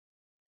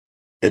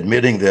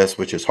admitting this,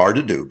 which is hard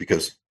to do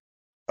because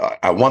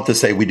I want to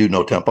say we do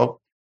no tempo,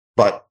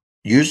 but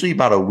usually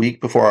about a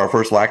week before our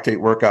first lactate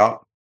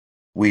workout,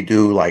 we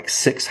do like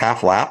 6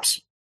 half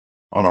laps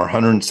on our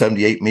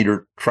 178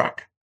 meter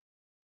truck.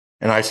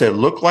 And I said,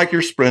 look like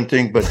you're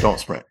sprinting, but don't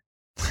sprint.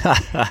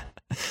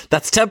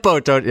 That's tempo.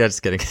 Don't. Yeah,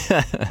 just kidding.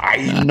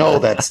 I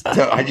know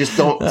I just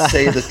don't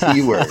say the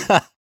T word.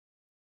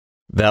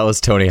 That was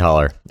Tony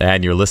Holler,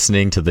 and you're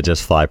listening to the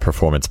Just Fly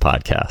Performance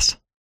Podcast.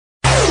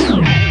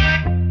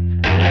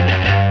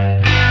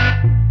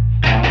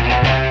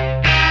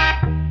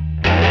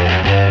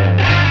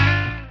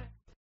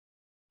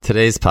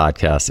 Today's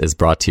podcast is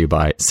brought to you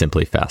by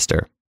Simply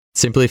Faster.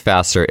 Simply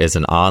Faster is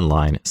an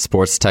online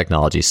sports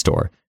technology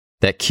store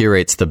that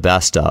curates the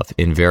best of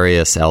in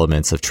various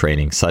elements of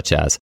training, such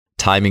as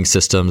timing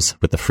systems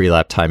with the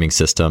Freelap timing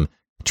system,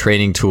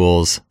 training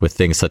tools with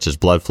things such as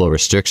blood flow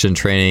restriction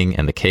training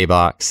and the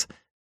K-Box,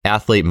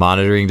 athlete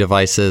monitoring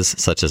devices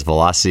such as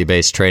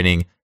velocity-based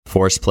training,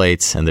 force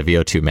plates, and the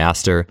VO2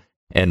 Master,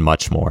 and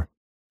much more.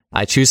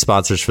 I choose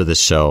sponsors for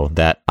this show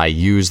that I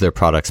use their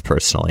products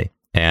personally,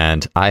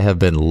 and I have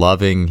been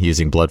loving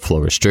using blood flow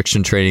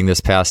restriction training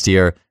this past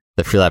year.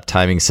 The Freelap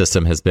timing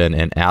system has been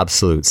an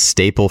absolute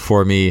staple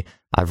for me.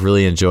 I've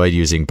really enjoyed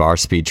using bar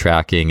speed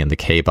tracking and the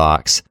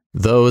K-Box.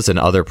 Those and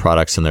other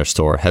products in their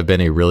store have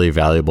been a really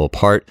valuable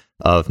part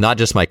of not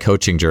just my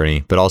coaching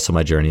journey, but also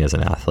my journey as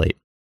an athlete.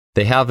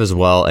 They have as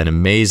well an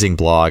amazing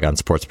blog on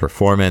sports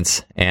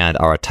performance and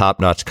are a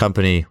top-notch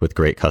company with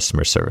great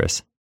customer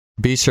service.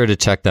 Be sure to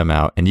check them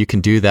out, and you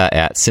can do that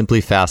at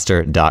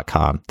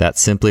simplyfaster.com.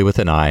 That's simply with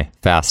an I,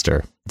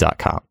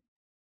 faster.com.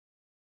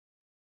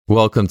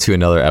 Welcome to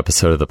another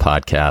episode of the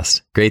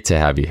podcast. Great to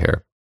have you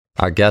here.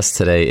 Our guest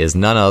today is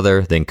none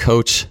other than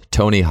Coach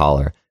Tony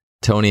Holler.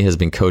 Tony has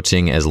been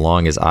coaching as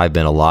long as I've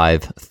been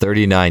alive,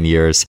 39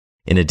 years.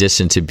 In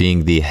addition to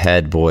being the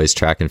head boys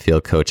track and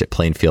field coach at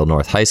Plainfield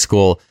North High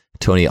School,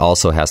 Tony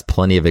also has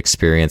plenty of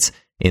experience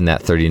in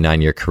that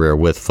 39-year career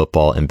with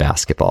football and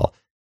basketball.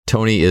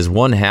 Tony is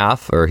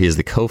he's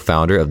the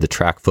co-founder of the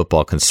Track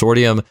Football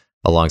Consortium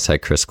alongside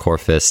Chris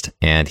Korfist,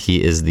 and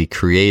he is the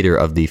creator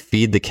of the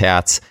Feed the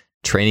Cats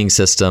training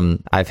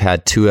system. I've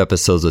had 2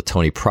 episodes with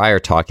Tony prior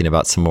talking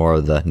about some more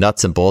of the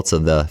nuts and bolts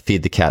of the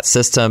Feed the Cat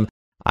system.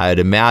 I'd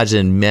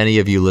imagine many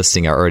of you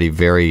listening are already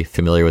very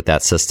familiar with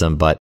that system,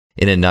 but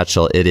in a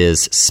nutshell, it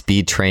is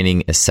speed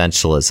training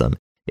essentialism.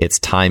 It's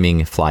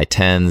timing fly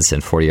 10s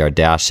and 40-yard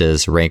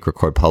dashes, rank,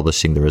 record,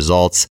 publishing the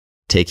results,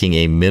 taking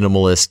a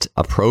minimalist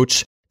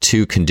approach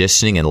to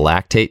conditioning and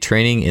lactate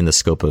training in the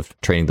scope of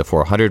training the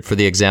 400, for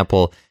the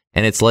example,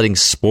 and it's letting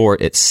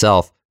sport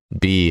itself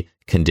be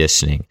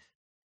conditioning.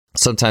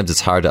 Sometimes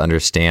it's hard to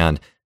understand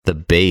the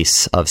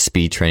base of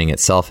speed training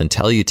itself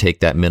until you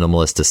take that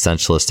minimalist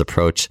essentialist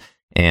approach.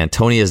 And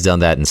Tony has done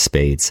that in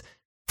spades.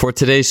 For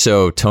today's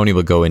show, Tony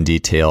will go in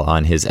detail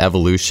on his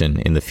evolution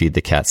in the Feed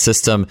the Cat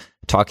system,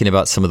 talking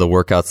about some of the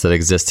workouts that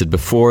existed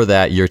before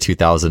that year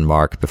 2000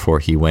 mark, before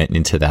he went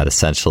into that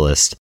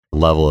essentialist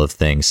level of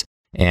things.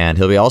 And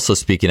he'll be also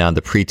speaking on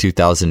the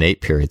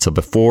pre-2008 period. So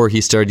before he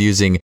started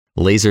using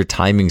laser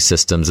timing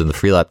systems and the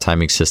Freelap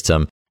timing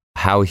system,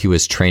 how he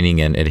was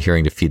training and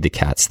adhering to Feed the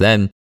Cats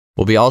then.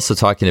 We'll be also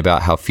talking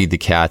about how Feed the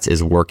Cats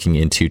is working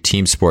into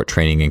team sport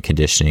training and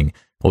conditioning.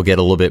 We'll get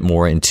a little bit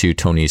more into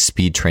Tony's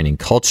speed training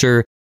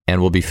culture,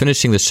 and we'll be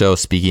finishing the show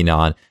speaking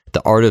on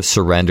the art of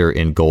surrender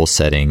in goal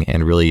setting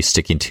and really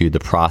sticking to the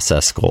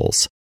process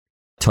goals.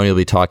 Tony will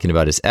be talking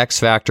about his X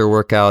Factor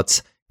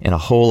workouts and a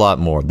whole lot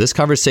more. This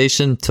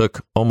conversation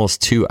took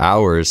almost 2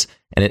 hours,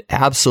 and it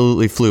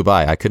absolutely flew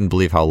by. I couldn't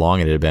believe how long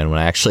it had been when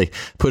I actually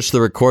pushed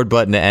the record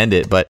button to end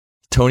it, but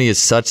Tony is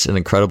such an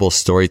incredible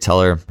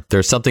storyteller.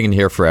 There's something in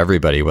here for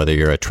everybody, whether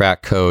you're a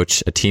track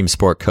coach, a team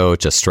sport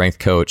coach, a strength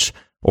coach,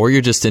 or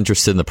you're just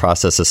interested in the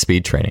process of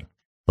speed training.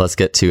 Let's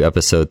get to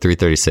episode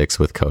 336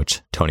 with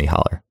Coach Tony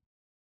Holler.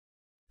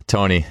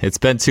 Tony, it's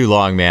been too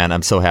long, man.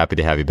 I'm so happy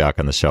to have you back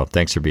on the show.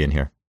 Thanks for being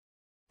here.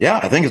 Yeah,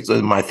 I think it's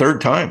my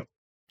 3rd time.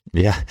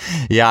 Yeah.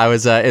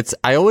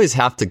 I always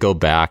have to go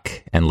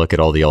back and look at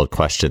all the old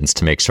questions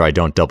to make sure I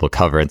don't double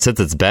cover. And since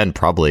it's been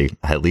probably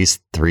at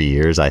least 3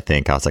 years, I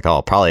think, I was like,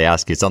 I'll probably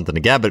ask you something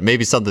again, but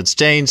maybe something's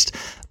changed.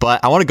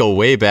 But I want to go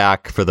way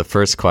back for the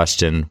first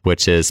question,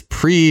 which is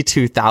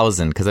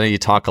pre-2000, because I know you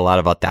talk a lot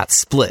about that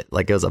split.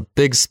 Like it was a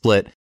big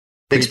split.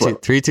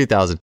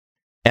 Pre-2000.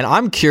 And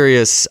I'm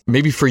curious,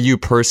 maybe for you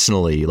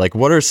personally, like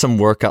what are some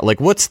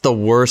what's the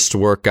worst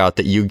workout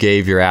that you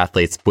gave your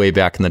athletes way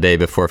back in the day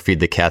before Feed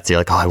the Cats? You're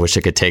like, oh, I wish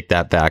I could take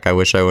that back. I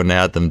wish I wouldn't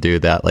have had them do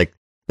that. Like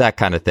that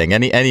kind of thing.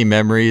 Any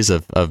memories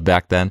of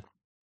back then?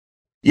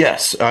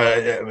 Yes.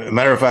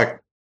 Matter of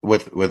fact,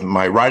 with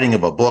my writing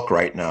of a book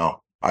right now,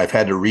 I've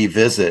had to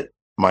revisit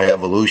my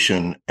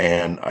evolution,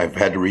 and I've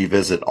had to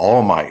revisit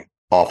all my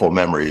awful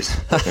memories,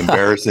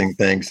 embarrassing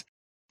things.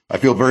 I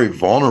feel very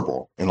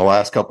vulnerable in the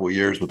last couple of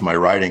years with my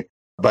writing.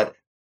 But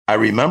I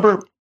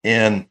remember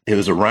it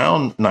was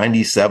around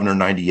 97 or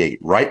 98,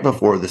 right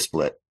before the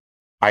split.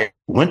 I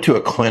went to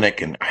a clinic,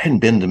 and I hadn't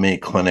been to many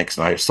clinics,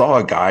 and I saw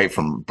a guy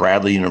from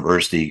Bradley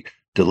University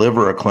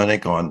deliver a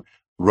clinic on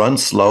run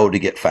slow to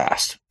get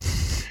fast.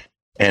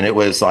 And it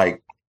was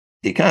like,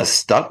 it kind of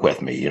stuck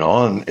with me,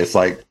 and it's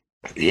like,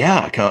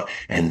 yeah.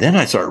 And then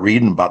I started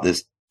reading about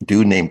this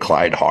dude named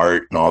Clyde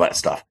Hart and all that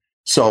stuff.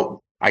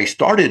 So I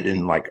started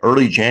in like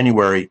early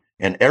January,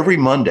 and every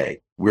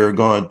Monday we were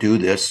going to do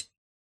this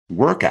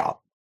workout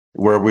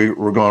where we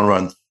were going to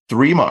run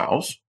 3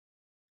 miles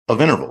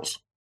of intervals.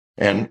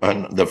 And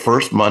on the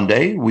first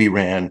Monday, we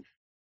ran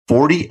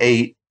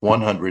 48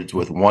 100s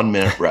with 1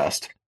 minute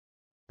rest.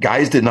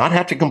 Guys did not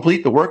have to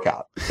complete the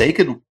workout. They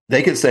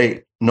could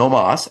say no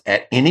mas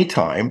at any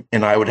time,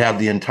 and I would have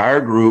the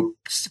entire group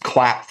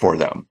clap for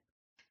them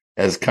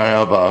as kind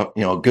of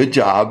a, good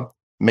job.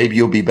 Maybe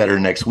you'll be better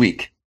next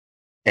week.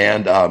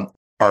 And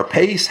our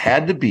pace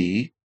had to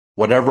be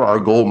whatever our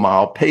goal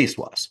mile pace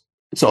was.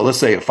 So let's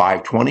say a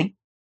 5:20.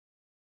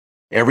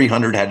 Every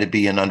 100 had to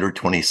be in under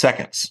 20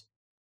 seconds.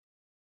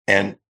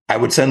 And I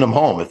would send them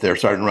home if they're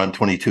starting to run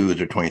 22s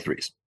or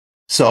 23s.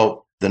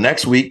 So the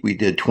next week we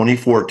did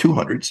 24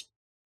 200s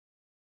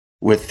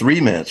with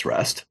 3 minutes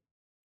rest,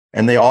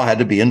 and they all had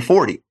to be in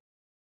 40.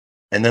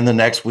 And then the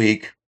next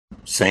week,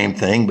 same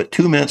thing, but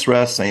 2 minutes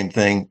rest, same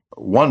thing,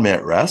 1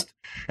 minute rest.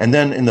 And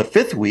then in the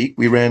 5th week,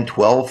 we ran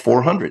 12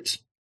 400s.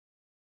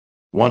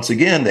 Once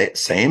again, the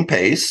same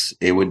pace.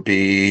 It would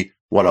be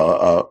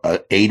a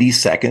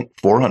 80-second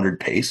 400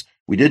 pace.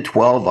 We did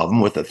 12 of them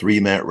with a 3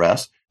 minute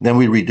rest. Then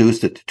we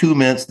reduced it to 2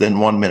 minutes, then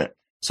 1 minute.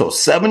 So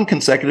 7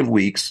 consecutive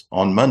weeks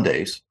on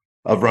Mondays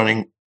of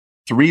running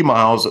 3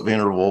 miles of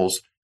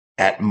intervals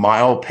at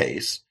mile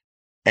pace.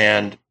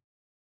 And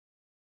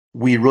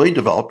we really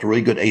developed a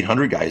really good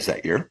 800 guys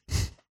that year.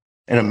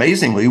 And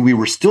amazingly, we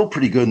were still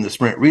pretty good in the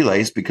sprint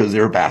relays because they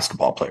were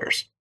basketball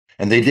players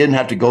and they didn't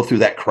have to go through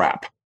that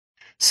crap.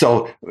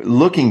 So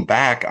looking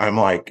back, I'm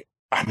like,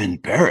 I'm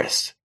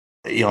embarrassed.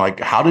 Like,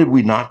 how did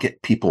we not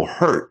get people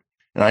hurt?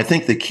 And I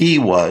think the key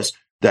was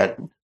that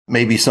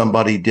maybe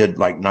somebody did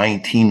like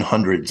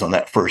 1900s on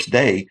that first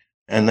day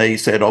and they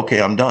said,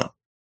 okay, I'm done.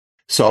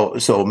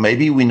 So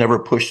maybe we never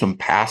pushed them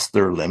past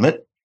their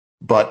limit.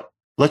 But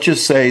let's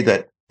just say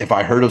that if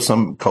I heard of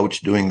some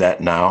coach doing that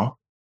now,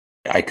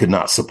 I could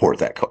not support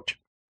that coach.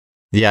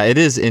 Yeah, it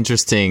is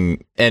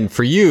interesting. And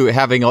for you,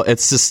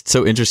 it's just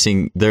so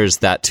interesting. There's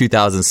that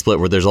 2000 split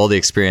where there's all the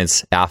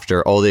experience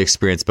after, all the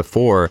experience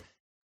before.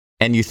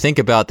 And you think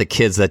about the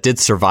kids that did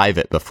survive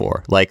it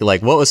before. Like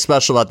what was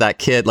special about that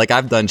kid? Like,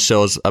 I've done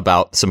shows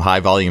about some high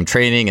volume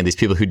training and these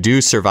people who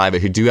do survive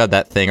it, who do have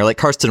that thing. Or like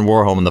Karsten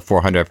Warholm in the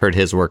 400, I've heard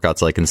his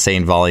workouts like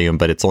insane volume,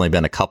 but it's only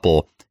been a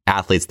couple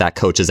athletes that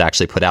coaches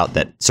actually put out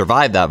that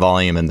survived that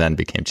volume and then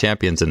became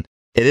champions. And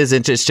it is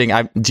interesting.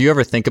 Do you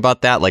ever think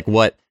about that? Like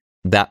what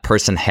that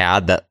person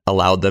had that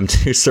allowed them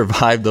to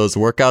survive those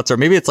workouts? Or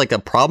maybe it's like a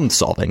problem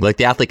solving, like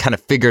the athlete kind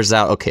of figures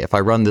out, okay, if I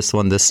run this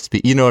one, this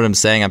speed, you know what I'm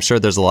saying? I'm sure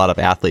there's a lot of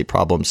athlete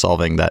problem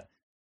solving that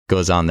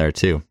goes on there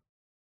too.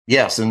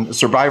 Yes. And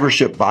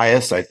survivorship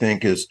bias, I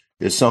think, is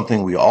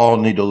something we all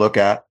need to look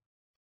at.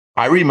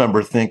 I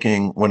remember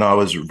thinking when I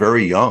was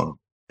very young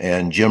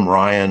and Jim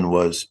Ryan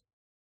was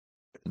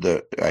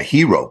a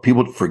hero.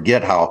 People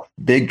forget how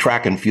big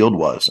track and field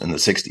was in the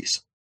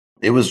 60s.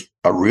 It was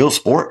a real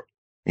sport.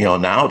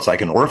 Now it's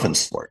like an orphan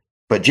sport.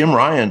 But Jim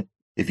Ryan,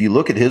 if you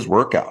look at his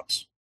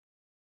workouts,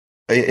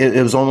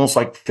 it was almost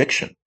like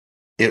fiction.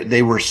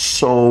 They were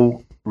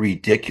so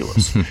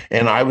ridiculous.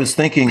 And I was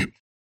thinking,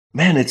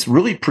 man, it's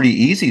really pretty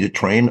easy to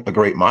train a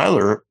great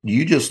miler.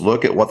 You just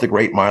look at what the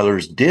great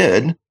milers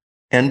did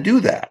and do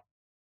that.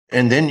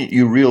 And then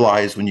you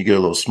realize when you get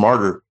a little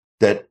smarter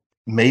that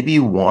maybe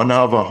 1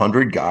 out of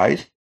 100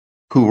 guys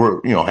who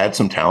were, had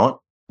some talent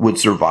would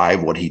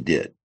survive what he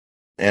did.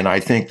 And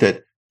I think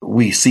that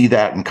we see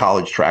that in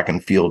college track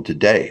and field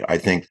today. I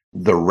think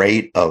the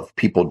rate of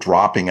people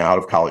dropping out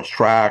of college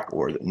track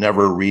or that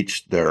never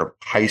reached their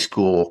high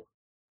school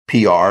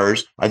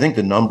PRs, I think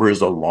the number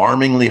is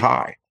alarmingly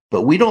high.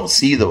 But we don't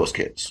see those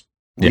kids.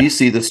 Yeah. We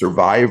see the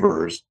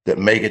survivors that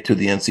make it to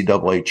the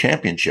NCAA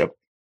championship.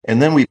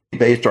 And then we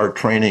based our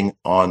training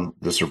on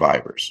the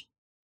survivors.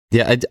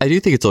 Yeah, I do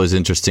think it's always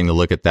interesting to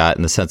look at that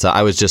in the sense that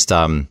I was just,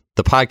 the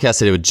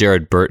podcast I did with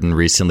Jared Burton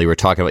recently, we're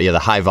talking about, the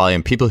high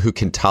volume, people who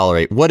can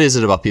tolerate, what is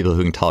it about people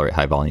who can tolerate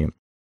high volume?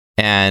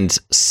 And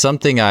some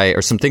things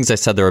I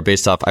said that were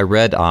based off, I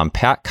read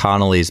Pat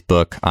Connolly's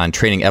book on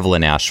training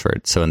Evelyn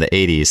Ashford, so in the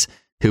 80s,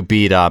 who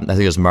beat, I think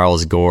it was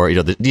Marles Gore,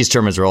 these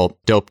Germans were all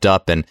doped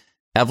up, and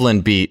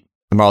Evelyn beat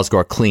Marles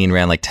Gore clean,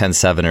 ran like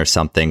 10-7 or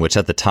something, which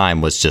at the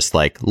time was just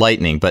like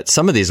lightning. But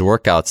some of these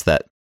workouts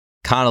that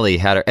Connolly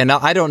had her, and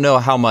I don't know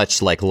how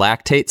much like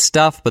lactate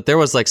stuff, but there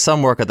was like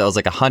some workout that was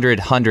like 100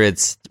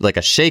 hundreds, like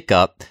a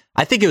shake-up.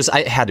 I think it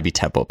had to be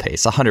tempo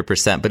pace,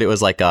 100%, but it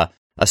was like I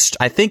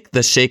think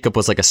the shake-up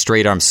was like a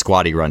straight arm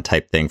squatty run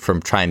type thing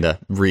from trying to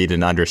read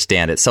and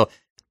understand it. So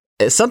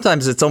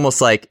sometimes it's almost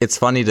like it's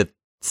funny to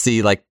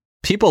see like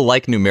people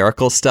like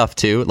numerical stuff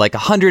too, like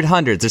 100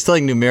 hundreds. They're still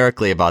like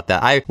numerically about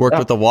that. I worked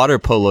with a water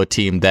polo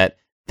team that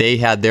they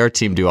had their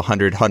team do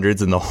 100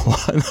 hundreds in the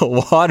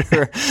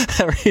water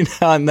every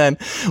now and then,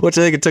 which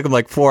I think it took them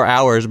like 4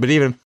 hours. But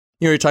even,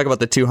 you talk about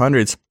the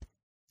 200s.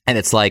 And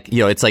it's like,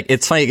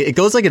 it's funny. It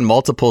goes like in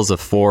multiples of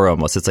 4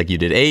 almost. It's like you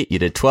did 8, you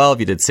did 12,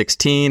 you did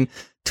 16,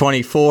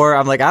 24.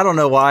 I'm like, I don't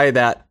know why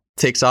that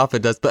takes off.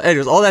 It does. But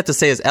anyways, all that to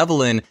say is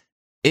Evelyn,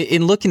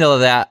 in looking at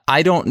that,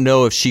 I don't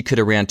know if she could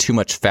have ran too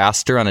much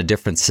faster on a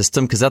different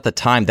system, because at the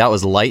time that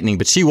was lightning,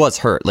 but she was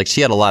hurt. Like,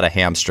 she had a lot of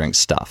hamstring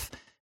stuff.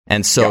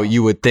 And so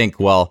you would think,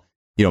 well,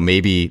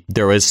 maybe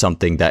there is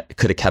something that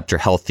could have kept her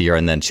healthier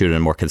and then she would have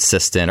been more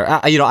consistent, or,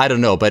 I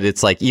don't know. But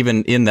it's like,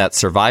 even in that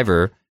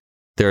Survivor,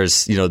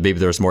 there's, maybe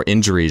there's more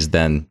injuries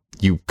than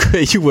you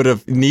would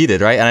have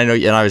needed. Right. And I know,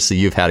 and obviously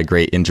you've had a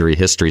great injury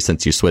history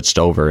since you switched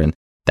over, and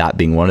that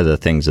being one of the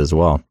things as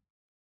well.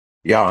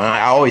 Yeah, and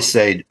I always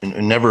say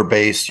never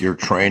base your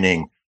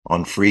training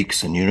on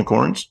freaks and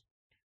unicorns.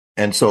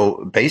 And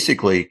so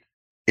basically,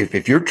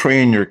 if you're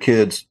training your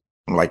kids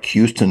like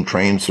Houston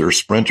trains their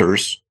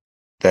sprinters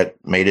that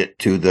made it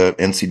to the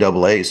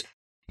NCAAs,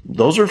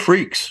 those are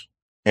freaks.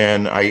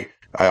 And I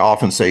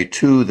often say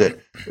too that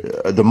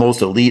the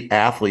most elite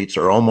athletes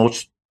are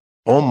almost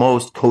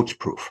coach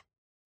proof.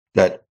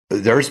 That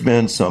there's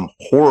been some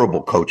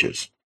horrible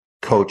coaches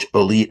coach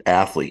elite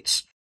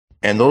athletes.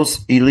 And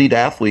those elite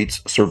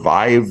athletes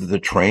survive the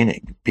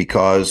training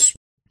because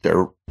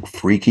they're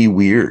freaky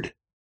weird.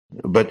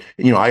 But,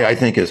 I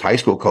think as high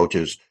school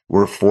coaches,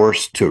 we're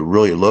forced to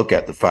really look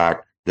at the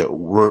fact that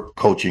we're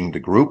coaching the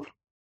group.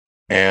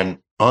 And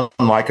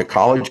unlike a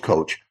college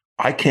coach,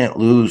 I can't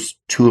lose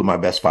 2 of my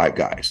best 5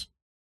 guys.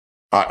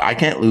 I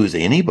can't lose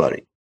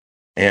anybody.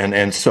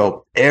 And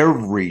so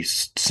every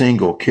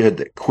single kid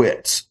that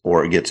quits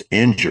or gets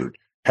injured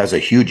has a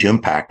huge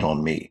impact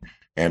on me.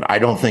 And I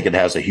don't think it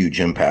has a huge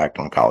impact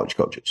on college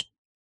coaches.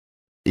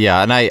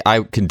 Yeah, and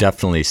I can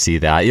definitely see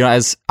that.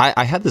 As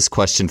I had this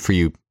question for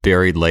you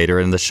buried later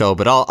in the show,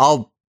 but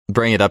I'll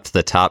bring it up to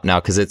the top now,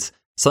 because it's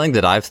something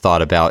that I've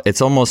thought about.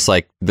 It's almost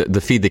like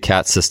the Feed the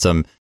Cat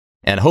system,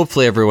 and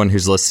hopefully everyone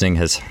who's listening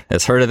has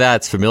heard of that.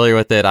 It's familiar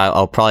with it.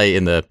 I'll probably,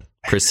 in the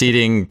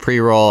preceding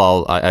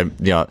pre-roll,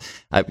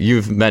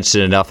 you've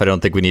mentioned enough. I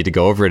don't think we need to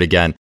go over it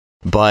again.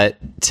 But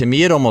to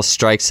me, it almost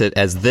strikes it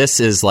as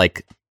this is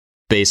like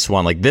base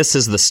one, like this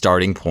is the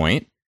starting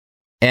point.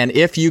 And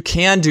if you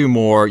can do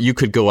more, you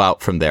could go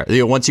out from there,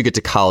 once you get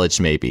to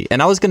college, maybe.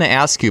 And I was going to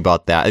ask you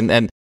about that.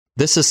 And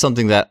this is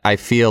something that I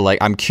feel like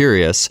I'm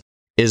curious,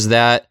 is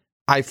that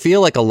I feel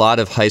like a lot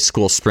of high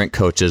school sprint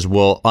coaches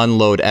will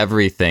unload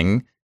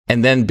everything.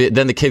 And then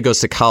the kid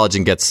goes to college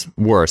and gets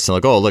worse. And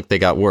like, oh, look, they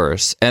got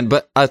worse.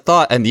 But I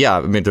thought,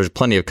 there's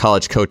plenty of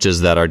college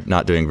coaches that are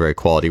not doing very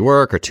quality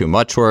work or too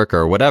much work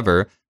or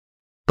whatever.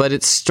 But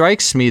it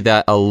strikes me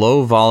that a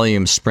low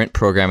volume sprint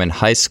program in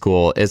high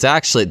school is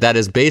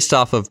based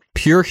off of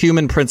pure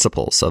human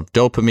principles of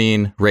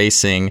dopamine,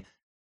 racing,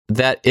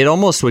 that it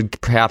almost would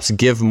perhaps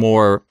give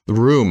more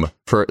room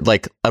for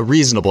like a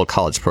reasonable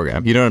college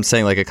program. You know what I'm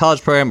saying? Like a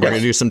college program, we're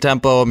going to do some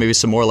tempo, maybe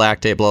some more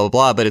lactate, blah, blah,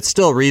 blah, but it's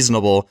still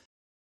reasonable.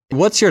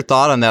 What's your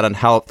thought on that, on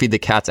how Feed the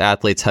Cats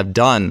athletes have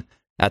done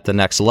at the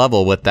next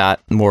level with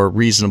that more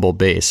reasonable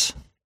base?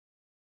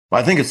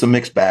 I think it's a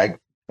mixed bag.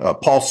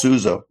 Paul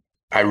Souza,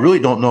 I really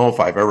don't know if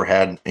I've ever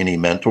had any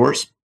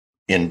mentors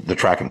in the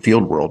track and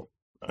field world.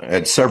 I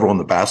had several in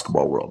the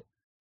basketball world.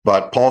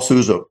 But Paul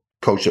Souza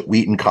coached at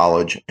Wheaton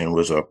College and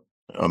was an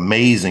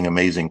amazing,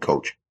 amazing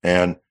coach.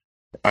 And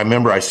I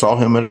remember I saw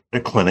him at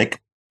a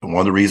clinic. And one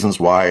of the reasons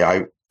why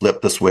I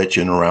flipped the switch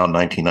in around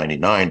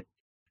 1999,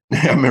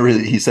 I remember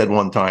he said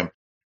one time,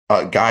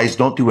 guys,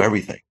 don't do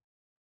everything.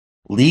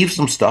 Leave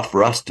some stuff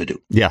for us to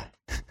do. Yeah.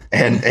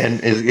 and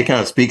it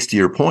kind of speaks to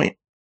your point.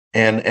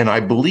 And I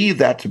believe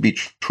that to be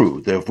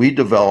true, that if we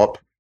develop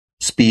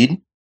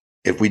speed,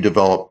 if we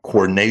develop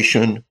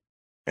coordination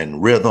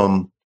and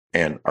rhythm,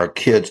 and our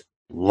kids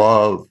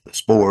love the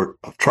sport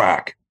of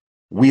track,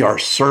 we are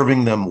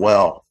serving them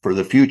well for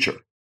the future.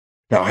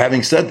 Now,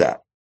 having said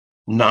that,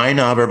 9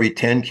 out of every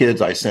 10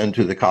 kids I send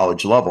to the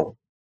college level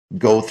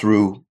go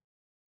through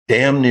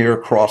damn near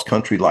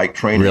cross-country like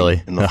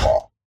training in the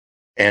fall,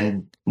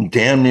 and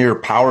damn near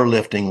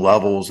powerlifting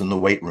levels in the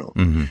weight room.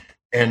 Mm-hmm.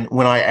 And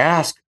when I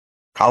ask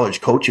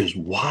college coaches,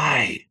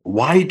 why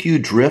do you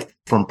drift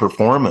from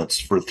performance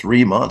for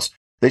 3 months?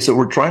 They said,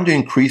 we're trying to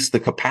increase the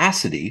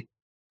capacity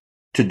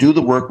to do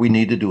the work we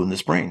need to do in the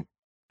spring.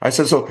 I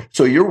said,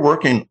 so you're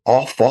working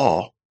all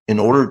fall in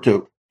order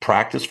to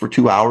practice for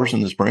 2 hours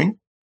in the spring?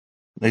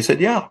 They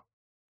said, yeah.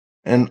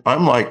 And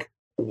I'm like,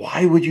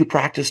 why would you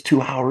practice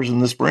 2 hours in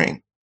the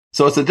spring?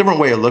 So it's a different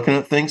way of looking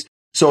at things.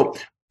 So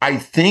I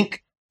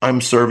think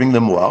I'm serving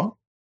them well.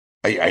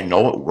 I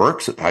know it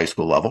works at the high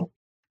school level,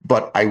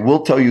 but I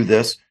will tell you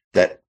this,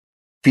 that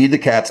Feed the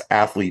Cats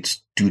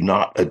athletes do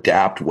not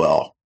adapt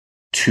well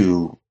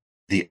to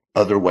the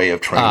other way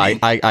of training.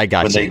 I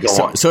got you.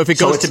 So if it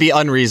goes to be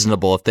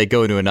unreasonable, if they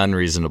go to an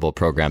unreasonable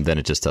program, then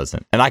it just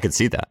doesn't. And I could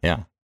see that.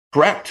 Yeah.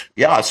 Correct.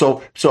 Yeah.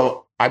 So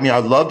I mean,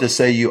 I'd love to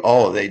say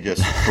they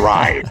just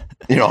thrive,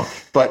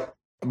 but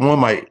one of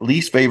my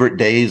least favorite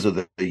days of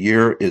the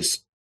year is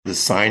the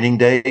signing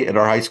day at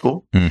our high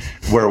school,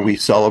 where we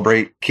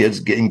celebrate kids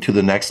getting to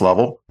the next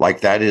level.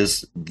 Like that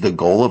is the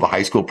goal of a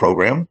high school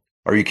program.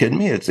 Are you kidding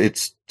me?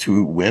 It's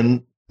to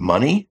win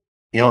money.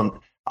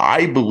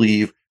 I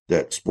believe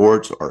that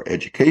sports are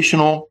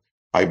educational.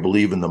 I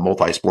believe in the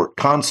multi-sport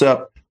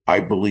concept. I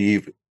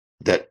believe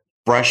that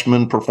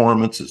freshman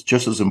performance is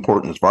just as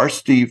important as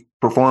varsity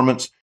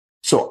performance.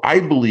 So I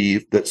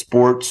believe that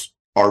sports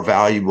are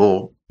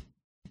valuable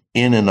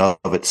in and of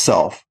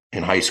itself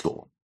in high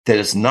school. That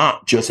is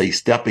not just a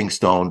stepping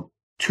stone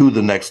to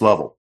the next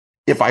level.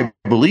 If I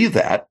believe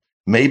that,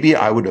 maybe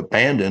I would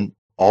abandon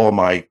all of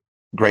my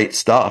great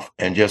stuff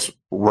and just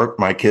work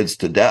my kids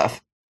to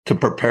death to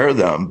prepare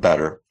them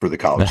better for the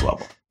college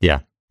level. Yeah,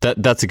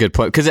 that's a good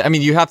point. Because, I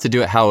mean, you have to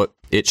do it how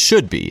it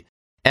should be.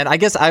 And I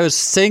guess I was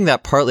saying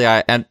that partly,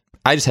 I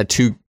just had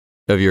two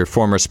of your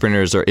former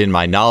sprinters are in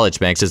my knowledge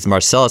banks. Is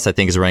Marcellus, I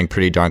think, is running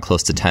pretty darn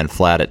close to 10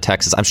 flat at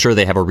Texas. I'm sure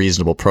they have a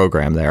reasonable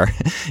program there,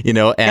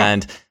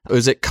 and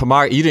was it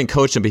Kamari? You didn't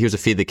coach him, but he was a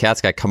Feed the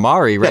Cats guy.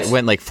 Kamari, right,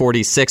 went like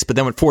 46, but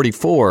then went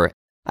 44.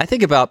 I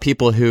think about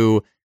people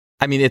who,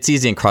 I mean, it's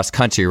easy in cross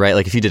country, right?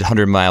 Like if you did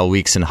 100-mile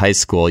weeks in high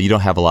school, you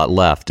don't have a lot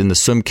left. In the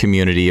swim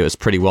community, it was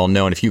pretty well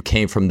known. If you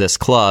came from this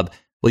club,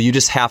 well, you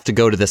just have to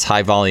go to this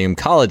high volume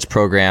college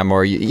program,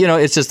 or,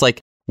 it's just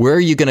like, where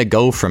are you going to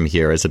go from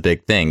here is a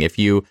big thing. If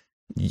you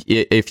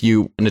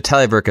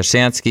Natalia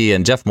Verkhoshansky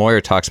and Jeff Moyer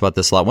talks about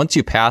this a lot. Once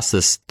you pass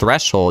this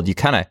threshold,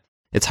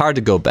 it's hard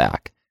to go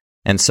back.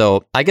 And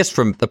so I guess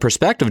from the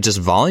perspective of just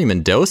volume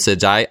and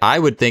dosage, I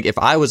would think if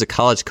I was a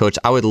college coach,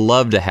 I would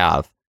love to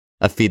have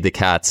a Feed the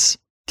Cats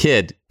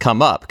kid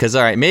come up. Because,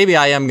 all right, maybe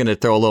I am going to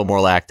throw a little more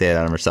lactate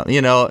on him or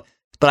something,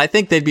 but I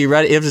think they'd be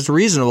ready. If it's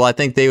reasonable, I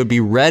think they would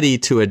be ready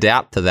to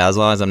adapt to that as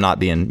long as I'm not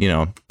being,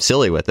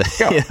 silly with it.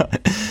 Yeah,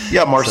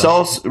 yeah,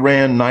 Marcellus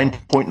ran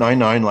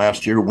 9.99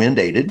 last year, wind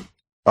aided.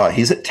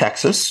 He's at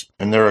Texas,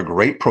 and they're a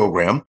great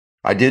program.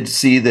 I did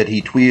see that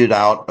he tweeted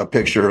out a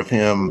picture of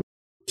him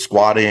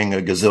squatting a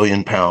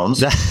gazillion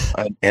pounds.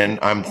 And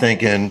I'm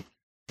thinking,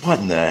 what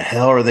in the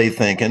hell are they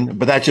thinking?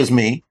 But that's just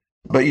me.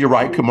 But you're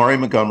right. Kamari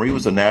Montgomery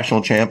was a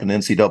national champ and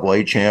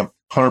NCAA champ,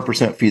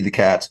 100% Feed the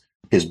Cats.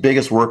 His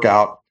biggest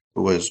workout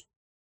was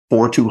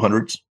 4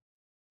 200s.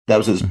 That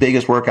was his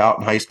biggest workout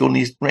in high school, and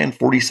he ran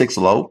 46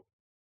 low,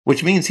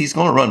 which means he's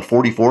going to run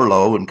 44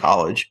 low in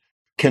college.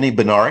 Kenny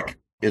Bednarek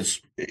is,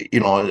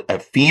 a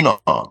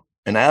phenom,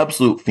 an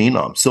absolute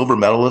phenom, silver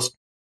medalist.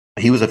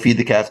 He was a Feed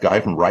the Cats guy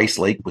from Rice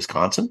Lake,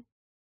 Wisconsin.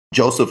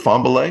 Joseph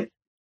Fahnbulleh,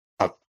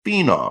 a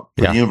phenom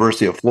for the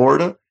University of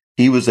Florida.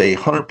 He was a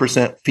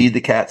 100% Feed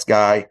the Cats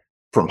guy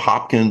from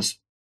Hopkins,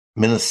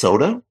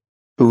 Minnesota,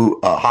 who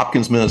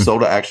Hopkins,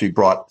 Minnesota actually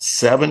brought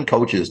 7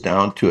 coaches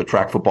down to a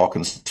track football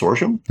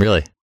consortium.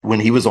 Really? When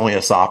he was only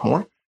a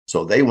sophomore.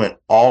 So they went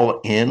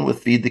all in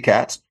with Feed the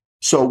Cats.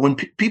 So when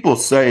people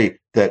say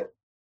that,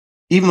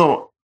 even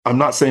though I'm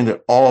not saying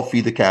that all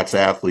Feed the Cats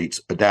athletes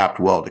adapt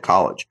well to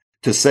college,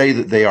 to say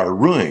that they are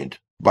ruined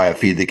by a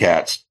Feed the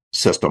Cats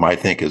system, I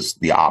think is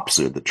the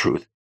opposite of the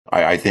truth.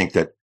 I think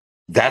that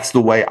that's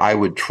the way I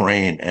would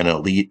train an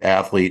elite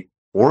athlete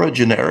or a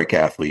generic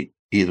athlete,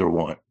 either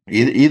one.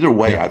 Either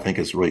way, I think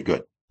is really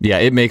good. Yeah,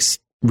 it makes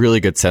really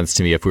good sense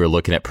to me if we were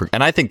looking at,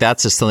 and I think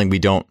that's just something we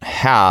don't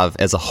have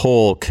as a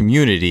whole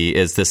community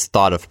is this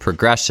thought of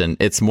progression.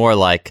 It's more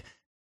like,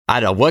 I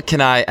don't know,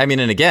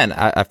 and again,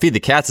 I Feed the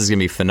Cats is going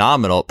to be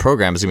phenomenal.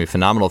 Program is going to be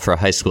phenomenal for a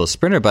high school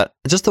sprinter, but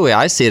just the way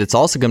I see it, it's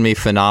also going to be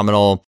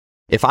phenomenal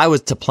if I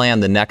was to plan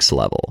the next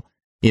level.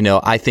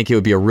 I think it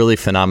would be a really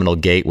phenomenal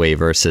gateway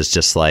versus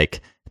just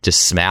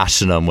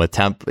smashing them with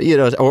temp,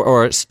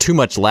 or too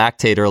much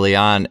lactate early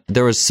on.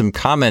 There was some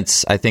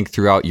comments, I think,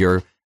 throughout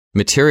your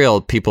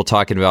material, people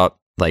talking about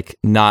like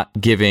not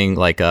giving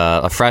like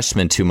a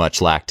freshman too much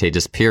lactate,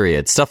 just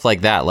period, stuff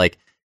like that. Like,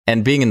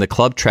 and being in the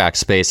club track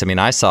space,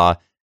 I saw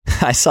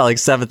like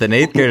 7th and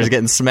 8th graders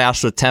getting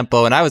smashed with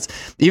tempo. And I was,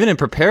 even in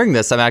preparing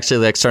this, I'm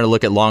actually like starting to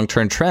look at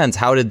long-term trends.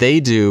 How did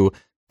they do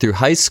through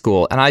high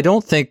school? And I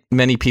don't think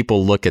many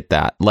people look at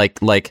that. Like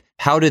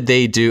how did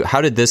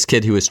this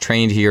kid who was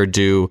trained here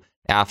do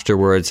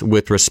afterwards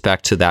with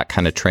respect to that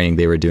kind of training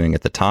they were doing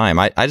at the time?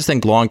 I just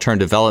think long-term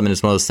development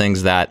is one of those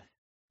things that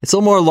it's a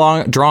little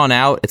more drawn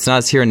out. It's not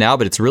as here and now,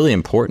 but it's really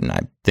important, I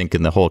think,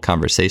 in the whole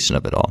conversation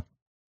of it all.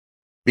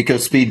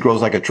 Because speed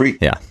grows like a tree.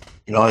 Yeah.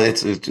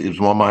 It's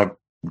one of my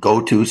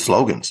go-to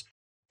slogans.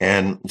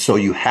 And so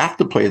you have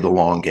to play the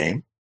long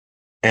game.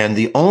 And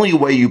the only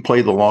way you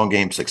play the long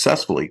game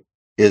successfully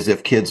is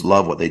if kids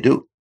love what they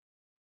do.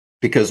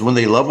 Because when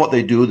they love what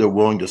they do, they're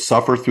willing to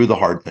suffer through the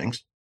hard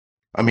things.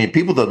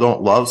 People that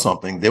don't love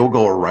something, they will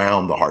go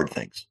around the hard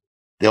things.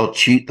 They'll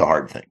cheat the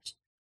hard things.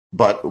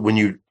 But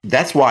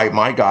that's why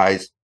my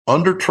guys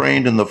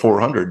undertrained in the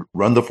 400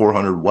 run the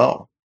 400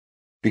 well,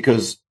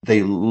 because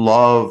they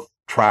love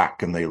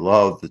track and they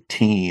love the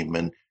team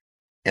and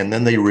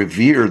then they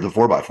revere the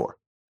 4x4.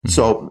 Mm-hmm.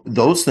 So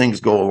those things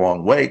go a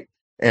long way.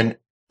 And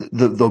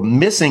the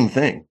missing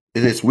thing,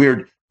 it's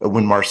weird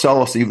when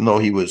Marcellus, even though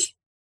he was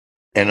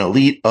an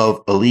elite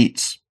of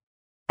elites,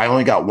 I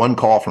only got one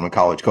call from a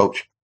college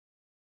coach.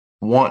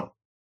 One.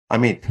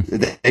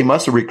 They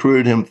must have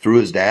recruited him through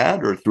his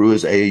dad or through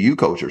his AAU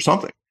coach or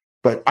something,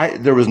 but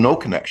there was no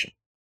connection.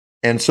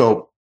 And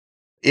so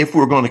if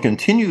we're going to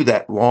continue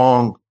that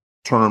long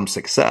term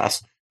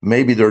success,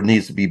 maybe there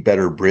needs to be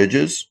better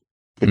bridges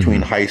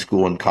between high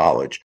school and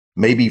college.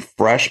 Maybe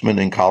freshmen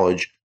in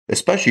college,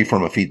 especially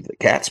from a Feed the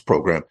Cats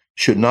program,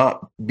 should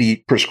not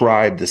be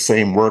prescribed the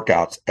same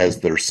workouts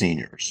as their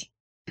seniors.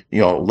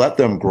 Let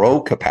them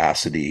grow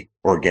capacity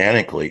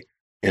organically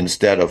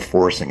instead of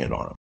forcing it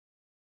on them.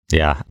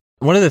 Yeah.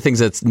 One of the things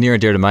that's near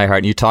and dear to my heart,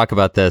 and you talk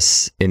about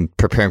this in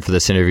preparing for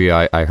this interview,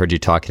 I heard you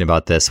talking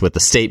about this with the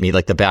state meet,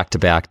 like the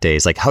back-to-back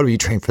days. Like, how do you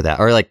train for that?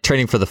 Or like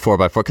training for the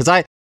 4x4? Because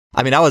I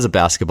was a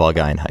basketball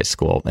guy in high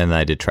school, and then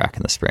I did track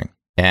in the spring.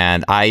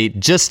 And I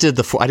just did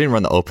I didn't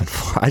run the open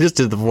 4. I just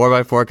did the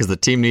 4x4 because the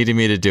team needed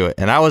me to do it.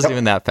 And I wasn't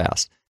even that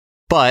fast.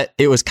 But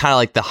it was kind of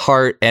like the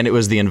heart, and it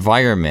was the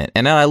environment.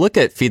 And then I look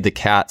at Feed the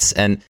Cats,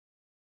 and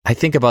I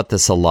think about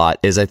this a lot,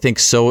 is I think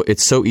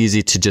it's so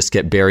easy to just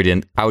get buried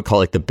in, I would call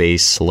it like the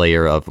base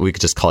layer of, we could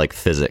just call it like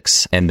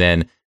physics. And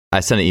then I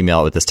sent an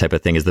email with this type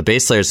of thing, is the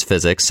base layer is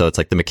physics. So it's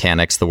like the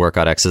mechanics, the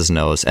workout, X's and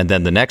O's. And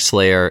then the next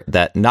layer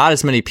that not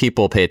as many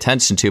people pay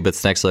attention to, but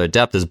the next layer of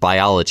depth is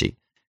biology.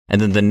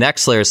 And then the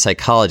next layer is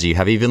psychology. You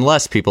have even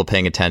less people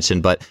paying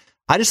attention. But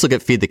I just look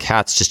at Feed the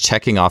Cats, just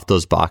checking off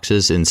those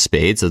boxes in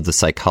spades of the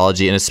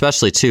psychology. And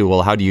especially too,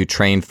 well, how do you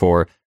train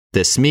for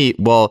this meet?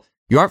 Well,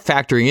 you aren't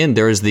factoring in,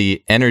 there's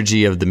the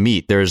energy of the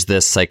meet. There's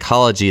this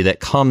psychology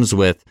that comes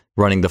with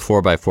running the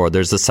 4x4.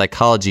 There's the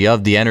psychology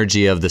of the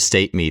energy of the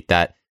state meet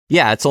that,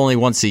 yeah, it's only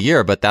once a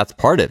year, but that's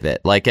part of it.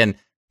 Like, and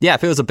yeah,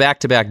 if it was a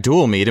back-to-back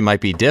dual meet, it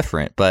might be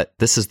different, but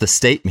this is the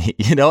state meet,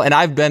 and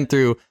I've been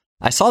through,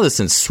 I saw this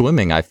in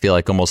swimming, I feel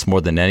like almost more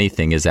than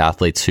anything, is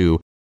athletes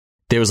who,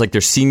 there was like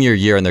their senior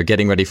year and they're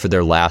getting ready for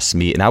their last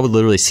meet. And I would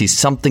literally see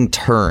something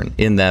turn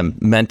in them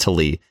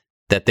mentally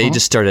that they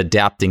just started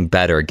adapting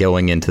better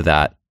going into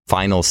that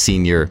final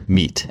senior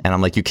meet. And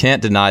I'm like, you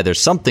can't deny there's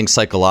something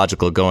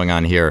psychological going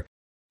on here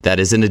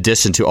that is in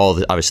addition to all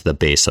the, obviously the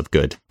base of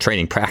good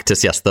training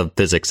practice. Yes, the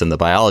physics and the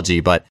biology.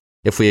 But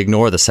if we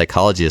ignore the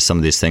psychology of some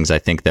of these things, I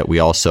think that we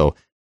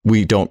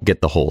don't get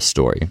the whole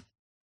story.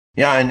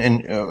 Yeah.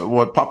 And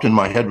what popped in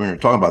my head when you're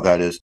talking about that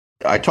is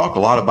I talk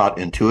a lot about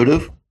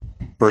intuitive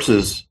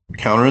versus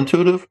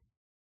counterintuitive,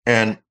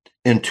 and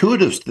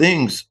intuitive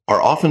things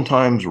are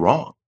oftentimes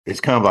wrong.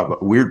 It's kind of like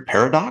a weird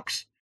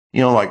paradox,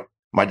 like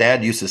my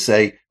dad used to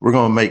say, we're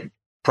going to make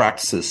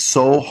practices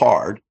so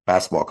hard,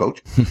 basketball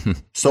coach,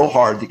 so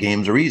hard the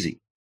games are easy.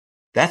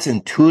 That's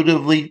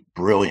intuitively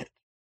brilliant.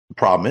 The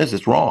problem is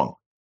it's wrong.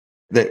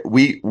 That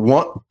we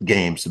want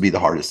games to be the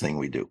hardest thing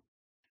we do.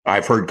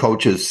 I've heard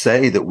coaches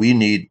say that we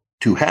need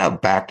to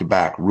have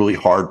back-to-back really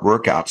hard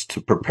workouts to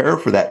prepare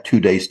for that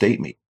 2-day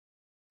state meet.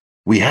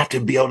 We have to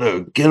be able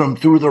to get them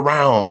through the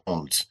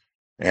rounds.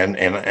 And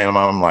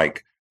I'm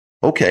like,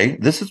 okay,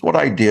 this is what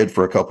I did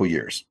for a couple of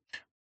years.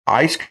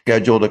 I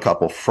scheduled a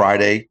couple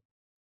Friday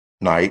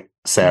night,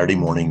 Saturday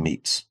morning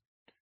meets,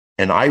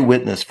 and I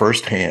witnessed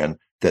firsthand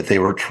that they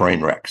were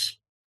train wrecks.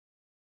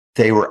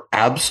 They were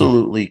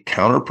absolutely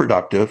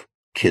counterproductive.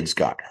 Kids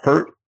got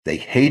hurt. They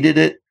hated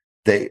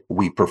it.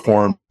 We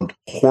performed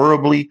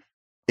horribly.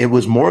 It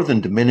was more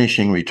than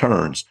diminishing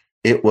returns.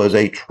 It was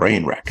a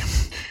train wreck.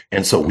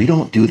 And so we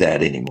don't do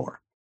that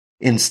anymore.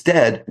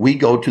 Instead, we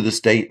go to the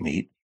state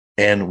meet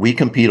and we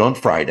compete on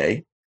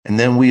Friday, and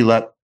then we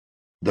let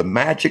the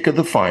magic of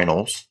the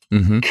finals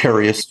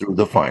carry us through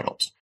the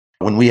finals.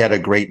 When we had a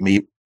great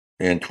meet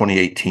in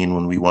 2018,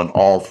 when we won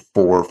all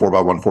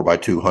 4x1,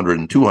 4x2, 100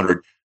 and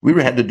 200, we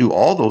had to do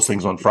all those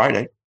things on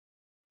Friday.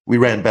 We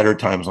ran better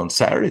times on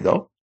Saturday,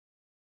 though,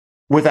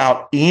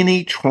 without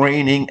any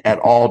training at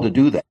all to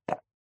do that.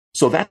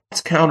 So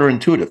that's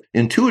counterintuitive.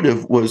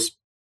 Intuitive was,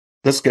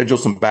 let's schedule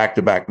some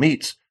back-to-back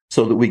meets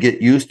so that we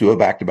get used to a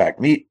back-to-back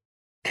meet.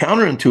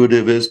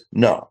 Counterintuitive is,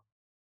 no,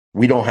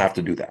 we don't have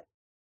to do that.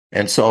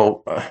 And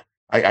so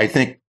I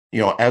think,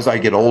 as I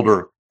get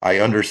older, I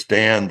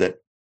understand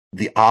that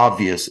the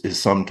obvious is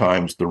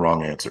sometimes the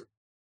wrong answer.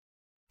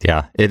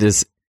 Yeah, it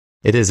is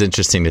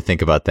interesting to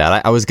think about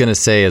that. I was going to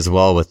say as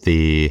well with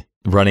the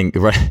running the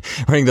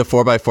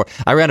 4x4.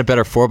 I ran a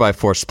better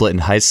 4x4 split in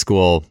high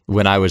school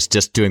when I was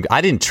just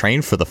I didn't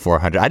train for the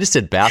 400. I just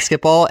did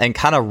basketball and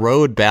kind of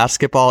rode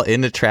basketball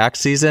into track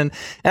season.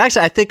 And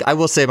actually, I think I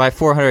will say my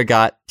 400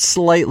 got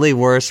slightly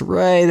worse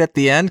right at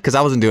the end because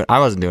I wasn't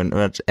doing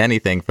much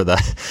anything for the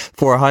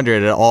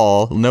 400 at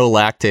all. No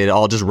lactate at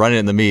all, just running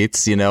in the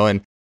meets,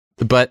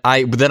 But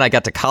then I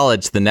got to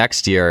college the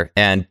next year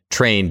and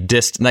trained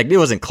like it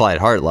wasn't Clyde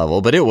Hart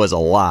level, but it was a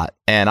lot.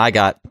 And I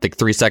got like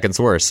 3 seconds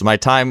worse. My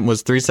time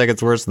was 3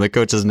 seconds worse, and the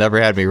coaches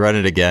never had me run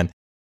it again.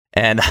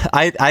 And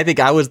I think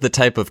I was the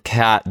type of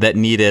cat that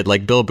needed,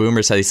 like Bill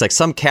Boomer said, he's like,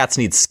 some cats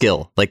need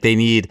skill. Like they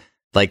need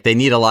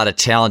a lot of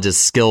challenges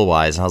skill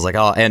wise. And I was like,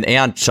 oh,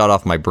 and shut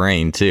off my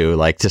brain too.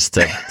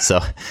 So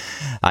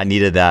I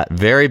needed that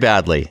very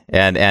badly.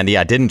 And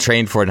yeah, didn't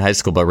train for it in high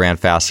school, but ran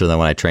faster than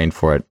when I trained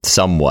for it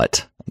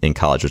somewhat in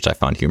college, which I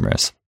found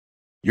humorous.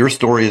 Your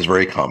story is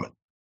very common.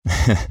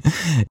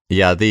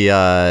 Yeah,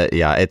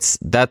 it's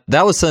that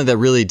was something that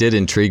really did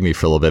intrigue me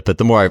for a little bit. But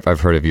the more I've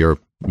heard of your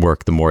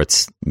work, the more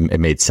it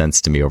made sense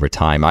to me over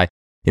time.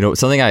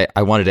 Something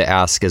I wanted to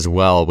ask as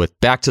well, with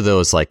back to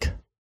those like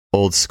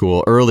old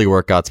school early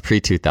workouts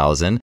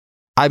pre-2000,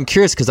 I'm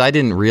curious because I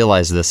didn't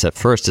realize this at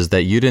first, is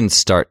that you didn't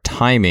start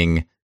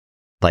timing,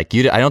 I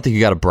don't think you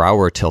got a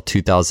Brower till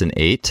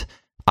 2008.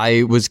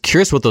 I was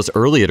curious what those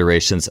early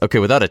iterations, okay,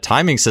 without a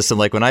timing system,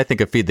 like when I think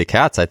of Feed the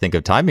Cats, I think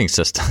of timing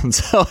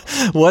systems. So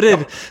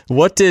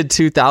what did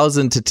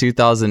 2000 to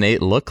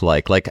 2008 look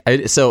like?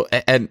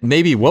 And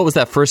maybe what was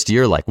that first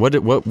year like? What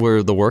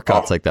were the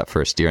workouts like that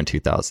first year in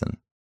 2000?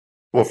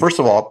 Well, first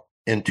of all,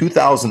 in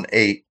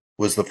 2008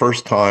 was the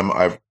first time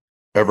I've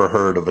ever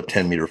heard of a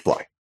 10-meter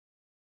fly.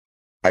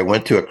 I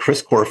went to a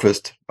Chris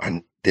Korfist.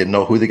 I didn't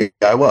know who the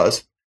guy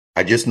was.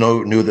 I just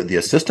knew that the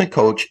assistant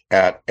coach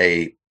at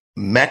a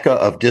mecca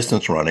of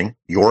distance running,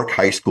 York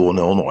High School in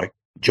Illinois,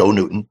 Joe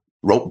Newton,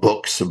 wrote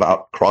books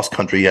about cross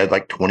country. He had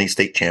like 20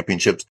 state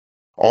championships.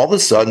 All of a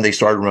sudden, they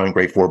started running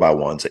grade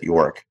 4x1s at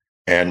York.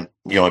 And,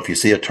 if you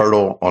see a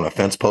turtle on a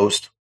fence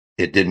post,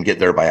 it didn't get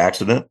there by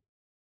accident.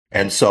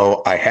 And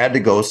so I had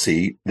to go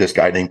see this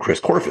guy named Chris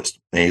Korfist.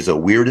 And he's the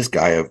weirdest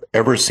guy I've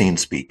ever seen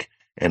speak.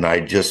 And I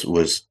just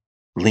was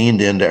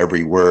leaned into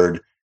every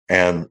word.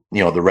 And,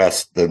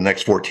 the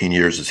next 14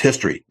 years is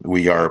history.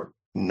 We are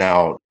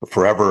now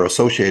forever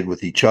associated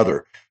with each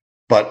other.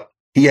 But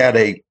he had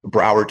a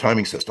Brower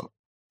timing system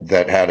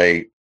that had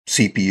a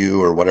CPU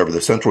or whatever.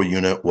 The central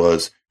unit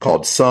was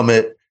called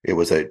Summit. It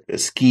was a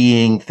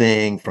skiing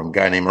thing from a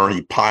guy named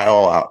Ernie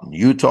Pyle out in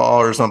Utah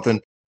or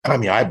something.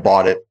 I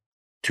bought it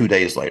 2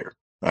 days later.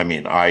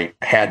 I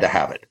had to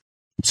have it.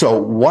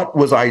 So what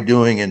was I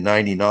doing in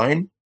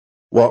 99?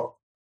 Well,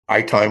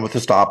 I timed with a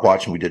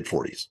stopwatch and we did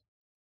 40s.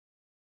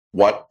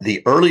 What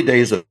the early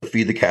days of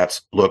Feed the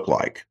Cats looked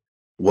like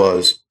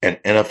was an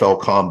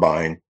NFL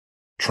combine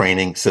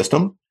training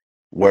system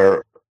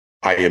where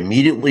I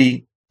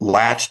immediately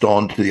latched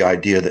on to the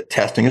idea that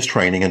testing is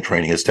training and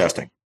training is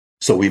testing.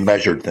 So we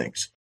measured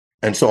things.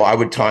 And so I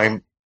would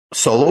time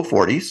solo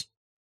 40s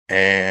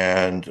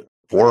and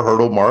 4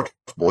 hurdle marks,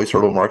 boys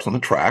hurdle marks on the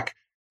track.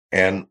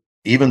 And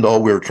even though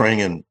we were training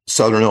in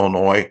Southern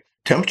Illinois,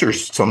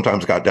 temperatures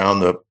sometimes got down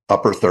the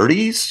upper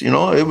 30s.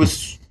 It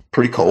was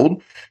pretty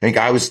cold. And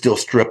guys would still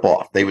strip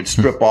off. They would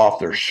strip off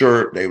their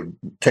shirt. They would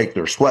take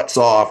their sweats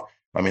off.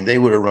 They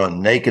would have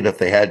run naked if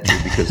they had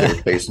to because they were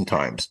facing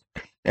times.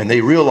 And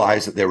they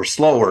realized that they were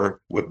slower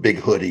with big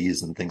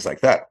hoodies and things like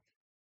that.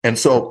 And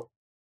so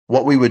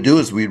what we would do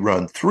is we'd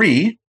run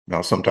 3.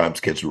 Now, sometimes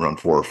kids would run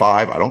 4 or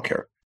 5. I don't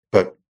care.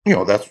 But,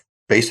 that's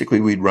basically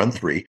we'd run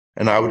 3.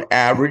 And I would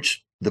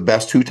average the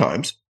best 2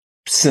 times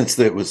since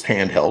it was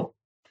handheld.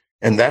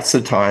 And that's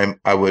the time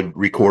I would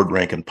record,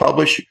 rank, and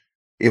publish.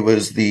 It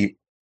was the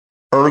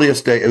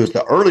earliest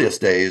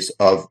days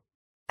of,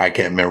 I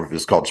can't remember if it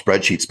was called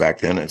spreadsheets back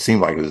then. It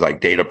seemed like it was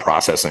like data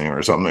processing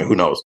or something. Who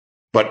knows?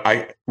 But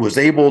I was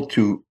able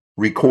to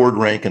record,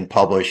 rank, and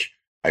publish.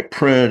 I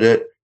printed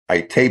it.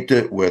 I taped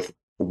it with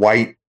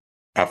white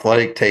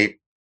athletic tape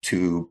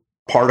to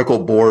particle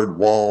board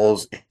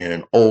walls in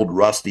an old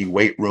rusty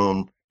weight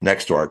room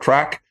next to our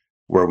track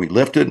where we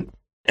lifted.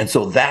 And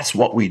so that's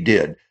what we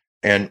did.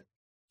 And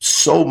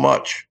so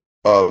much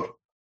of,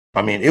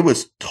 it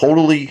was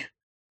totally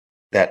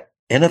that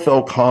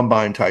NFL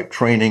combine type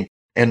training.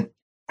 And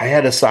I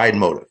had a side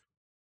motive.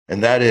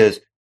 And that is,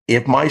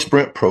 if my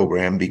sprint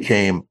program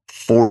became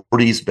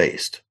 40s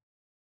based,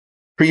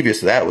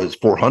 previous to that was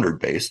 400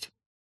 based.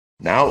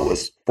 Now it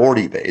was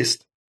 40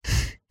 based.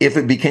 If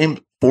it became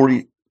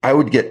 40, I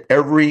would get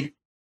every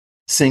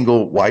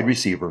single wide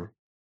receiver,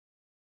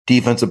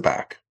 defensive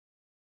back,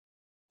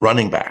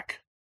 running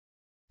back,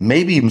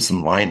 maybe even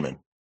some linemen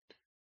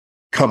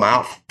come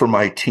out for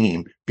my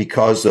team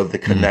because of the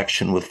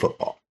connection with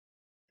football.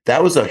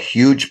 That was a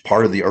huge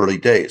part of the early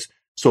days.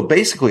 So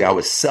basically, I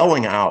was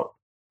selling out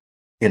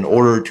in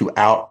order to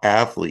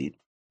out-athlete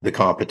the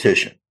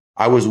competition.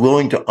 I was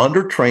willing to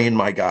undertrain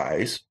my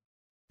guys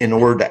in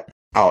order to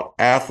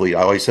out-athlete.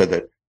 I always said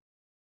that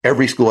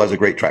every school has a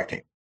great track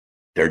team.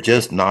 They're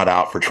just not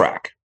out for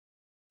track.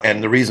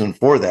 And the reason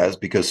for that is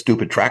because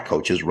stupid track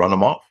coaches run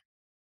them off.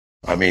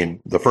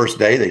 The first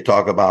day they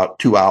talk about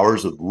 2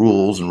 hours of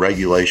rules and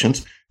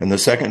regulations, and the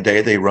second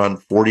day they run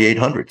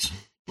 4,800s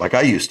like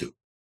I used to.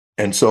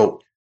 And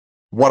so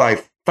what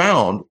I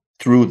found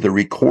through the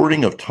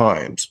recording of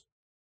times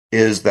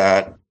is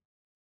that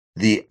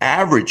the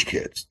average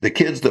kids, the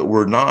kids that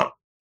were not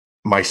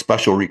my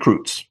special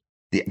recruits,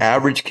 the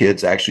average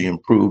kids actually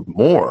improved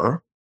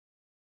more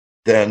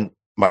than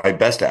my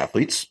best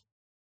athletes.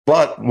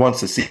 But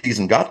once the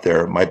season got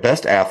there, my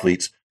best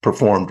athletes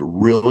performed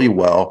really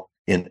well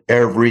in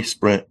every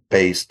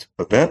sprint-based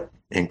event,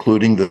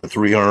 including the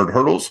 300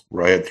 hurdles,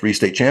 where I had 3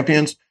 state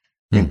champions,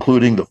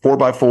 including the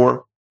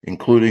 4x4,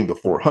 including the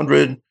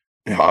 400,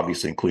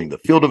 obviously including the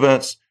field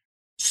events.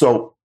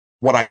 So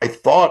what I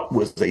thought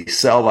was a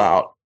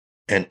sellout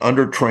and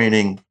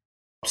undertraining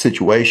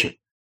situation,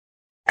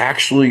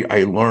 actually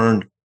I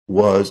learned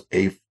was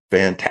a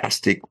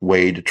fantastic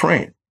way to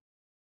train.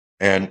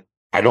 And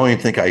I don't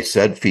even think I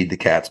said Feed the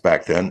Cats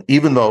back then,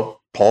 even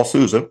though Paul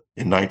Souza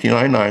in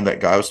 1999, that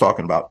guy I was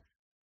talking about,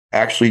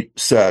 actually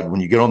said,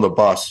 when you get on the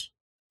bus,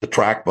 the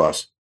track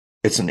bus,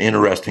 it's an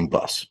interesting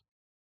bus.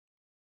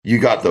 You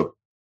got the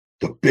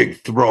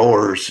big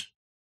throwers,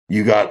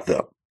 you got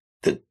the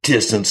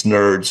distance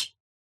nerds,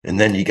 and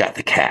then you got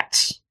the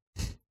cats.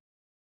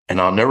 And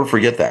I'll never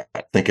forget that,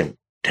 thinking,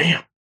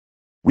 damn,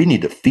 we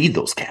need to feed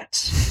those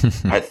cats.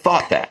 I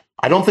thought that.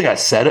 I don't think I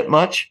said it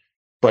much,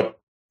 but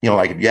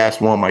like if you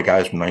ask one of my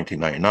guys from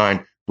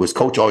 1999, was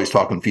Coach always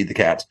talking feed the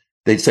cats?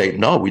 They'd say,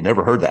 no, we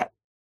never heard that.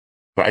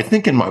 But I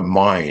think in my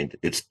mind,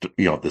 it's,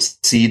 the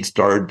seed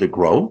started to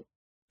grow.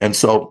 And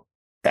so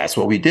that's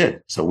what we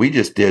did. So we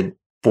just did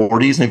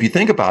 40s. And if you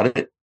think about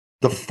it,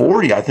 the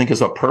 40, I think,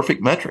 is a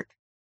perfect metric.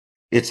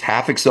 It's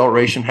half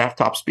acceleration, half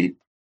top speed.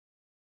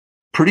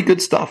 Pretty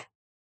good stuff.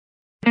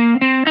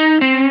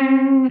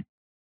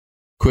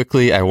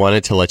 Quickly, I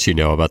wanted to let you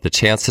know about the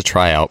chance to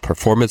try out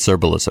Performance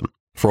Herbalism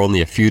for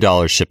only a few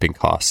dollars shipping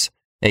costs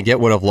and get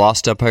one of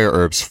Lost Empire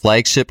Herbs'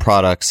 flagship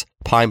products,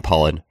 Pine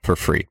Pollen, for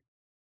free.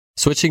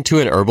 Switching to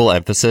an herbal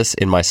emphasis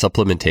in my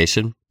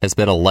supplementation has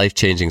been a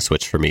life-changing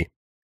switch for me.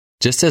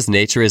 Just as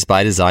nature is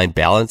by design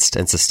balanced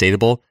and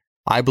sustainable,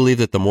 I believe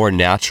that the more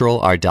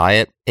natural our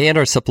diet and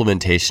our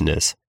supplementation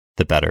is,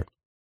 the better.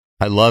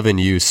 I love and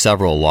use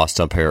several Lost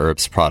Empire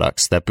Herbs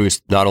products that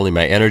boost not only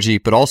my energy,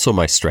 but also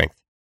my strength.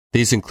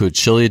 These include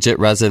Shilajit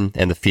resin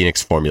and the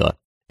Phoenix formula.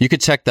 You can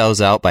check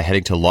those out by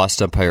heading to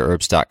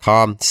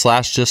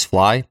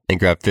lostempireherbs.com/justfly and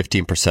grab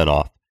 15%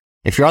 off.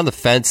 If you're on the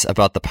fence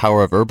about the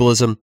power of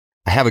herbalism,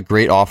 I have a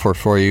great offer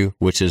for you,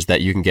 which is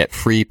that you can get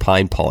free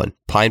Pine Pollen.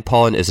 Pine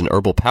Pollen is an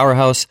herbal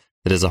powerhouse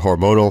that is a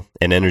hormonal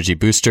and energy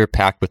booster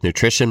packed with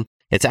nutrition.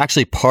 It's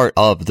actually part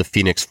of the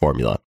Phoenix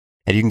formula.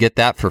 And you can get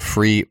that for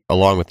free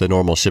along with the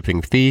normal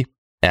shipping fee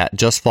at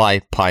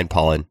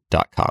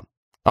justflypinepollen.com.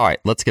 All right,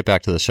 let's get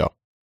back to the show.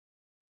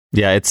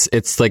 Yeah,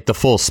 it's like the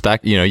full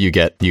spec. You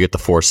get the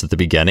force at the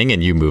beginning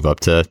and you move up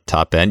to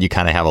top end. You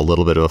kind of have a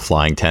little bit of a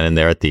flying tenon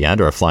there at the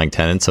end, or a flying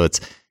tenon. So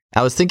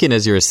I was thinking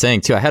as you were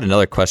saying too, I had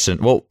another question.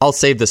 Well, I'll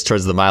save this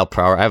towards the mile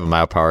per hour. I have a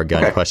mile per hour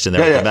gun question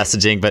there with the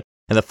messaging, but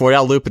and the 40,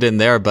 I'll loop it in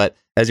there. But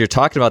as you're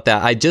talking about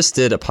that, I just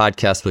did a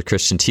podcast with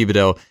Christian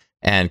Thibodeau,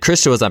 and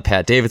Christian was on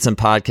Pat Davidson's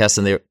podcast,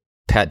 and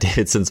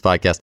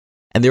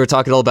they were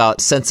talking all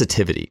about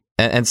sensitivity.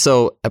 And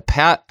so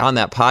Pat on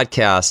that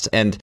podcast,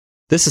 and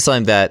this is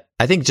something that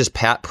I think just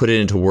Pat put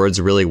it into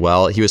words really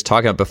well. He was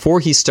talking about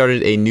before he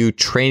started a new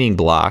training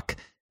block,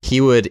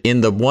 he would,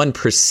 in the one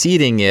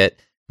preceding it,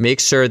 make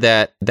sure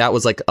that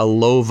was like a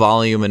low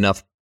volume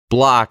enough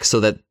block so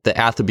that the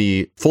athlete would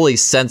be fully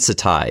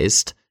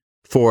sensitized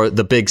for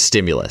the big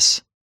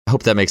stimulus. I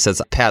hope that makes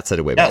sense. Pat said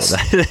it way better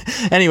than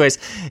that. Anyways,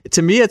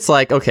 to me, it's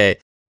like, okay,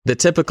 the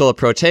typical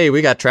approach, hey,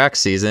 we got track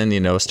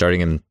season,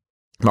 starting in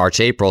March,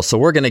 April. So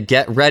we're going to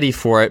get ready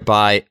for it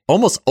by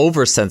almost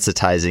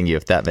oversensitizing you,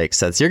 if that makes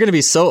sense. You're going to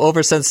be so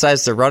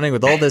oversensitized to running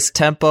with all this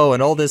tempo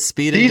and all this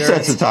speed.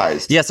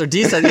 Desensitized. Yes, or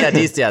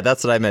desensitized. Yeah,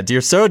 that's what I meant. You're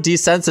so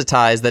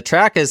desensitized that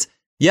track is,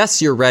 yes,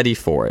 you're ready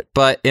for it.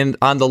 But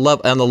on the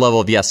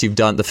level of, yes, you've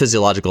done the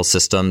physiological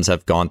systems,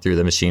 have gone through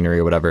the machinery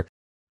or whatever.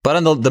 But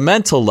on the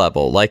mental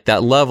level, like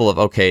that level of,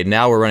 okay,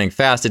 now we're running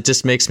fast, it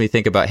just makes me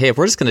think about, hey, if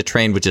we're just going to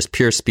train with just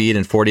pure speed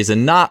and 40s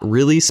and not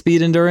really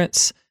speed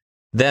endurance,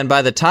 then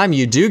by the time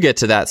you do get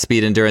to that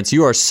speed endurance,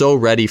 you are so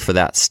ready for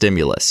that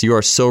stimulus. You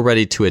are so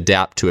ready to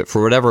adapt to it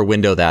for whatever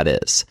window that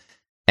is.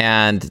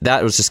 And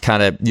that was just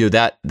kind of,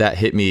 that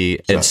hit me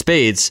in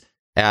spades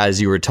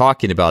as you were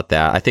talking about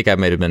that. I think I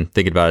might have been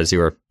thinking about it as you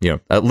were,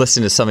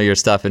 listening to some of your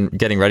stuff and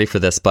getting ready for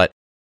this. But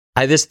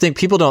I just think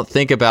people don't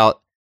think about,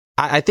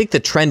 I think the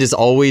trend is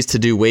always to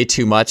do way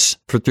too much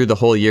through the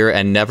whole year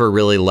and never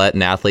really let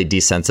an athlete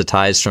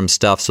desensitize from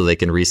stuff so they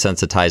can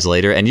resensitize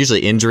later. And usually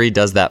injury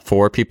does that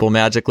for people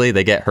magically.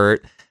 They get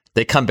hurt,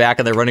 they come back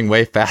and they're running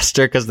way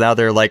faster because now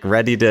they're like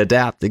ready to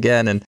adapt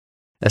again. And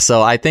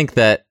so I think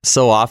that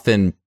so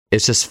often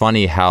it's just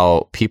funny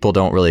how people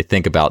don't really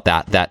think about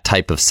that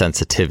type of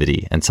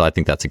sensitivity. And so I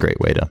think that's a great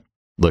way to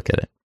look at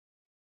it.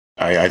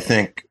 I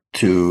think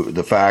to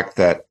the fact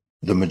that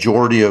the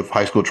majority of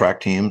high school track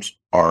teams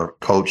are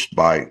coached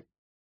by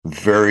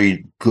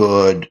very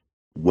good,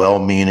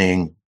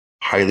 well-meaning,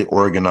 highly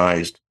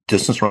organized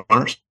distance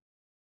runners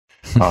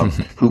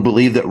who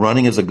believe that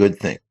running is a good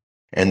thing,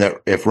 and that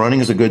if running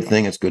is a good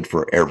thing, it's good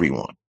for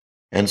everyone.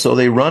 And so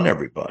they run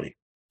everybody.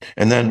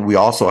 And then we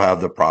also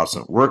have the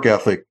Protestant work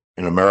ethic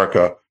in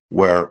America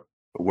where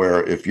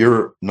if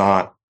you're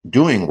not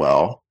doing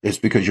well, it's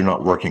because you're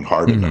not working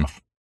hard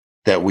enough.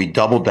 That we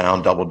double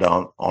down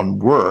on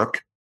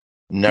work,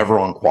 never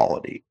on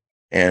quality.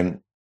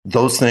 And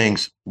those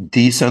things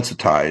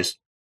desensitize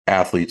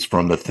athletes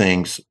from the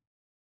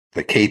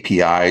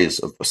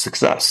KPIs of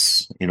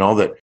success.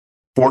 That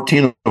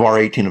 14 of our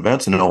 18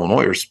 events in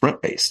Illinois are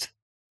sprint based,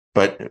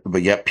 but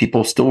yet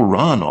people still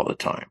run all the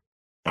time.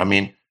 I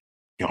mean,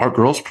 our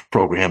girls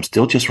program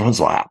still just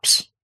runs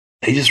laps.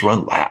 They just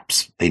run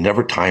laps. They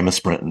never time a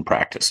sprint in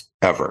practice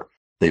ever.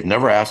 They've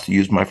never asked to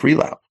use my free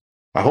lap.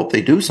 I hope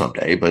they do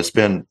someday, but it's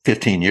been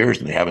 15 years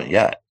and they haven't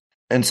yet.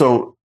 And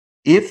so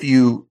if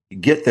you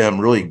get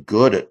them really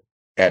good at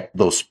at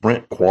those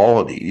sprint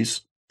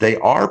qualities, they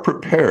are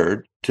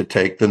prepared to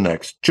take the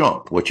next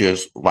jump, which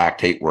is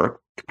lactate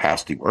work,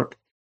 capacity work.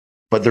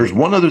 But there's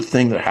one other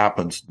thing that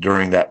happens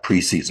during that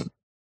preseason,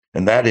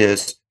 and that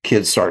is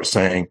kids start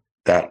saying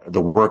that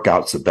the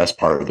workout's the best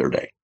part of their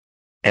day.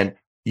 And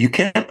you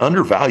can't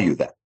undervalue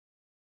that.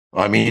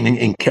 I mean,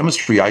 in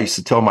chemistry, I used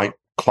to tell my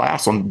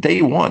class on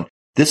day one,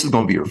 this is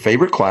going to be your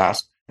favorite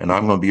class, and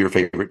I'm going to be your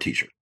favorite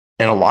teacher.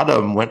 And a lot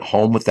of them went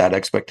home with that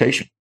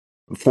expectation.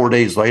 4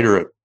 days later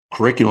at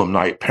curriculum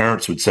night,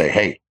 parents would say,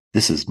 hey,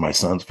 this is my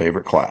son's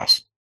favorite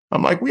class.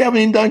 I'm like, we haven't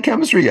even done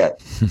chemistry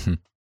yet.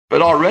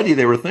 But already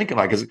they were thinking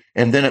like,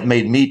 and then it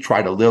made me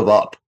try to live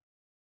up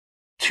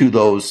to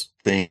those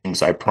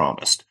things I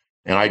promised.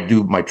 And I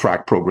do my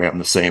track program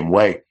the same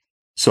way.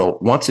 So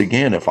once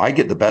again, if I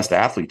get the best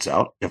athletes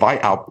out, if I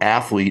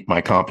out-athlete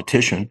my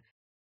competition,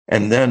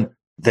 and then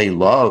they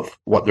love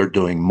what they're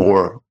doing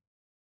more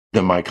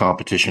than my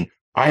competition,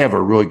 I have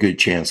a really good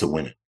chance of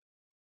winning.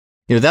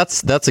 You know,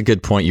 that's a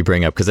good point you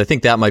bring up, because I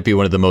think that might be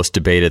one of the most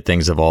debated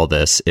things of all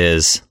this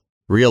is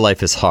real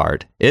life is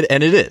hard.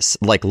 And it is.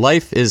 Like,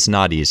 life is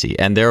not easy.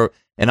 And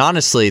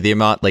honestly, the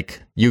amount,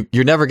 like,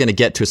 you're never going to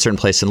get to a certain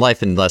place in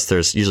life unless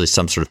there's usually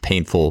some sort of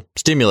painful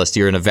stimulus.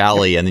 You're in a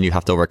valley and then you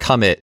have to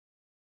overcome it.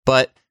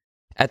 But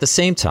at the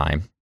same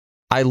time,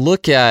 I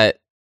look at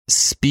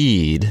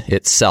speed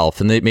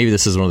itself, and maybe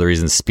this is one of the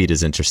reasons speed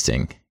is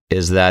interesting,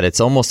 is that it's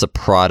almost a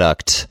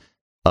product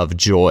of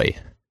joy.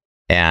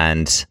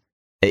 And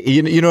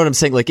you know what I'm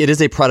saying? Like, it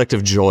is a product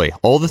of joy.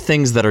 All the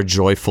things that are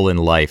joyful in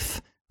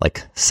life,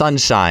 like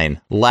sunshine,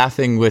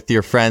 laughing with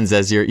your friends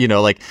as you're,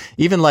 like,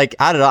 even like,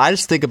 I don't know, I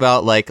just think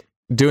about like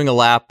doing a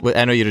lap.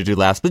 I know you don't do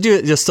laps, but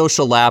do just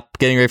social lap,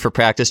 getting ready for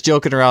practice,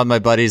 joking around with my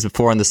buddies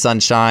before in the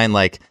sunshine.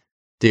 Like,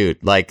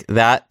 dude, like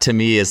that to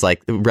me is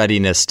like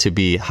readiness to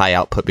be high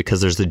output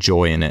because there's the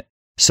joy in it.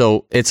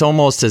 So it's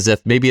almost as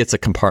if maybe it's a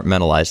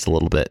compartmentalized a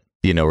little bit,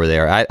 we're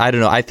there. I don't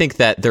know. I think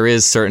that there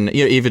is certain,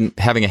 even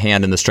having a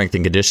hand in the strength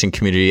and conditioning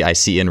community, I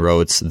see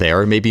inroads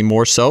there, maybe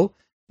more so.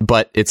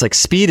 But it's like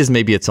speed is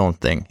maybe its own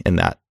thing in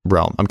that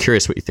realm. I'm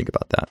curious what you think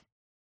about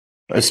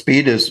that.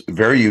 Speed is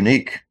very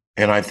unique,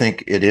 and I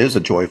think it is a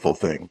joyful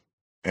thing.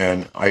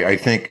 And I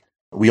think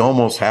we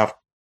almost have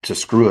to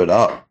screw it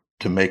up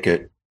to make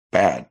it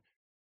bad.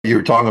 You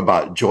were talking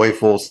about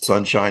joyful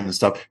sunshine and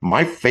stuff.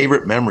 My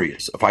favorite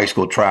memories of high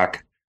school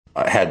track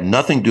had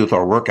nothing to do with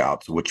our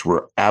workouts, which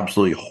were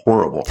absolutely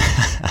horrible.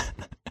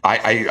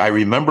 I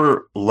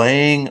remember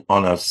laying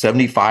on a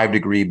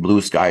 75-degree blue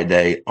sky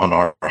day on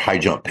our high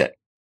jump pit,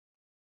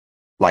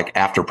 like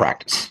after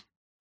practice,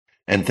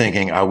 and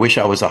thinking, I wish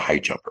I was a high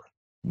jumper.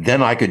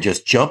 Then I could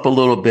just jump a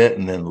little bit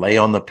and then lay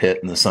on the pit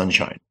in the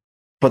sunshine.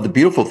 But the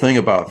beautiful thing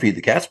about Feed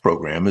the Cats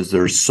program is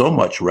there's so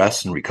much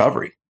rest and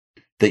recovery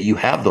that you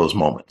have those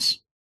moments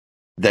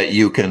that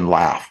you can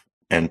laugh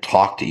and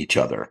talk to each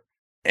other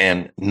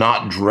and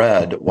not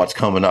dread what's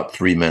coming up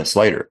 3 minutes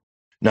later.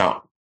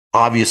 Now,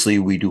 obviously,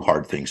 we do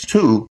hard things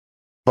too,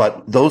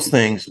 but those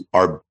things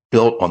are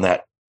built on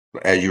that,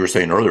 as you were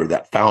saying earlier,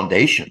 that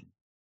foundation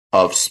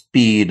of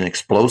speed and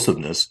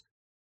explosiveness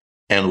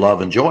and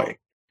love and joy.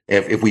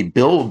 If we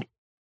build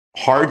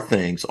hard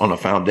things on a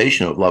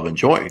foundation of love and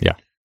joy,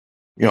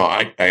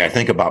 I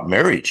think about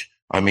marriage.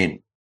 I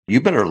mean,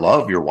 you better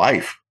love your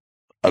wife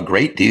a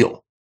great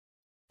deal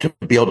to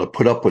be able to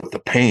put up with the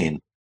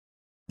pain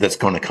that's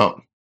going to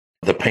come,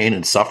 the pain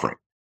and suffering.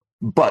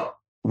 But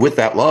with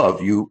that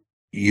love, you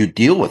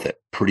deal with it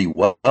pretty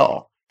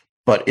well.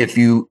 But if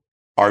you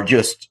are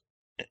just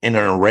in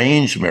an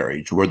arranged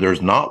marriage where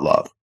there's not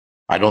love,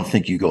 I don't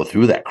think you go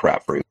through that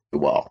crap very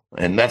well.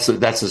 And that's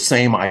the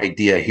same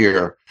idea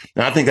here.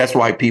 And I think that's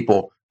why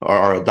people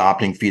are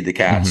adopting Feed the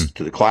Cats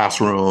to the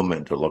classroom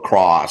and to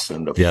lacrosse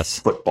and to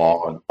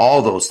football and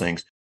all those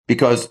things,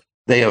 because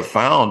they have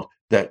found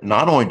that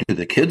not only do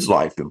the kids'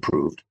 life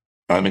improved,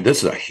 I mean,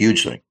 this is a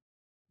huge thing,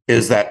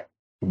 is that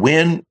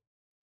when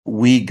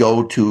we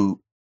go to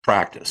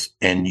practice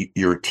and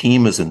your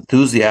team is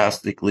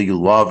enthusiastically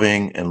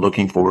loving and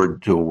looking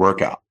forward to a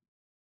workout,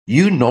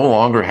 you no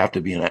longer have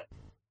to be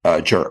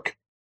a jerk.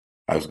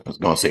 I was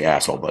going to say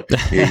asshole, but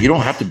you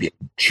don't have to be a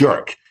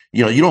jerk.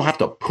 You don't have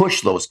to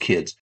push those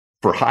kids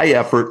for high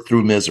effort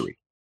through misery.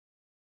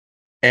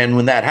 And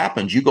when that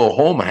happens, you go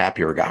home a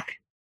happier guy,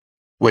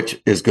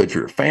 which is good for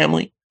your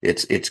family.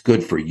 It's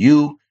good for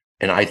you.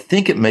 And I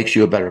think it makes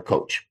you a better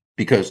coach,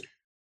 because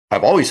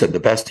I've always said the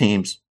best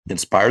teams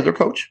inspire their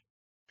coach.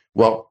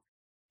 Well,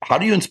 how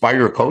do you inspire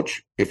your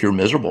coach if you're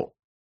miserable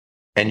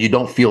and you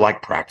don't feel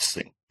like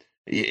practicing?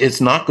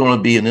 It's not going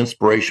to be an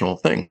inspirational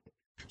thing.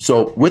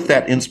 So with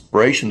that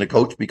inspiration, the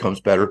coach becomes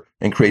better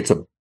and creates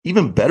a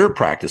even better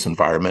practice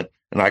environment.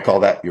 And I call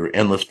that your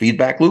endless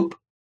feedback loop,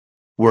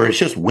 where it's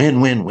just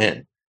win, win,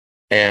 win.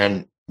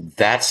 And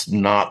that's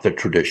not the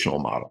traditional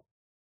model.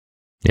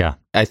 Yeah.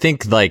 I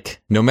think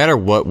like no matter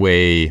what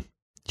way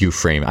you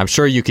frame, I'm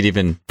sure you could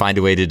even find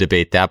a way to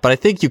debate that, but I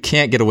think you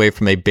can't get away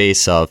from a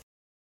base of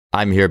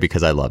I'm here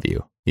because I love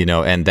you,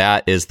 and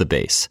that is the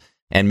base.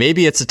 And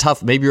maybe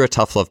maybe you're a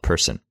tough love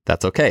person.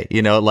 That's okay.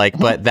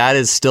 But that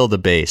is still the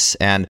base.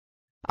 And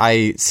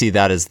I see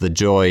that as the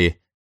joy.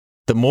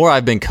 The more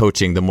I've been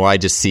coaching, the more I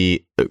just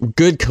see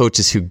good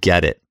coaches who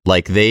get it.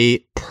 Like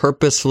they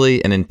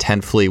purposefully and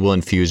intentfully will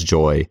infuse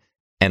joy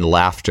and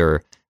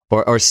laughter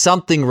or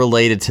something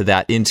related to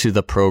that into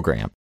the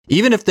program.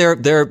 Even if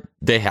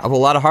they have a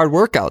lot of hard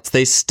workouts,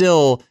 they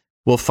still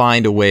will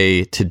find a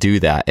way to do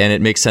that. And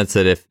it makes sense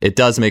that if it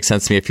does make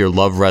sense to me, if your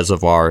love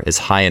reservoir is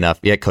high enough,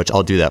 yeah, coach,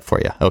 I'll do that for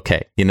you.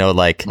 Okay.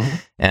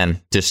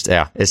 And just,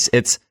 yeah,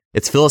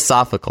 it's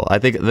philosophical. I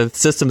think the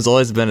system's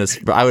always been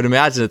I would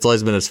imagine it's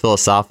always been as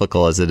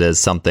philosophical as it is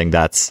something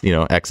that's,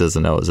 X's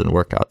and O's and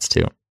workouts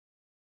too.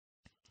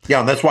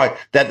 Yeah. And that's why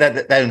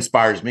that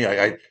inspires me.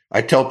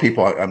 I tell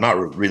people I'm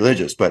not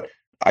religious, but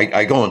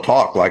I go and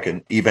talk like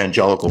an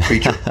evangelical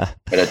preacher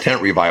at a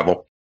tent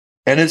revival.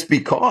 And it's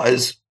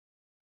because,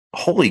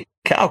 holy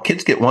cow,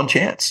 kids get one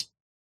chance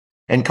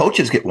and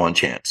coaches get one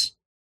chance.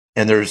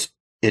 And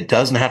it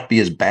doesn't have to be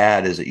as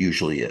bad as it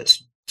usually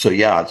is. So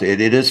yeah, it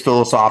is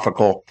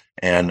philosophical.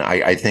 And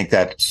I think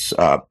that's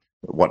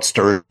what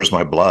stirs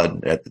my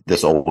blood at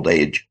this old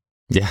age.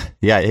 Yeah.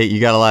 You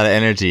got a lot of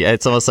energy.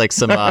 It's almost like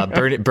some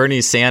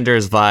Bernie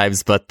Sanders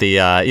vibes, but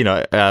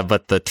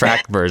the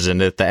track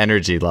version at the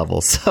energy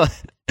level. So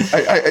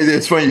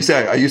it's funny you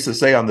say. I used to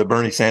say I'm the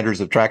Bernie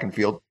Sanders of track and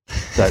field.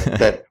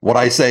 That what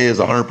I say is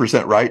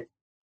 100% right,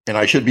 and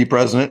I should be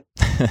president,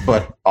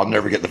 but I'll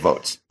never get the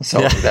votes. So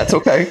That's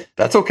okay.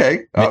 That's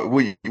okay.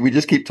 We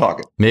just keep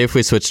talking. Maybe if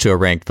we switch to a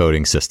ranked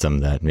voting system,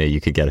 that maybe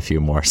you could get a few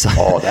more. So.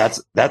 Oh,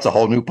 that's a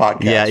whole new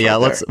podcast. Yeah.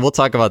 We'll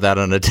talk about that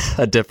on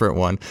a different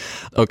one.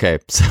 Okay.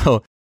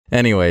 So,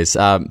 anyways,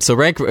 so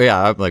rank.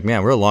 Yeah, I'm like,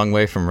 man, we're a long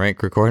way from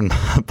rank, record, and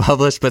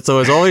publish. But so it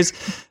was always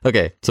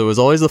okay. So it was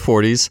always the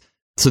 40s.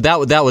 So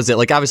that was it.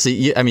 Like, obviously,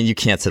 you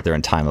can't sit there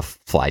and time a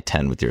fly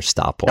 10 with your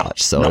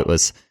stopwatch. So it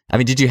was,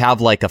 did you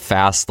have like a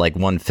fast, like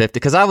 150?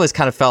 Because I always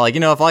kind of felt like,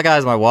 if I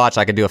got my watch,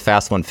 I could do a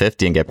fast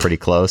 150 and get pretty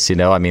close,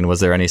 was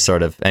there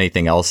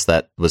anything else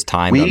that was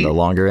timed on the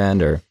longer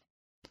end or?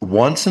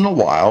 Once in a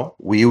while,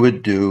 we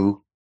would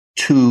do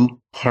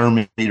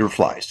 200-meter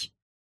flies.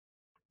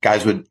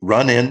 Guys would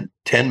run in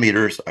 10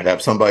 meters. I'd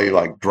have somebody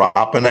like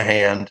drop in a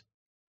hand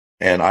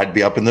and I'd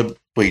be up in the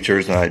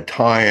bleachers and I'd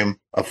time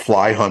a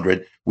fly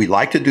 100. We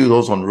like to do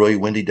those on really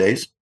windy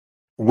days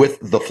with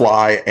the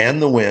fly and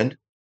the wind.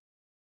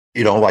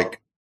 Like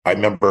I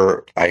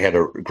remember I had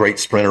a great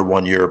sprinter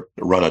one year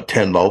run a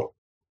 10 low,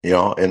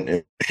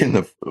 in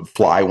the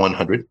fly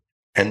 100.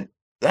 And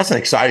that's an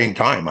exciting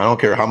time. I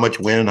don't care how much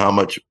wind, how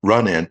much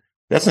run in.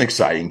 That's an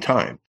exciting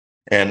time.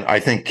 And I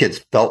think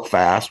kids felt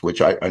fast,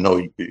 which I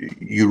know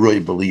you really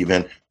believe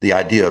in. The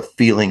idea of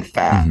feeling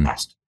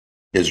fast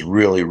is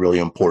really, really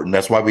important.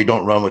 That's why we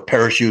don't run with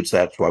parachutes.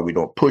 That's why we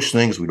don't push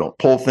things. We don't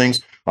pull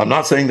things. I'm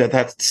not saying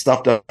that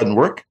stuff doesn't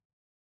work.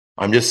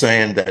 I'm just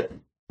saying that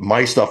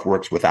my stuff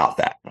works without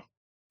that.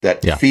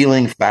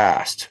 Feeling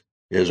fast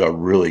is a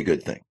really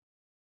good thing.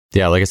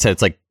 Yeah, like I said,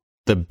 it's like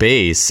the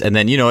base. And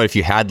then, if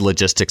you had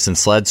logistics and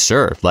sleds,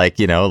 sure.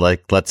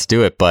 Let's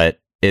do it. But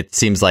it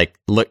seems like,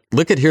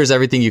 look at here's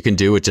everything you can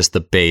do with just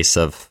the base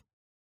of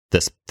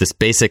this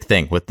basic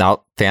thing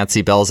without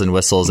fancy bells and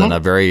whistles and a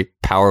very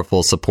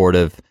powerful,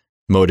 supportive,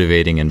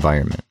 motivating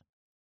environment.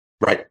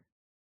 Right.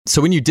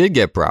 So when you did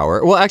get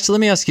Brower, well, actually,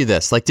 let me ask you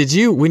this. Like,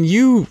 when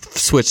you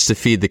switched to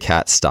Feed the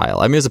Cat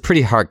style, it was a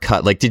pretty hard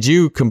cut. Like, did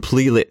you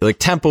completely,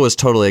 tempo was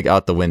totally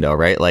out the window,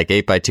 right? Like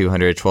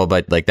 8x200,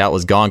 12x, that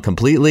was gone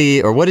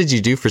completely? Or what did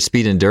you do for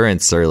speed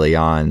endurance early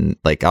on?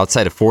 Like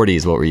outside of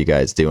 40s, what were you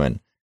guys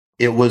doing?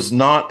 It was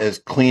not as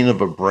clean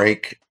of a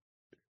break.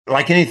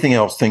 Like anything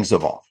else, things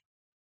evolve.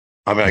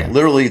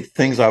 Literally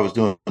things I was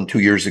doing 2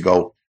 years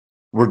ago,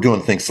 we're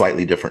doing things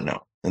slightly different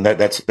now. And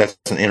that's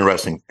an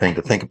interesting thing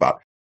to think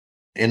about.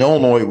 In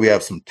Illinois, we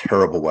have some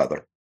terrible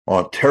weather.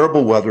 On a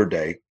terrible weather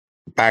day,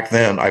 back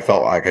then, I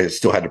felt like I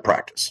still had to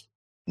practice.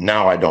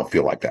 Now I don't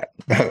feel like that.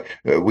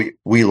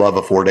 we love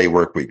a 4-day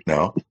work week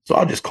now. So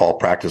I'll just call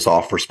practice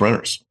off for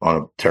sprinters on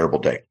a terrible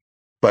day.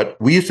 But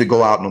we used to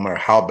go out no matter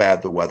how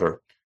bad the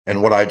weather.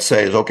 And what I'd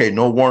say is, okay,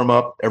 no warm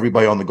up,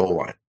 everybody on the goal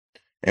line.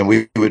 And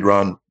we would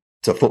run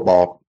to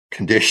football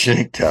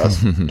conditioning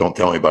test. Don't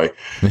tell anybody.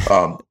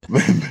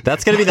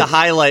 That's going to be the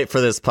highlight for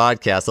this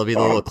podcast. There'll be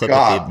the little clip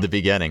at the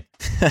beginning.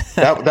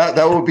 that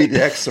will be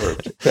the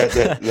excerpt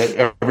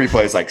that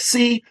everybody's like,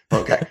 see?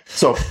 Okay.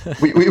 So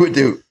we would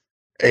do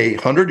a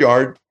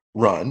 100-yard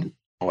run,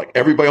 like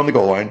everybody on the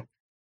goal line.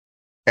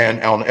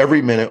 And on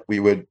every minute,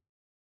 we would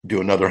do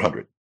another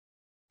 100.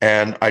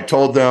 And I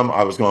told them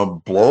I was going to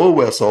blow a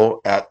whistle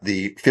at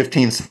the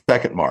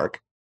 15-second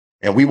mark.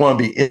 And we want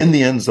to be in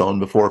the end zone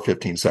before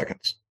 15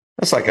 seconds.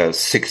 That's like a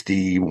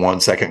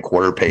 61-second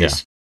quarter pace.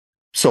 Yeah.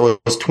 So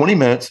it was 20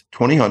 minutes,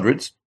 20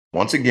 hundreds.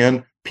 Once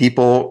again,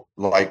 people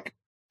like,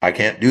 I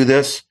can't do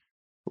this.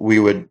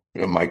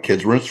 My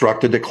kids were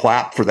instructed to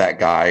clap for that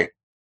guy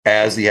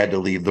as he had to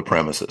leave the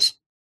premises,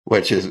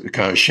 which is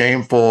kind of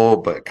shameful,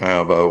 but kind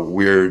of a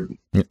weird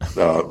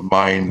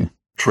mind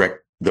trick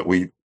that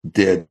we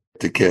did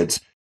to kids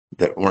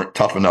that weren't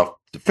tough enough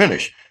to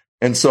finish.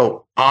 And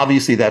so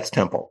obviously that's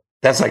tempo.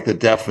 That's like the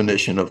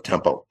definition of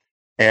tempo.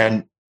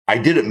 And I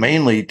did it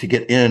mainly to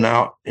get in and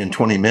out in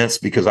 20 minutes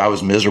because I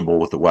was miserable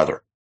with the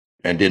weather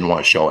and didn't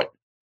want to show it.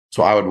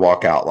 So I would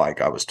walk out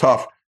like I was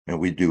tough, and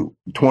we'd do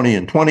 20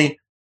 and 20,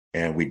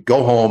 and we'd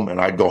go home,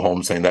 and I'd go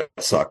home saying that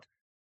sucked.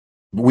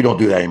 But we don't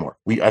do that anymore.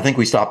 I think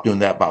we stopped doing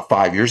that about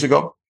 5 years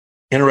ago.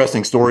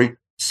 Interesting story.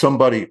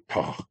 Somebody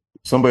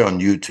on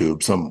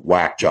YouTube, some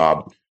whack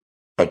job,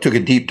 took a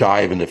deep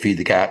dive into Feed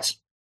the Cats,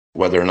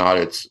 whether or not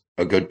it's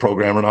a good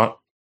program or not.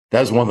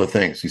 That's one of the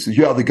things. He says,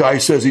 yeah, the guy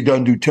says he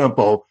doesn't do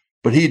tempo,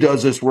 but he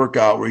does this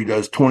workout where he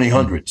does 20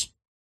 hundreds.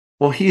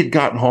 Well, he had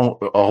gotten a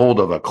hold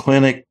of a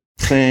clinic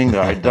thing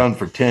that I'd done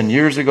for 10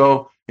 years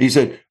ago. He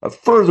said,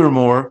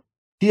 furthermore,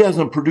 he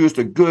hasn't produced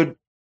a good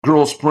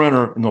girl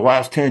sprinter in the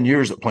last 10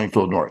 years at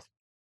Plainfield North.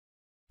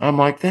 I'm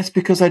like, that's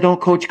because I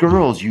don't coach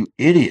girls, you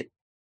idiot.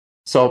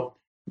 So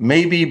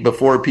maybe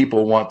before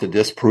people want to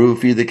disprove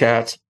Feed the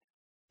Cats,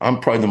 I'm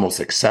probably the most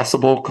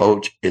accessible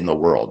coach in the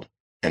world.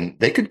 And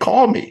they could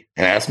call me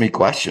and ask me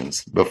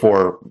questions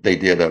before they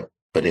did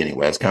but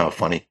anyway, it's kind of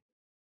funny.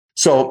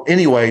 So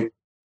anyway,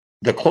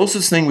 the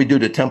closest thing we do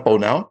to tempo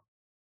now,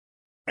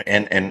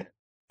 and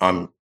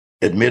I'm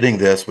admitting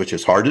this, which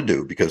is hard to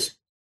do because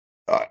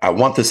I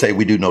want to say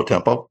we do no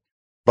tempo,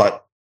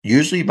 but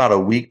usually about a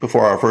week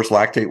before our first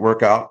lactate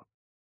workout,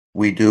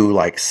 we do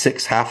like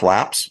 6 half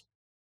laps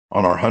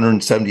on our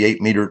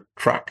 178 meter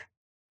track.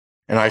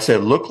 And I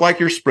said, look like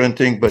you're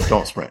sprinting, but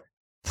don't sprint.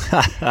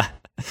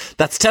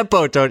 That's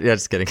tempo.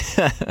 Just kidding.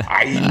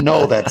 I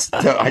know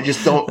I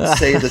just don't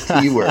say the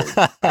T word.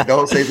 I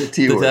don't say the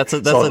T word. That's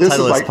the title of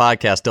this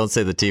podcast. Don't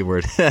say the T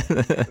word.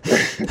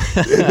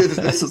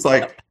 This is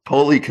like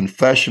totally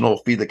confessional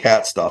Feed the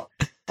Cat stuff.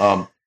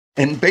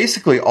 And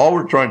basically all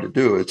we're trying to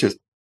do is just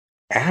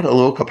add a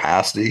little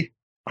capacity.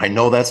 I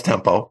know that's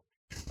tempo,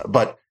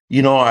 but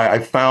I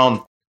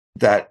found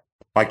that,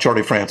 like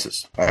Charlie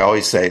Francis, I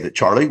always say that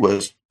Charlie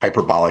was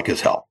hyperbolic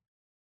as hell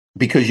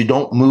because you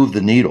don't move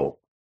the needle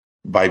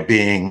by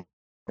being,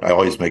 I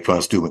always make fun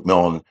of Stu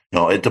McMillan,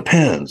 it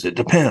depends.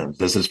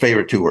 That's his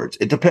favorite 2 words.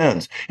 It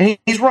depends. And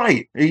he's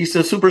right. He's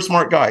a super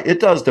smart guy. It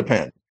does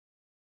depend.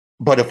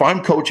 But if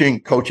I'm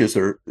coaching coaches,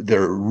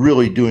 they're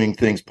really doing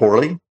things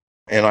poorly,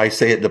 and I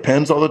say it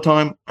depends all the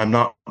time, I'm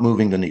not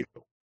moving the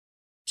needle.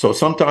 So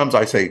sometimes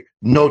I say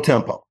no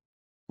tempo,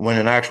 when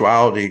in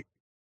actuality,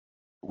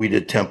 we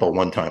did tempo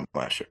one time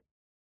last year.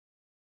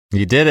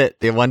 You did it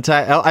the one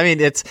time. I mean,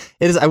 it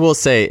is. I will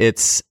say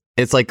it's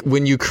like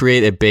when you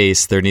create a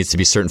base, there needs to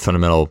be certain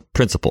fundamental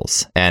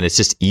principles, and it's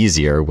just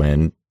easier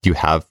when you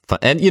have fun.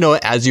 And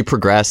as you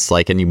progress,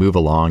 and you move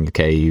along,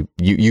 okay,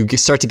 you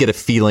start to get a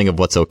feeling of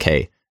what's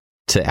okay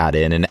to add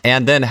in,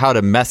 and then how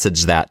to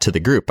message that to the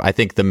group. I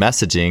think the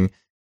messaging,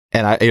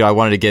 and I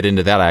wanted to get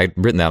into that. I'd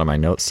written that on my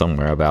notes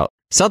somewhere about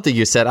something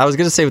you said. I was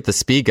going to say with the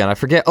speed gun, I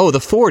forget. Oh,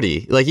 the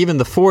 40, even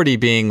the 40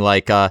 being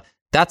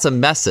that's a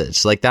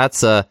message,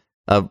 that's a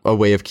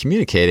way of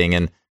communicating.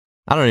 And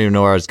I don't even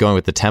know where I was going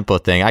with the tempo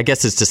thing. I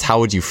guess it's just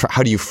how do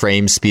you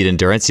frame speed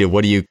endurance?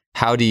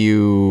 How do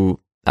you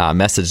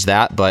message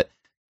that? But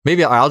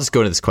maybe I'll just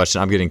go into this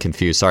question. I'm getting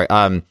confused. Sorry.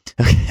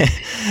 Okay.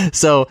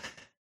 So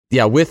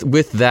yeah,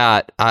 with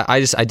that,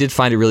 I did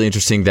find it really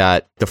interesting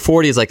that the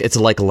 40 is it's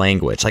like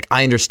language.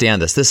 I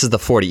understand this. This is the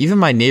 40. Even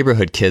my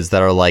neighborhood kids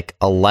that are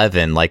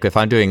 11, if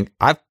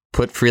I've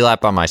put free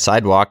lap on my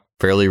sidewalk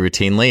fairly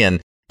routinely, and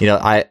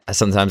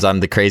sometimes I'm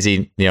the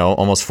crazy,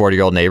 almost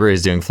 40-year-old neighbor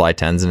who's doing fly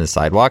 10s in his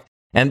sidewalk.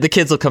 And the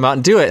kids will come out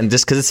and do it, and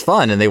just because it's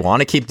fun and they want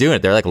to keep doing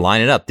it, they're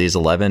lining up, these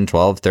 11,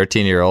 12,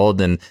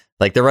 13-year-old, and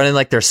they're running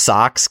their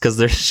socks because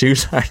their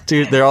shoes are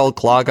they're all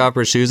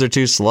clog-hopper shoes are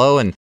too slow,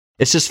 and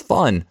it's just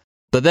fun.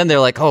 But then they're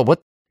like, oh,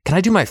 what can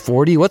I do my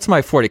 40? What's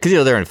my 40?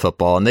 Because they're in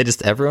football and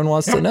everyone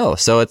wants to know.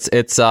 So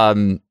it's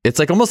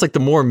almost the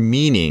more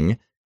meaning,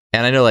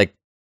 and I know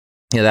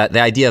that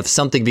the idea of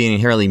something being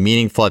inherently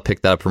meaningful. I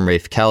picked that up from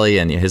Rafe Kelly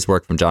and his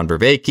work from John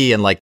Vervaeke,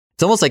 and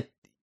it's almost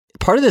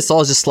part of this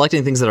all is just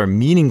selecting things that are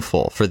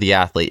meaningful for the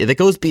athlete. That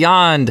goes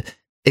beyond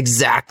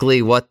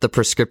exactly what the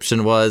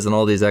prescription was and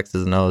all these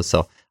X's and O's.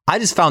 So I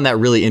just found that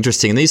really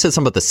interesting. And then you said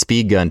something about the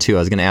speed gun too. I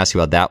was going to ask you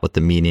about that with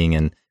the meaning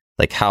and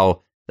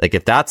how,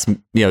 if that's, do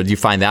you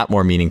find that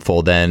more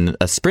meaningful than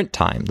a sprint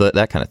time,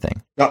 that kind of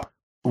thing? No,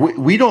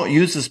 we don't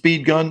use the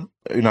speed gun.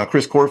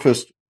 Chris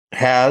Korfist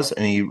has,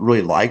 and he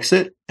really likes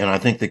it. And I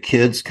think the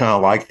kids kind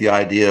of like the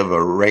idea of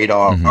a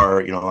radar,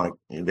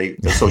 they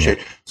associate.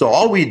 So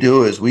all we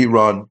do is we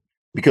run,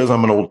 because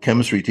I'm an old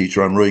chemistry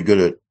teacher, I'm really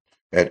good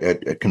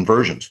at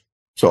conversions.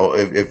 So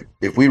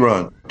if we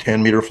run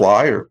 10 meter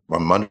fly, or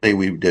on Monday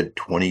we did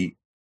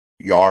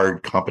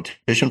 20-yard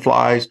competition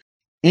flies,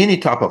 any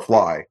type of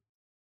fly,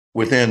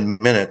 within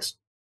minutes,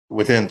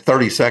 within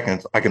 30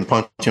 seconds, I can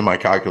punch in my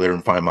calculator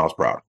and 5 miles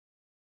per hour.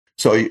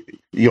 So, the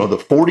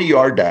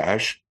 40-yard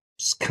dash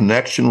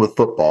connection with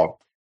football.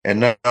 And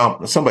now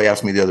somebody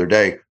asked me the other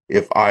day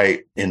if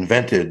I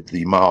invented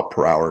the mile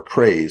per hour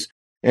craze,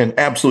 and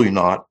absolutely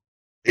not.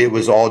 It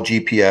was all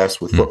GPS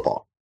with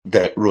football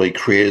that really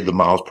created the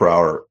miles per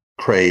hour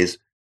craze.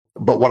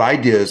 But what I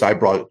did is I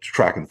brought it to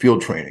track and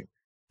field training.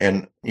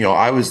 And,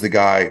 I was the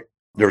guy,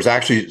 there's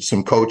actually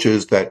some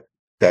coaches that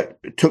that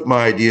took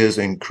my ideas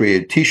and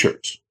created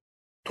t-shirts,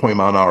 20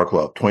 Mile an Hour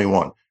Club,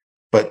 21.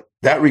 But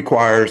that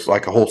requires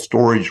like a whole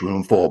storage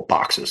room full of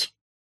boxes.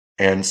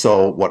 And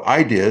so what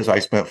I did is I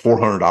spent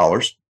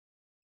 $400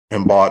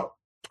 and bought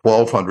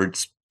 1,200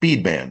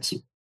 speed bands,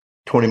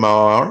 20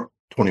 mile an hour,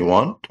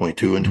 21,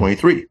 22, and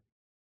 23.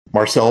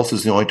 Marcellus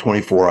is the only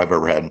 24 I've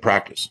ever had in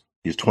practice.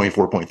 He's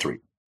 24.3.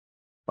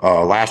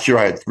 Last year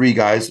I had 3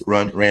 guys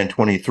that ran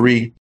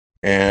 23,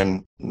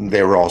 and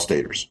they were all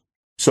staters.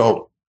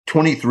 So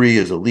 23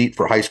 is elite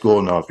for high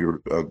school. Now, if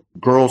you're a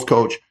girls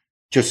coach,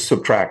 just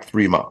subtract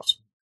 3 miles.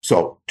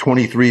 So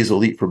 23 is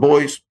elite for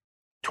boys,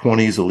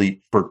 20 is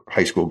elite for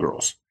high school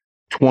girls.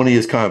 20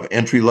 is kind of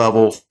entry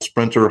level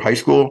sprinter high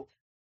school.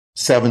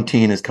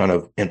 17 is kind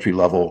of entry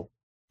level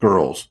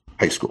girls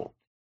high school.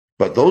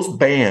 But those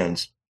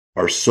bands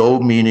are so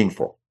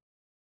meaningful.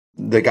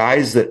 The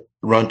guys that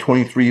run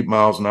 23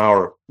 miles an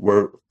hour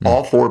were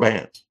all 4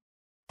 bands,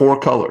 4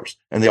 colors,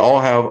 and they all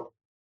have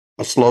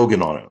a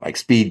slogan on it, like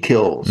speed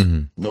kills,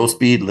 no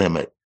speed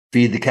limit,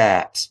 feed the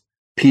cats,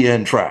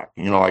 PN track,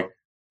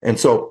 and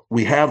so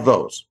we have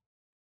those.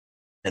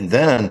 And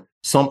then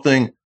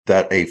something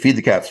that a Feed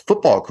the Cats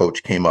football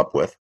coach came up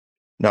with.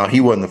 Now,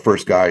 he wasn't the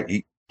first guy.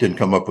 He didn't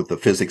come up with the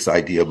physics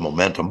idea of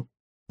momentum.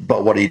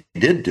 But what he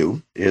did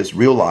do is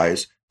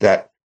realize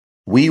that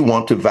we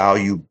want to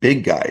value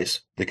big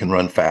guys that can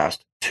run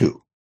fast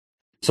too.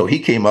 So he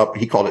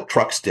called it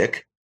truck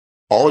stick.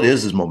 All it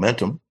is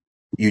momentum.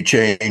 You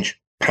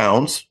change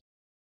pounds,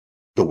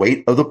 the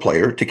weight of the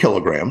player, to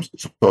kilograms.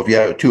 So if you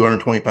have a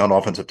 220-pound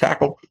offensive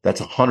tackle,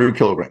 that's 100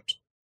 kilograms.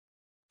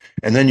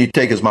 And then you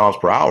take his miles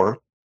per hour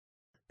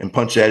and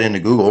punch that into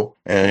Google,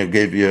 and it'll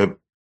give you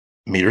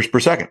meters per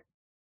second.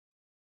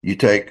 You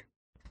take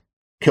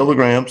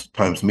kilograms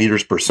times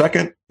meters per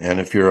second, and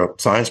if you're a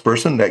science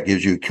person, that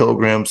gives you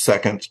kilograms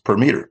seconds per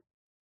meter,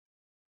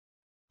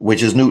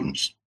 which is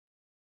newtons.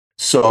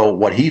 So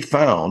what he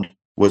found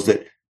was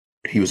that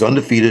he was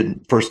undefeated in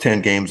the first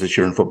 10 games this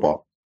year in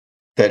football,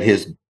 that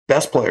his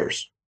best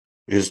players,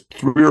 his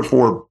 3 or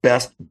 4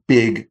 best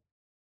big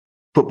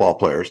football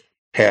players,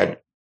 had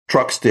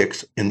truck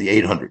sticks in the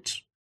 800s,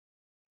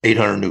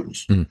 800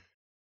 newtons,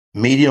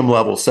 medium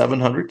level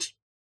 700s,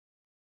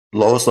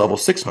 lowest level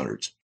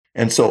 600s.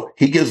 And so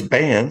he gives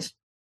bands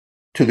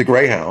to the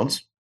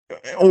greyhounds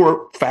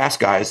or fast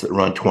guys that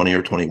run 20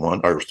 or 21,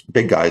 or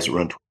big guys that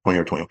run 20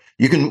 or 21.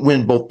 You can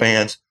win both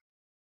bands,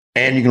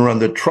 and you can run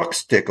the truck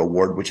stick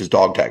award, which is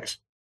dog tags.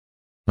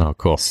 Oh,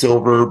 cool.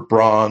 Silver,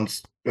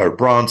 bronze, or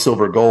bronze,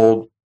 silver,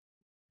 gold.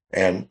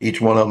 And each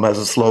one of them has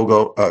a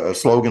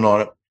slogan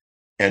on it.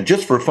 And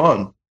just for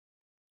fun,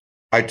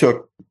 I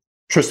took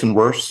Tristan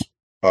Wirfs,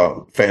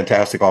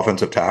 fantastic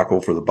offensive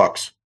tackle for the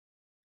Bucs,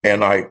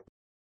 and I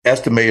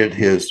estimated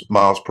his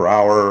miles per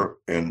hour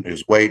and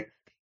his weight.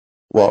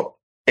 Well,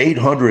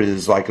 800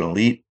 is like an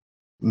elite,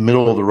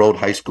 middle of the road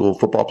high school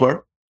football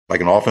player,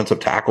 like an offensive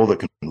tackle that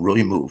can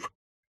really move.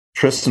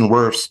 Tristan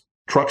Wirfs'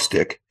 truck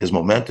stick, his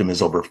momentum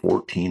is over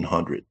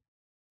 1,400.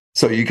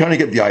 So you kind of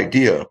get the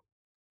idea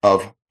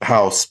of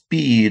how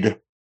speed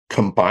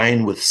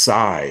combined with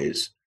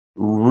size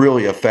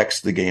really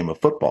affects the game of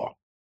football.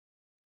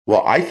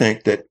 Well, I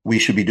think that we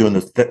should be doing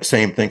the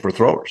same thing for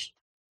throwers.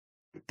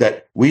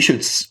 That we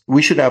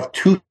should have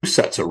 2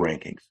 sets of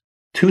rankings,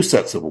 2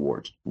 sets of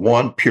awards.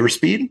 One, pure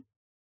speed.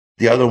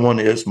 The other one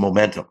is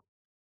momentum.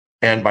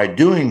 And by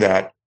doing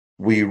that,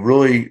 we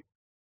really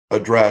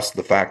address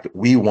the fact that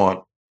we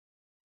want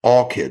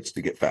all kids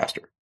to get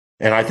faster.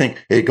 And I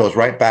think it goes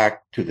right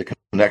back to the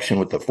connection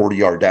with the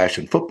 40-yard dash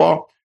in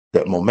football,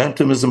 that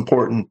momentum is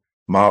important,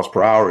 miles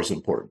per hour is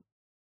important.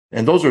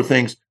 And those are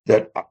things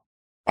that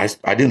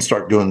I didn't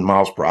start doing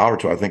miles per hour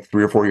until I think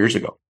 3 or 4 years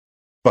ago.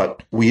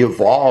 But we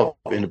evolve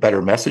into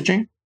better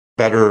messaging,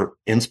 better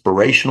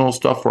inspirational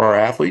stuff for our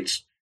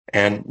athletes.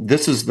 And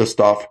this is the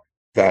stuff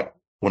that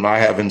when I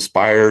have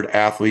inspired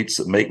athletes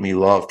that make me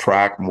love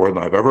track more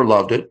than I've ever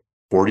loved it,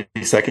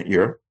 42nd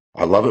year,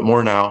 I love it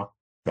more now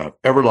than I've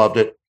ever loved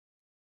it.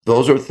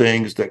 Those are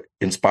things that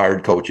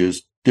inspired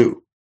coaches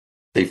do.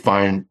 They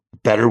find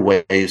better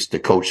ways to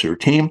coach their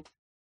team.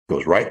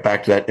 Goes right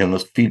back to that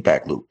endless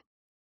feedback loop.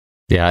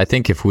 Yeah, I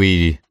think if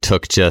we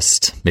took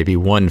just maybe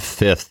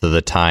 1/5 of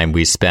the time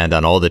we spend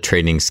on all the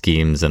training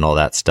schemes and all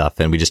that stuff,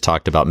 and we just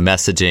talked about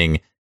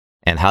messaging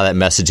and how that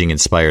messaging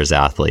inspires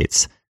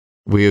athletes,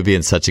 we would be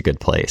in such a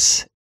good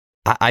place.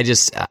 I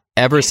just,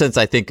 ever since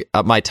I think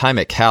my time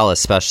at Cal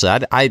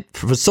especially, I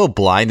was so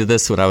blind to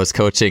this when I was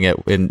coaching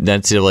in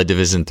NCAA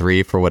Division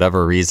III for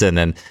whatever reason.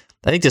 And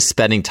I think just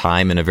spending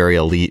time in a very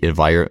elite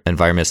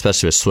environment,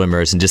 especially with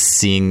swimmers, and just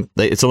seeing,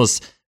 it's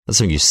almost, that's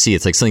something you see.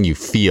 It's like something you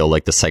feel,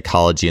 like the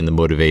psychology and the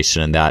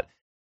motivation, and that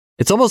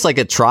it's almost like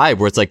a tribe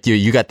where it's like,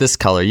 you got this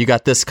color, you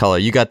got this color,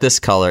 you got this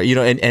color,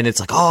 and it's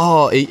like,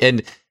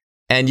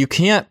 and you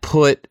can't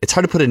it's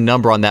hard to put a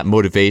number on that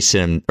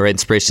motivation or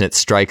inspiration that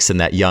strikes in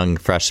that young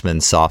freshman,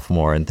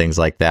 sophomore, and things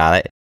like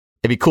that.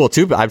 It'd be cool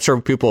too, but I'm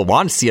sure people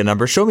want to see a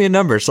number. Show me a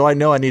number so I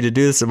know I need to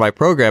do this in my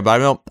program.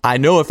 But I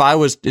know if I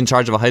was in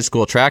charge of a high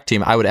school track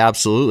team, I would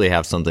absolutely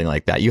have something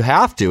like that. You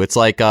have to. It's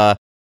like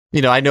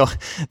I know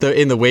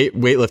in the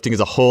weightlifting is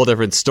a whole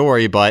different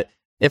story, but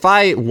if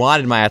I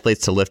wanted my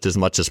athletes to lift as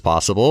much as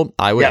possible,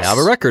 I would have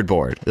a record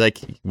board. Like,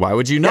 why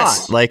would you not?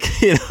 Yes. Like,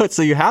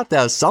 so you have to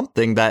have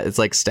something that is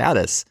like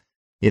status,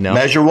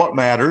 Measure what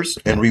matters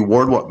and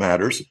reward what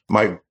matters.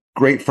 My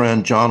great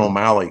friend, John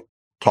O'Malley,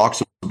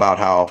 talks about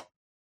how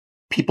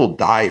people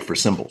die for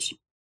symbols.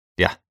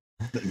 Yeah.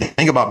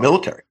 Think about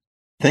military.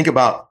 Think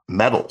about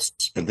medals.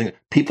 And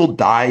people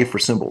die for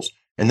symbols.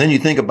 And then you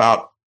think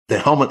about the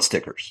helmet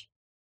stickers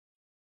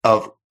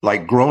of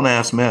like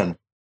grown-ass men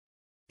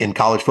in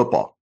college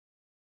football,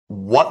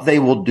 what they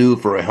will do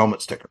for a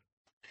helmet sticker.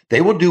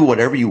 They will do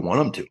whatever you want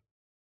them to.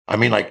 I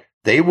mean, like,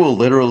 they will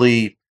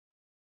literally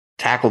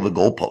tackle the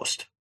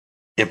goalpost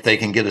if they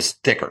can get a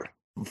sticker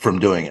from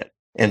doing it.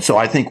 And so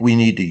I think we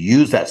need to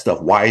use that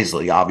stuff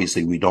wisely.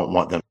 Obviously, we don't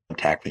want them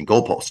tackling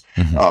goalposts.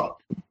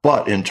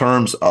 But in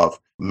terms of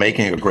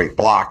making a great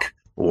block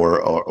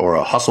or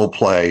a hustle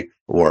play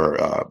or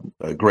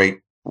a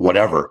great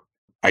whatever,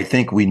 I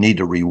think we need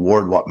to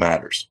reward what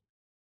matters.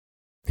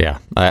 Yeah,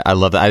 I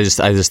love that. I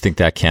just think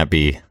that can't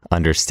be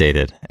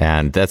understated,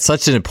 and that's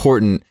such an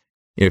important.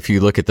 If you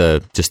look at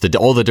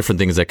all the different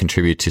things that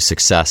contribute to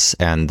success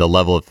and the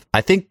level of,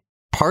 I think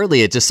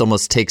partly it just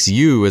almost takes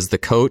you as the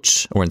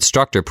coach or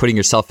instructor putting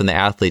yourself in the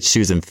athlete's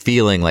shoes and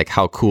feeling like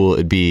how cool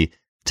it'd be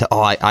to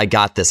I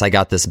got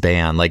this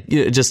band, like I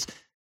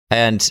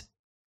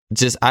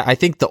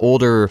think the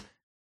older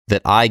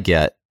that I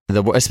get,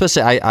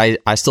 especially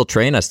I still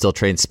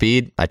train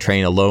speed. I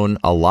train alone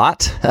a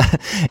lot.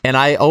 And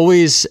I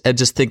always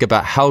just think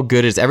about how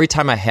good it is every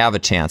time I have a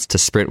chance to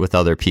sprint with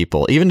other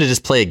people, even to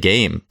just play a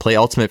game, play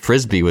ultimate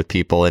frisbee with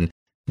people and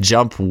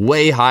jump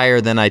way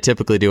higher than I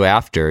typically do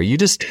after. You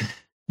just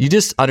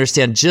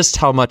understand just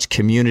how much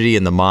community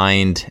and the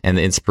mind and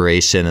the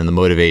inspiration and the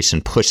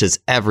motivation pushes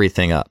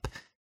everything up.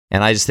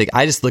 And I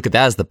just look at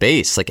that as the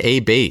base, like a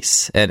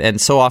base.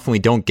 And so often we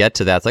don't get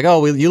to that. It's like,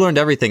 you learned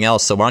everything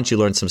else, so why don't you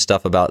learn some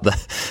stuff about the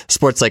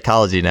sports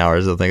psychology now or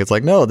something? It's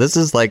like, no, this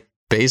is like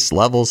base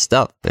level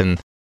stuff.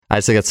 And I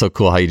just think it's so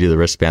cool how you do the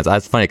wristbands.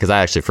 It's funny because I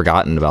actually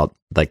forgotten about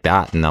like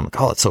that. And I'm like,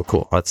 it's so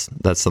cool. That's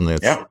something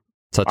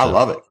that's I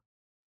love it.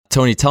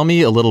 Tony, tell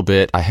me a little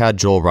bit. I had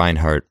Joel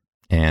Reinhardt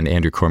and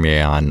Andrew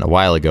Cormier on a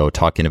while ago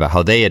talking about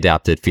how they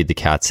adapted Feed the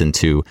Cats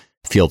into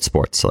field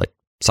sports, so like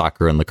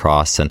soccer and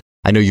lacrosse. And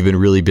I know you've been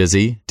really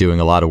busy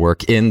doing a lot of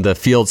work in the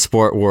field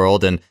sport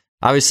world. And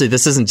obviously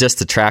this isn't just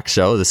a track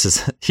show. This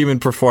is human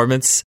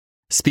performance,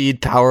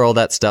 speed, power, all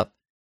that stuff.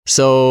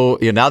 So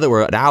now that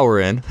we're an hour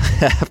in,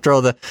 after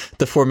all the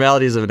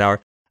formalities of an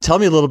hour, tell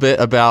me a little bit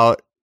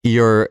about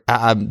your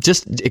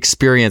just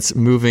experience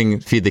moving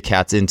Feed the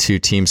Cats into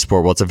team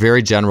sport. Well, it's a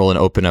very general and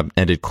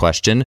open-ended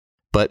question,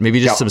 but maybe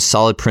just some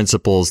solid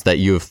principles that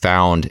you have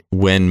found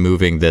when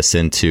moving this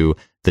into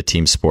the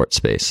team sport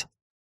space.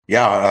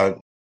 Yeah,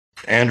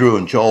 Andrew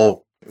and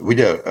Joel, we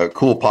did a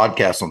cool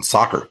podcast on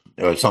soccer.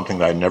 It was something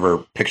that I never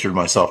pictured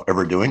myself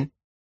ever doing.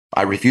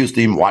 I refused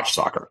to even watch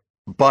soccer,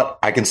 but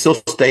I can still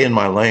stay in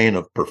my lane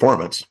of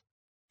performance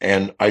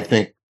and I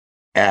think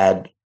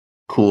add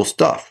cool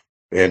stuff.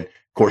 And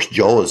of course,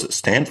 Joel is at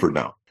Stanford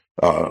now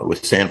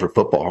with Stanford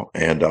football,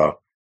 and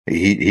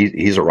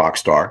he's a rock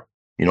star.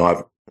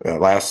 I've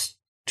last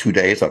 2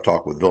 days I've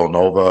talked with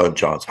Villanova and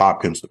Johns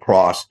Hopkins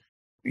lacrosse.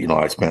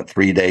 I spent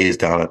 3 days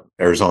down at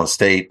Arizona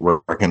State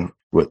working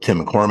with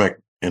Tim McCormick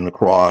in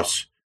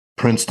lacrosse.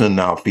 Princeton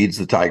now feeds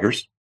the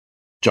Tigers.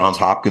 Johns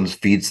Hopkins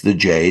feeds the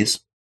Jays.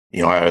 I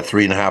had a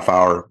 3.5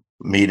 hour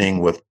meeting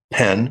with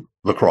Penn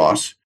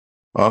lacrosse.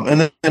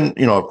 And then,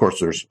 of course,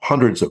 there's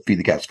hundreds of Feed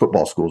the Cats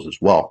football schools as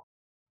well.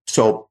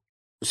 So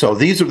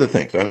these are the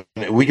things. And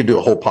we could do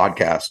a whole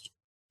podcast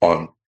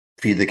on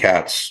Feed the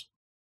Cats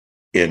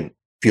in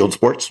field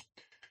sports,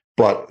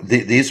 but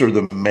these are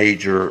the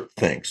major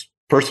things.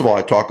 First of all,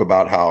 I talk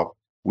about how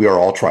we are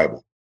all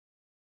tribal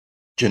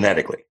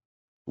genetically.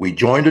 We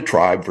joined a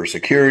tribe for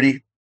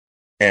security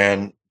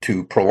and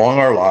to prolong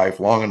our life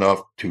long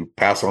enough to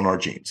pass on our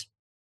genes.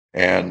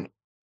 And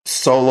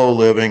solo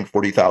living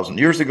 40,000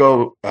 years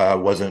ago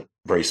wasn't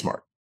very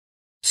smart.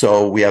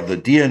 So we have the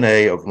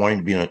DNA of wanting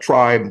to be in a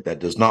tribe that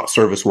does not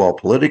serve us well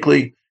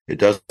politically. It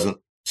doesn't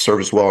serve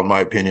us well, in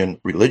my opinion,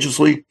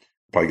 religiously.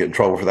 Probably get in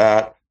trouble for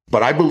that.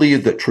 But I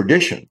believe that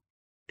tradition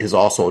is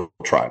also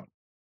a tribe,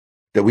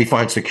 that we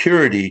find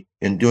security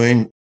in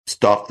doing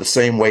stuff the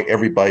same way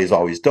everybody's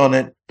always done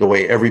it, the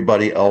way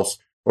everybody else,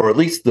 or at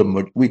least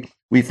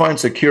we find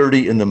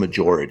security in the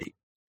majority.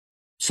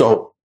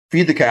 So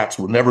Feed the Cats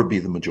will never be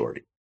the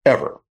majority,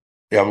 ever.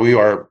 Yeah, we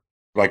are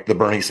like the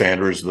Bernie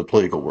Sanders of the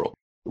political world.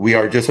 We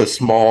are just a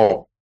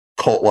small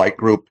cult-like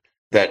group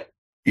that,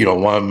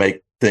 want to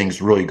make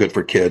things really good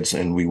for kids,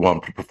 and we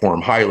want to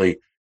perform highly.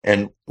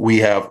 And we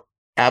have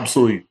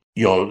absolutely,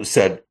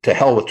 said to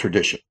hell with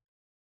tradition.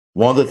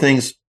 One of the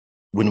things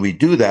when we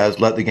do that is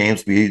let the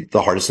games be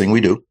the hardest thing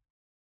we do.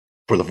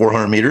 For the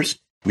 400 meters,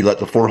 we let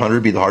the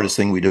 400 be the hardest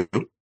thing we do.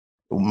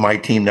 My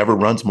team never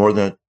runs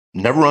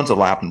a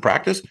lap in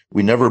practice.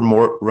 We never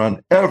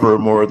run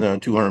more than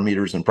 200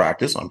 meters in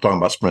practice. I'm talking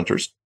about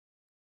sprinters.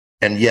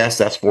 And yes,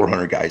 that's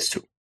 400 guys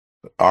too.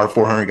 Our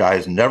 400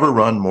 guys never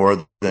run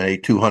more than a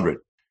 200.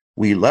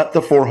 We let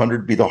the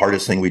 400 be the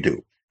hardest thing we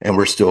do, and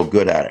we're still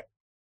good at it.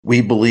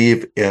 We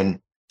believe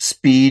in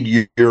speed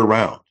year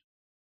round.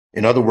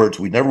 In other words,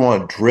 we never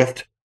want to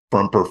drift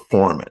from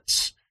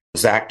performance.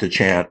 Zach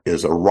DeChant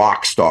is a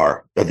rock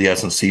star of the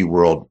S&C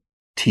world,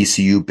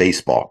 TCU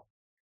baseball.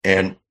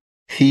 And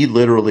he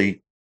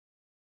literally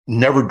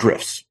never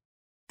drifts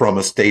from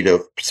a state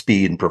of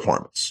speed and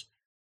performance.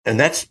 And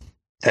that's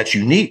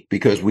unique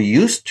because we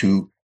used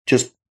to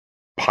just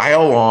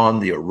pile on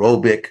the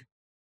aerobic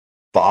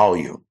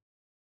volume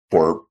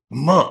for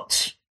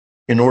months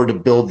in order to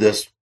build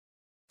this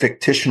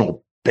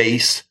fictional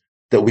base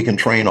that we can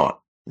train on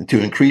and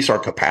to increase our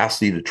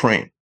capacity to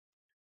train.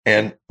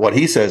 And what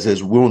he says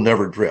is we'll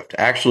never drift.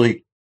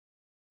 Actually,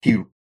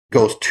 he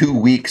goes 2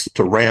 weeks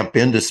to ramp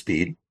into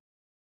speed.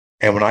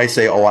 And when I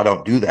say, oh, I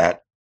don't do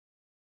that,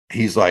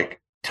 he's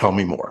like, tell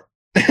me more.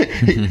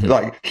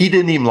 Like, he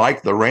didn't even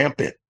like the ramp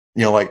in,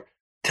 like,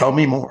 tell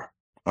me more.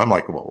 I'm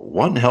like, well,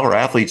 what in the hell are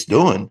athletes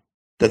doing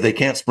that they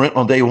can't sprint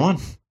on day one?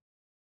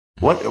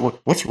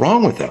 What's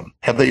wrong with them?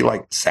 Have they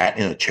like sat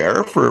in a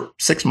chair for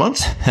 6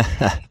 months?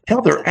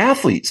 Hell, they're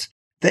athletes.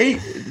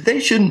 They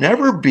should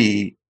never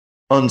be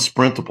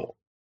unsprintable.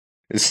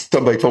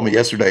 Somebody told me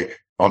yesterday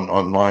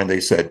online,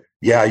 they said,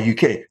 yeah, you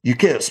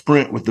can't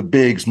sprint with the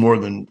bigs more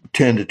than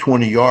 10 to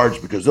 20 yards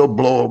because they'll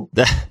blow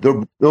their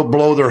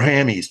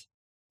hammies.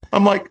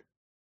 I'm like,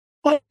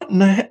 what in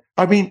the heck?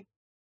 I mean,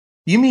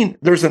 you mean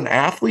there's an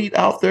athlete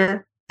out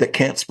there that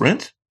can't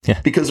sprint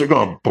because they're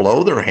going to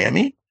blow their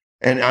hammy?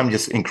 And I'm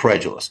just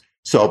incredulous.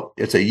 So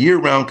it's a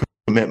year-round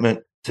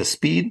commitment to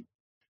speed.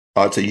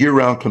 It's a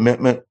year-round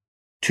commitment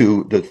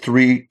to the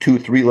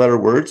three-letter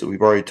words that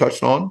we've already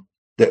touched on,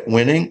 that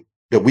winning,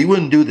 that we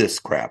wouldn't do this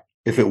crap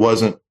if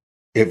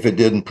it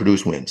didn't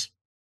produce wins.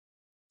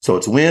 So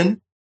it's win,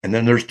 and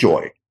then there's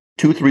joy.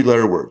 2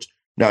 3-letter words.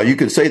 Now, you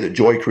could say that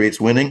joy creates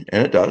winning,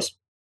 and it does.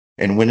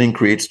 And winning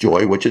creates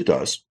joy, which it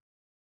does.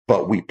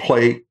 But we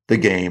play the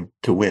game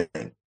to win.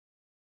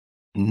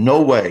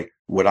 No way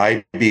would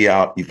I be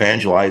out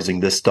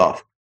evangelizing this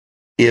stuff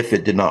if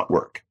it did not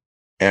work.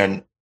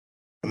 And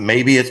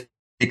maybe it's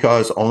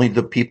because only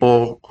the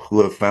people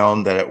who have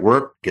found that it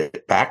worked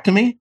get back to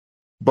me,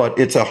 but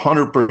it's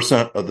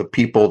 100% of the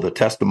people, the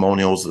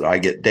testimonials that I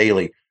get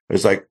daily.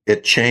 It's like,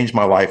 it changed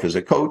my life as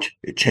a coach.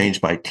 It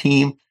changed my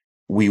team.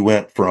 We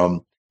went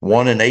from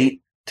 1-8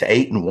 to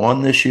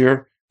 8-1 this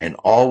year. And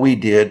all we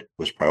did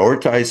was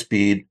prioritize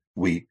speed.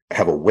 We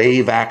have a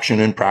wave action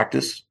in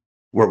practice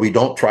where we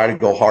don't try to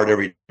go hard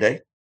every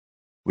day.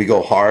 We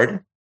go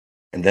hard,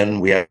 and then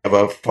we have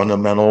a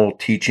fundamental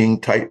teaching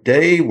type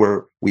day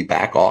where we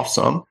back off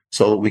some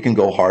so that we can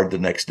go hard the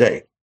next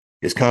day.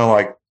 It's kind of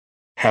like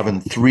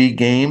having 3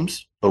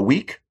 games a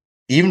week.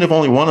 Even if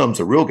only one of them's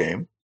a real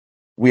game,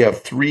 we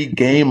have 3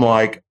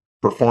 game-like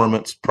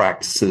performance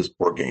practices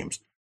or games.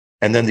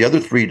 And then the other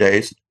 3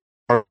 days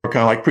are kind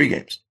of like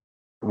pre-games,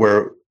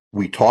 where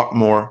we talk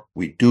more,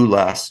 we do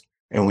less,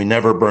 and we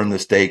never burn the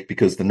steak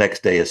because the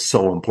next day is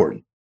so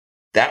important.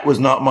 That was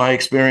not my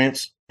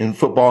experience in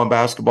football and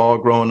basketball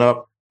growing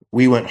up.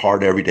 We went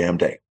hard every damn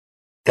day.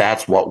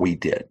 That's what we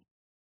did.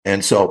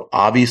 And so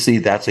obviously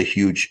that's a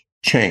huge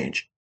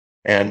change.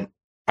 And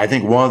I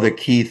think one of the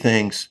key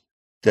things,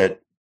 that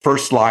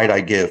first slide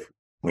I give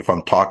if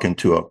I'm talking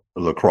to a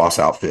lacrosse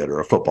outfit or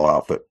a football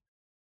outfit,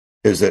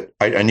 is that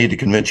I need to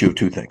convince you of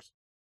 2 things.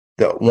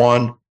 That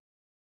one,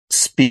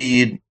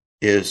 speed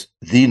is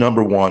the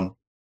number one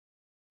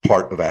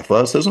part of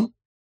athleticism.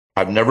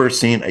 I've never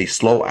seen a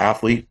slow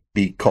athlete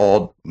be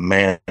called,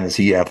 man, is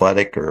he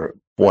athletic, or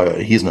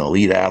boy, he's an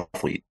elite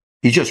athlete.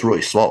 He's just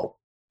really slow.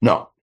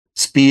 No,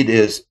 speed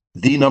is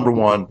the number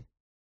one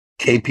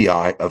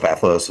KPI of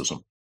athleticism.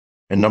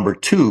 And number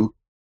 2,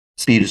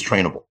 speed is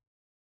trainable.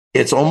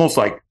 It's almost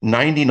like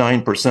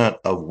 99%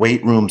 of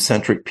weight room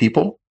centric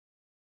people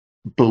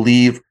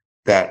believe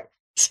that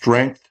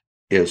strength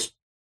is,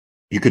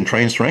 you can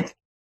train strength,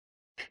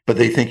 but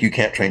they think you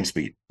can't train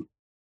speed,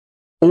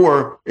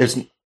 or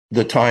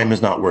the time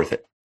is not worth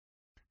it.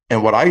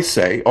 And what I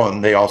say,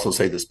 and they also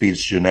say that speed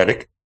is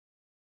genetic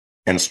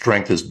and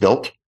strength is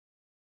built.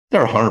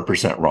 They're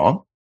 100%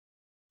 wrong.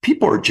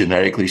 People are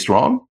genetically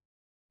strong.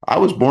 I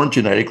was born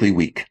genetically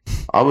weak.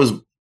 I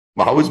was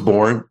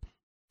born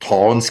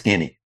tall and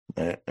skinny.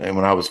 And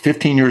when I was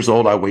 15 years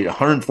old, I weighed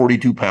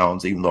 142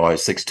 pounds, even though I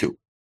was 6'2",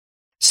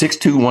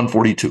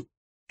 142.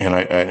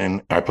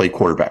 And I played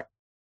quarterback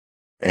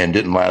and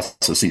didn't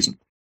last a season.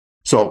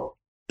 So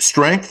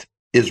strength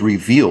is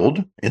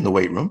revealed in the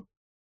weight room,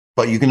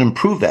 but you can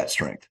improve that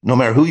strength no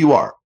matter who you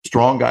are.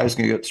 Strong guys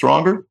can get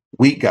stronger.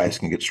 Weak guys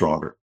can get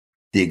stronger.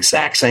 The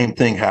exact same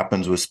thing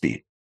happens with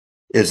speed.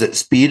 Is it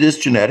speed is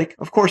genetic?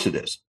 Of course it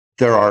is.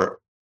 There are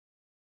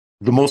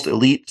the most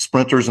elite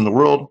sprinters in the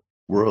world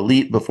were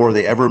elite before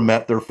they ever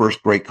met their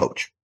first great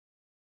coach.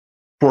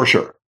 For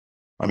sure.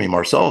 I mean,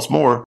 Marcellus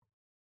Moore,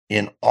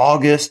 in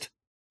August,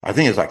 I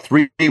think it's like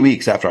 3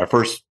 weeks after I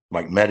first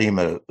met him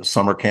at a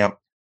summer camp,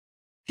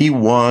 he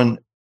won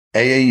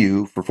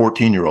AAU for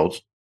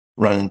 14-year-olds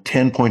running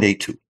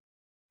 10.82.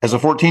 as a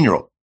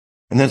 14-year-old.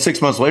 And then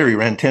 6 months later, he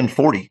ran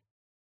 10:40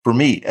 for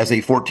me as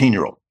a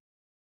 14-year-old.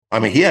 I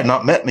mean, he had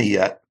not met me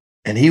yet,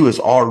 and he was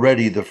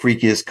already the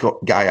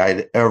freakiest guy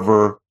I'd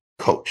ever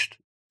coached,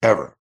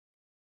 ever.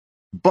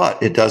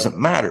 But it doesn't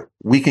matter.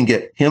 We can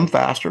get him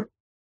faster,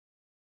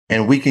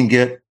 and we can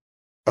get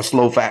a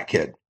slow, fat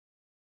kid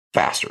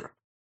faster.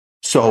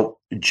 So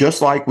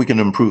just like we can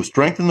improve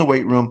strength in the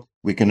weight room,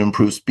 we can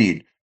improve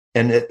speed.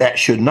 And that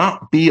should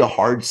not be a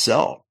hard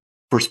sell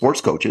for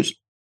sports coaches.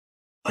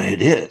 But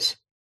it is.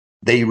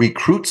 They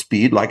recruit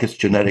speed like it's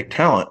genetic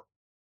talent,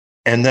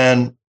 and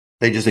then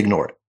they just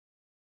ignore it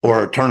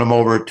or turn them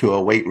over to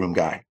a weight room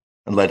guy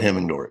and let him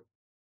ignore it.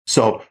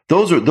 So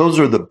those are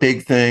the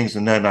big things.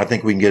 And then I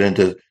think we can get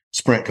into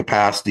sprint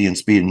capacity and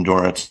speed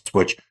endurance,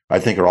 which I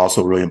think are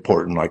also really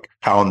important. Like,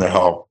 how in the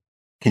hell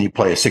can you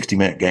play a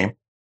 60-minute game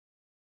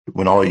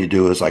when all you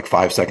do is like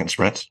 5-second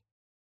sprints?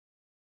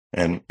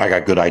 And I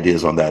got good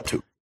ideas on that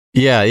too.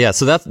 Yeah.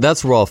 So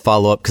that's where I'll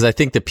follow up, because I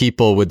think that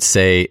people would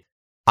say,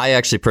 I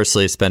actually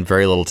personally spend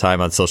very little time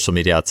on social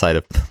media outside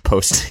of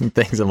posting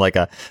things. I'm like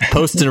a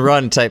post and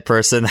run type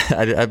person,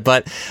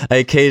 but I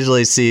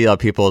occasionally see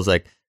people is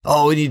like,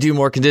 oh, we need to do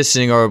more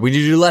conditioning, or we need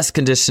to do less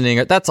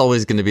conditioning. That's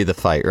always going to be the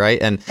fight,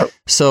 right? And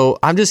so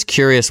I'm just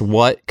curious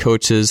what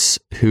coaches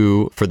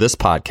who, for this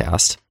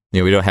podcast,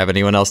 we don't have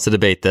anyone else to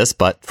debate this,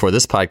 but for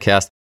this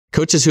podcast,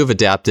 coaches who have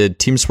adapted,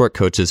 team sport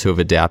coaches who have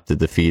adapted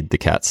the Feed the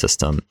Cat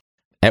system,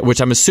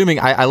 which I'm assuming,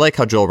 I like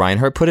how Joel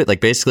Reinhardt put it,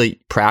 like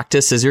basically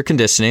practice is your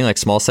conditioning, like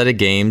small set of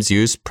games,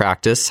 use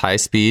practice, high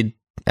speed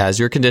as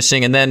your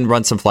conditioning, and then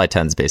run some fly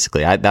 10s,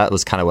 basically. That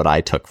was kind of what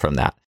I took from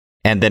that.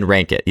 And then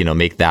rank it,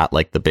 make that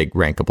like the big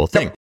rankable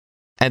thing. Yep.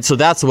 And so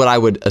that's what I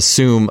would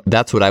assume,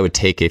 that's what I would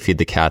take a Feed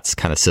the Cats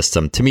kind of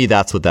system. To me,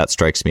 that's what that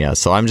strikes me as.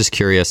 So I'm just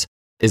curious,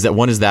 is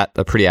that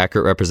a pretty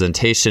accurate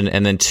representation?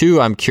 And then two,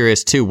 I'm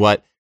curious too,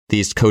 what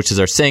these coaches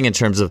are saying in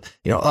terms of,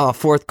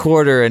 fourth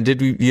quarter and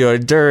did we,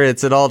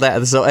 endurance and all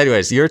that. So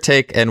anyways, your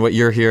take and what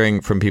you're hearing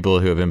from people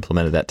who have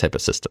implemented that type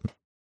of system.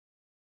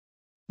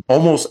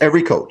 Almost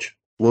every coach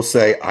will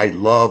say, I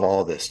love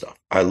all this stuff.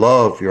 I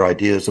love your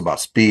ideas about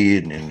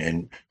speed,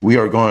 and we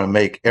are going to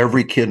make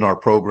every kid in our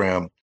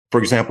program. For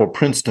example,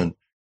 Princeton,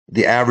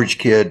 the average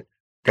kid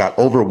got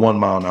over 1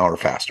 mile an hour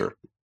faster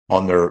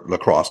on their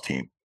lacrosse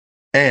team.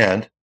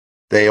 And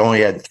they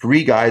only had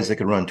 3 guys that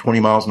could run 20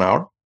 miles an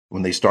hour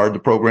when they started the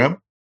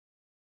program.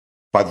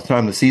 By the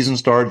time the season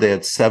started, they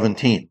had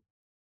 17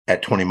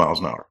 at 20 miles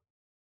an hour.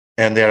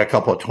 And they had a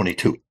couple at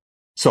 22.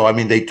 So, I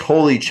mean, they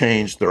totally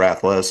changed their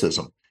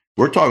athleticism.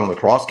 We're talking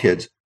lacrosse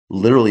kids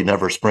literally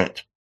never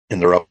sprint in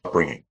their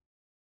upbringing.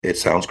 It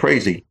sounds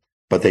crazy,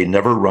 but they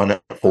never run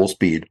at full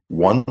speed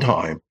one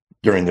time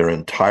during their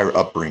entire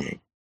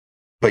upbringing.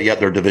 But yet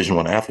they're Division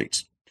I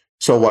athletes.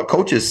 So what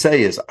coaches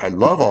say is, I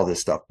love all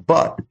this stuff,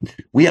 but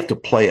we have to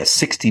play a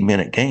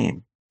 60-minute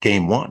game,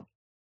 game one.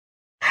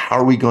 How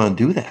are we going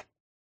to do that?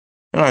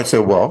 And I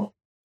said, well,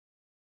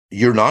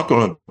 you're not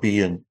going to be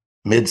in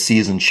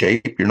mid-season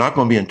shape. You're not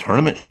going to be in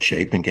tournament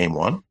shape in game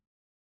one,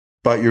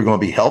 but you're going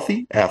to be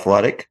healthy,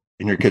 athletic,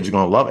 and your kids are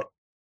going to love it.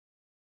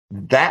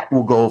 That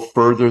will go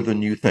further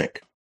than you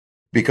think,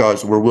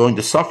 because we're willing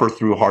to suffer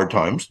through hard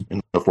times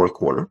in the fourth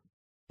quarter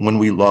when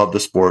we love the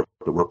sport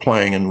that we're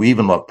playing, and we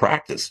even love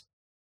practice.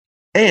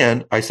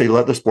 And I say,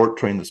 let the sport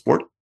train the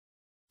sport.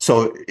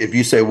 So if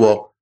you say,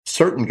 well,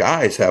 certain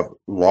guys have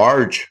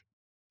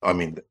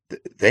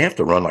they have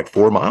to run like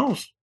 4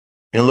 miles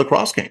in a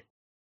lacrosse game.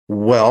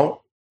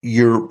 Well,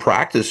 your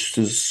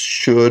practices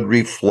should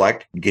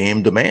reflect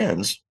game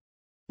demands.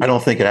 I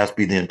don't think it has to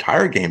be the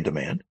entire game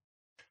demand,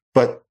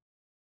 but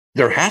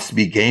there has to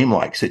be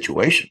game-like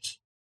situations.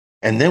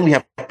 And then we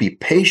have to be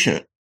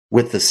patient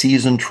with the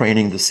season,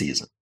 training the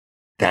season.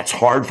 That's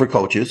hard for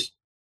coaches,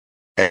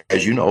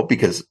 as you know,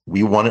 because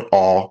we want it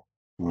all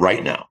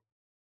right now.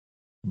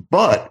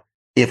 But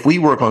if we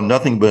work on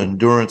nothing but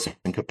endurance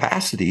and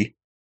capacity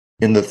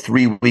in the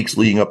 3 weeks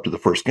leading up to the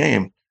first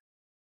game,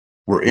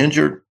 we're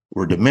injured,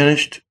 we're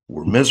diminished,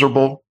 we're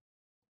miserable.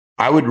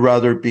 I would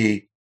rather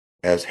be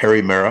as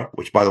Harry Mara,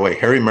 which, by the way,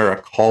 Harry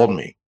Mara called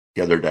me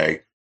the other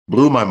day,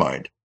 blew my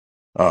mind.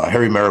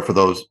 Harry Mara, for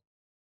those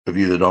of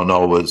you that don't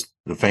know, was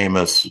the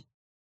famous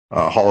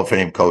Hall of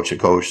Fame coach that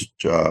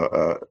coached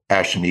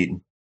Ashton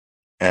Eaton.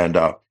 And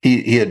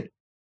he had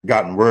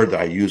gotten word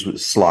that I use with a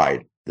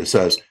slide that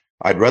says,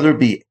 I'd rather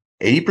be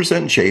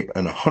 80% in shape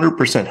and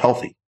 100%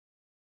 healthy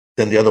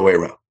than the other way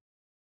around.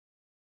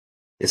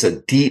 It's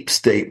a deep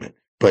statement.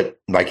 But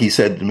like he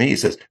said to me, he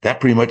says, that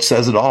pretty much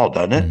says it all,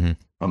 doesn't it? Mm-hmm.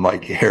 I'm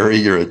like, Harry,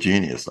 you're a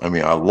genius. I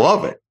mean, I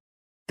love it.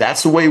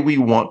 That's the way we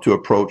want to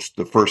approach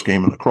the first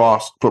game in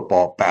lacrosse,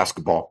 football,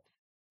 basketball,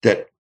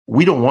 that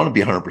we don't want to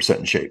be 100%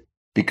 in shape,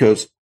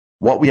 because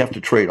what we have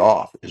to trade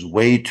off is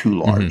way too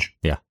large.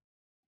 Mm-hmm. Yeah.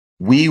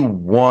 We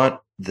want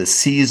the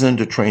season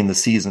to train the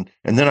season.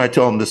 And then I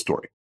tell them this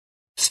story.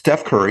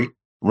 Steph Curry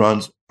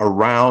runs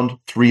around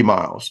 3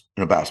 miles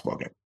in a basketball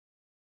game.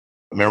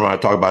 Remember when I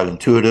talk about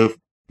intuitive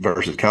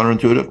versus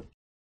counterintuitive?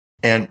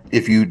 And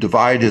if you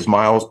divide his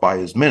miles by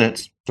his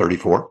minutes,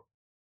 34,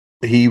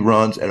 he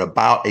runs at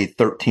about a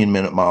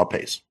 13-minute mile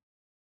pace.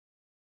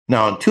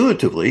 Now,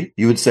 intuitively,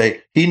 you would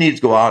say he needs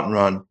to go out and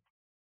run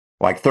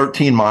like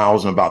 13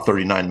 miles in about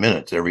 39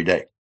 minutes every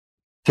day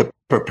to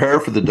prepare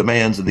for the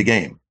demands of the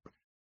game.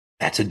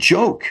 That's a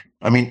joke.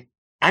 I mean,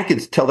 I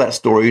could tell that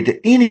story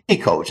to any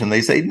coach and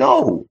they say,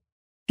 no,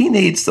 he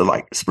needs to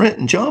like sprint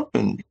and jump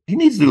and he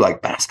needs to do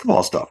like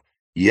basketball stuff.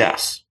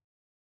 Yes.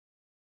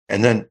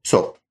 And then,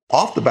 so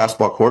off the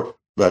basketball court,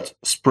 let's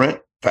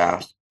sprint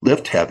fast,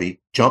 lift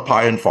heavy, jump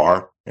high and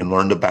far, and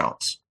learn to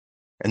bounce.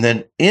 And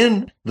then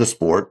in the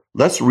sport,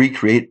 let's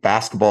recreate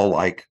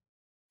basketball-like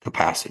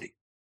capacity.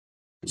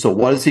 So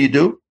what does he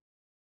do?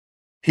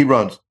 He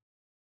runs,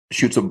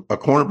 shoots a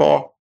corner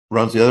ball,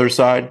 runs the other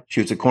side,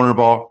 shoots a corner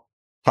ball,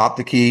 top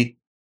the key,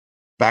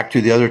 back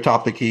to the other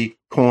top of the key,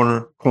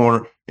 corner.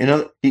 You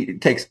know, he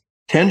takes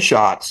 10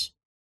 shots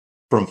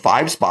from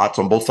 5 spots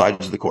on both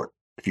sides of the court,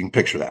 if you can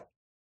picture that,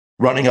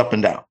 running up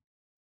and down.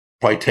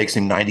 Probably takes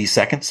him 90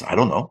 seconds. I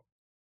don't know.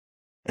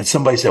 And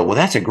somebody said, well,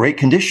 that's a great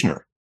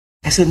conditioner.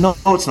 I said, no,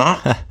 it's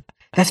not.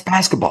 That's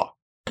basketball.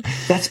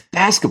 That's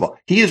basketball.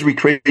 He is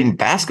recreating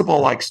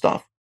basketball-like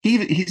stuff.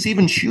 He's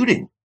even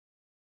shooting.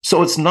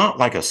 So it's not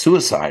like a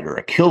suicide or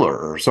a killer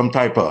or some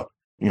type of,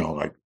 you know,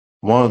 like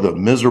one of the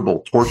miserable,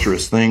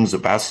 torturous things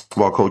that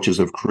basketball coaches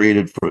have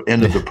created for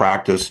end of the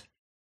practice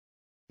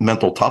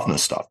mental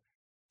toughness stuff.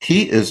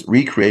 He is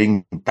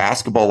recreating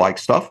basketball-like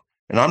stuff.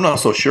 And I'm not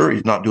so sure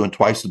he's not doing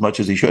twice as much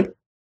as he should.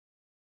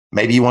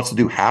 Maybe he wants to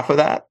do half of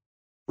that,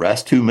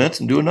 rest 2 minutes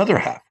and do another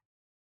half.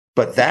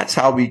 But that's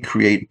how we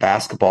create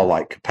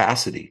basketball-like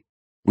capacity.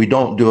 We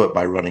don't do it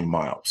by running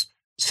miles.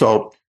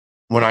 So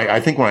when I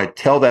think when I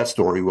tell that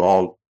story,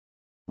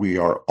 we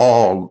are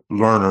all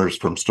learners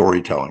from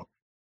storytelling.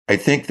 I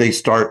think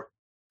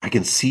I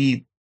can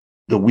see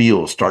the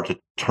wheels start to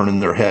turn in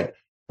their head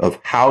of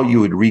how you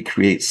would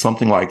recreate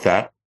something like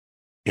that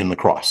in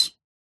lacrosse,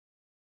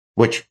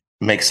 which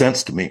makes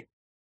sense to me.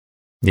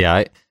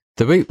 Yeah,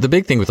 the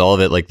big thing with all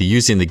of it, like the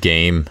using the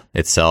game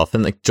itself,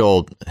 and like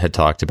Joel had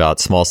talked about,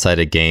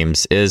 small-sided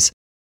games, is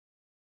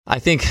I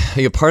think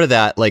part of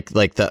that,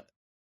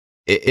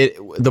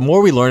 the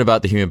more we learn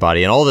about the human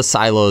body and all the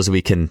silos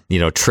we can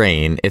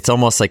train, it's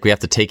almost like we have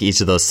to take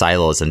each of those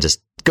silos and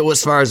just go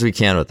as far as we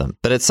can with them.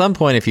 But at some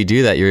point, if you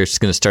do that, you're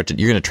just going to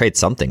you're going to trade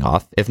something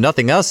off. If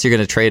nothing else, you're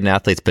going to trade an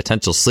athlete's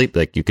potential sleep.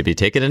 Like you could be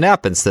taking a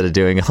nap instead of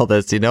doing all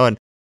this,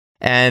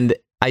 and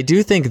I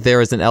do think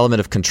there is an element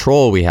of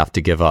control we have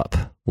to give up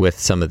with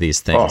some of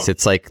these things.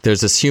 It's like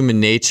there's this human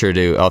nature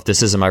to, if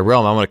this isn't my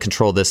realm, I want to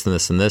control this and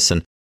this and this.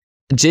 And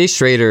Jay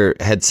Schrader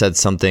had said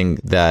something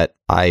that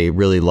I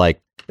really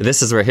liked.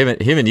 This is where him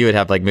and you would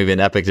have like maybe an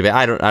epic debate.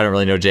 I don't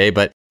really know Jay,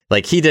 but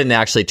like he didn't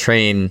actually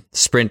train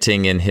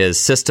sprinting in his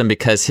system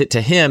because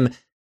to him,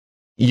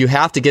 you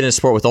have to get in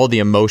sport with all the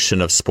emotion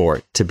of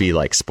sport to be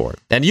like sport.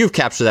 And you've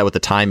captured that with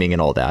the timing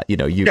and all that,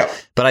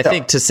 but I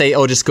think to say,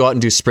 just go out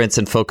and do sprints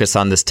and focus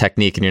on this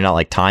technique and you're not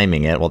like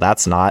timing it. Well,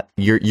 that's not,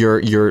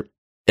 you're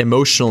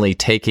emotionally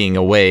taking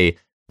away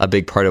a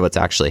big part of what's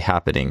actually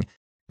happening.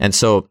 And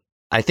so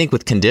I think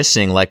with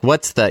conditioning, like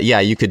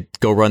you could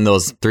go run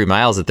those 3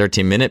 miles at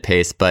 13-minute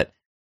pace, but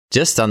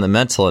just on the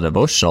mental and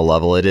emotional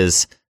level, it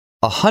is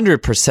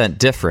 100%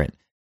 different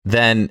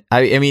than,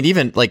 I mean,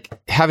 even like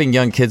having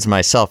young kids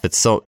myself, it's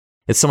so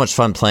much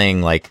fun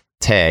playing like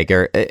tag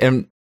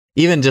and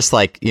even just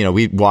like,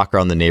 we walk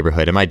around the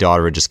neighborhood and my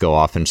daughter would just go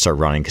off and start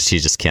running because she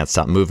just can't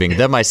stop moving.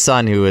 Then my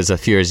son, who is a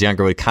few years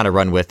younger, would kind of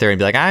run with her and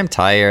be like, I'm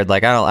tired.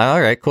 Like, all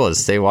right, cool.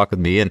 Just stay walk with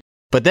me.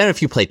 But then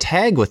if you play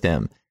tag with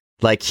him,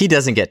 like he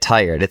doesn't get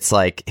tired. It's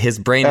like his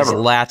brain is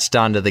latched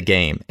onto the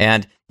game.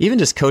 And even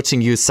just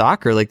coaching youth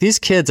soccer, like these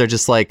kids are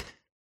just like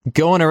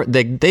going around,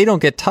 they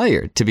don't get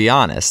tired, to be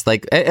honest.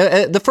 Like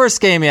the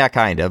first game, yeah,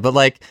 kind of. But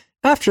like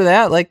after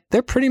that, like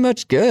they're pretty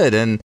much good.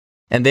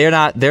 And they're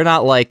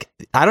not like,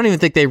 I don't even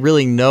think they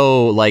really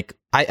know, like,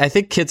 I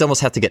think kids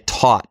almost have to get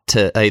taught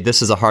to, hey,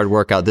 this is a hard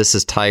workout. This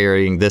is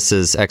tiring. This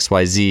is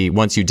XYZ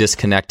once you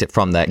disconnect it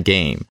from that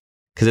game.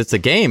 Because it's a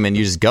game and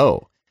you just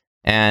go.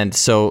 And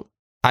so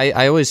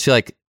I always feel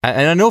like,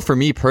 and I know for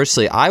me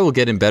personally, I will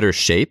get in better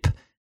shape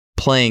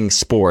playing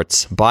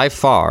sports by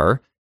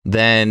far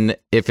than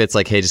if it's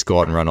like, hey, just go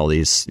out and run all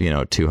these,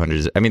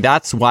 200s. I mean,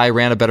 that's why I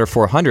ran a better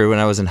 400 when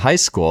I was in high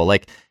school.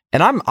 Like,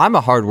 and I'm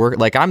a hard worker.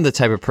 Like, I'm the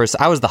type of person,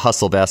 I was the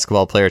hustle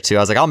basketball player too. I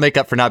was like, I'll make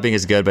up for not being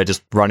as good by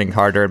just running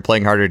harder and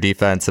playing harder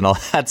defense and all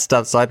that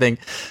stuff. So I think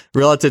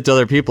relative to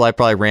other people, I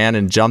probably ran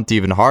and jumped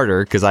even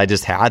harder because I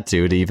just had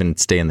to even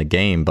stay in the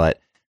game. But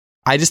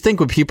I just think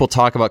when people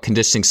talk about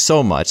conditioning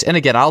so much, and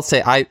again, I'll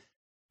say I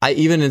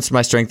even in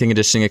my strength and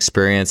conditioning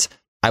experience,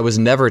 I was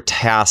never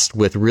tasked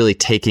with really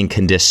taking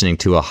conditioning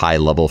to a high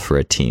level for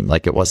a team.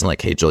 Like it wasn't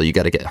like, hey, Joel, you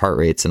got to get heart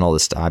rates and all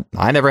this stuff.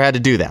 I never had to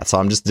do that. So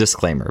I'm just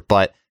disclaimer.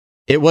 But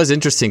it was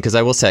interesting because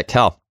I will say at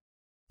Cal,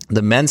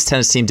 the men's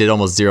tennis team did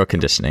almost zero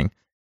conditioning.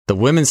 The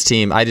women's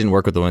team, I didn't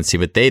work with the women's team,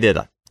 but they did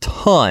a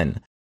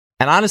ton.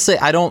 And honestly,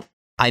 I don't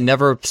I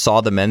never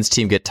saw the men's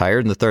team get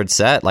tired in the third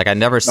set. Like I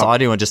never saw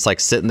anyone just like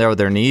sitting there with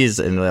their knees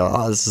and like,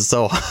 oh, this is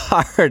so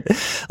hard.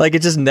 Like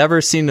it just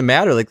never seemed to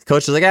matter. Like the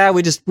coach was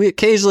like, we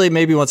occasionally,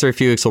 maybe once every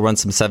few weeks, we'll run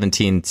some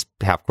 17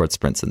 half court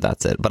sprints and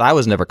that's it. But I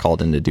was never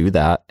called in to do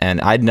that. And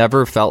I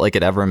never felt like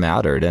it ever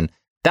mattered. And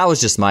that was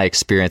just my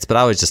experience, but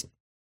I was just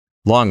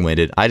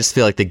long-winded. I just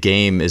feel like the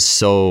game is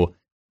so,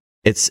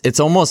 it's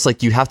almost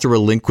like you have to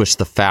relinquish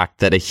the fact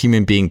that a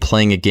human being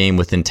playing a game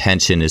with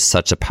intention is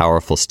such a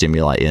powerful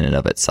stimuli in and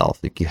of itself.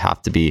 Like you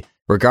have to be,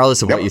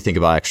 regardless of what you think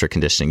about extra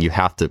conditioning, you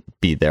have to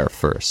be there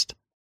first.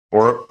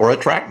 Or a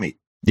track meet.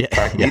 Yeah,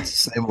 track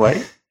meets the same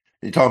way.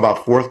 You're talking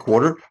about fourth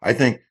quarter. I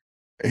think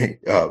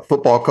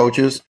football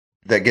coaches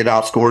that get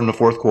outscored in the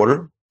fourth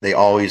quarter, they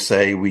always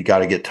say we got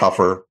to get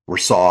tougher, we're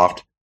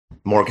soft,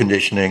 more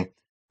conditioning,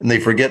 and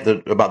they forget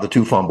about the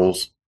 2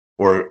 fumbles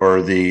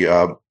or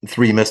the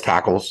 3 missed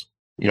tackles.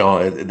 You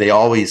know, they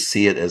always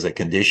see it as a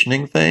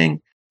conditioning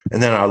thing.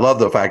 And then I love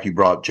the fact you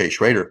brought Jay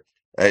Schrader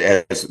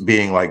as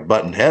being like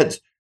button heads.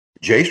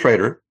 Jay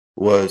Schrader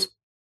was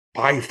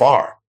by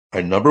far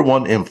a number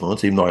one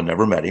influence, even though I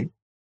never met him,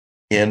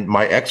 in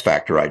my X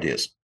Factor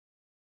ideas.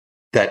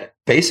 That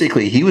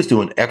basically he was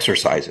doing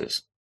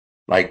exercises,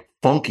 like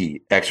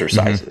funky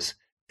exercises.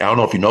 Mm-hmm. I don't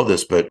know if you know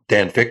this, but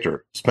Dan Fichter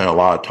spent a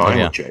lot of time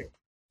with Jay.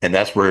 And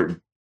that's where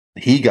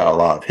he got a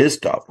lot of his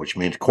stuff, which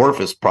means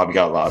Corfus probably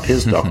got a lot of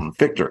his stuff from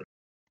Fichter.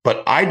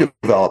 But I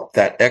developed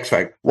that X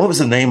Factor. What was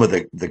the name of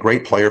the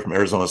great player from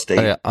Arizona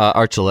State?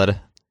 Archuleta.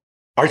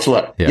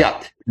 Archuleta.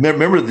 Yeah.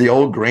 Remember the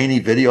old grainy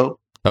video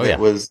that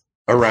was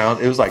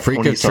around? It was like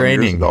freak of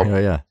training. Years ago.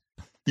 Yeah.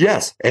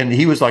 Yes. And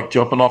he was like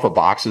jumping off of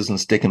boxes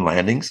and sticking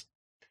landings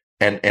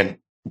and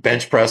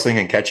bench pressing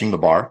and catching the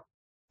bar.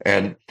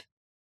 And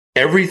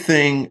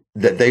everything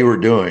that they were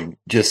doing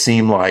just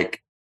seemed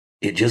like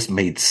it just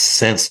made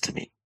sense to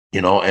me, you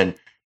know?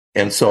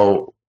 And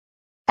so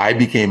I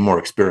became more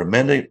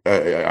experimented.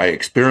 I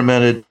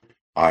experimented.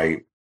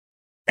 I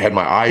had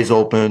my eyes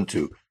open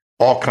to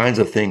all kinds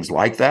of things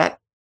like that.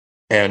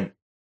 And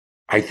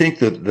I think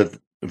that the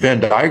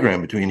Venn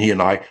diagram between he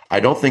and I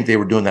don't think they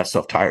were doing that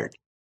stuff tired.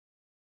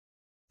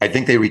 I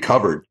think they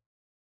recovered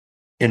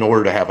in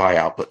order to have high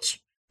outputs.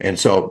 And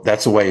so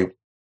that's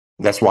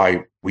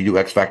why we do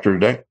X Factor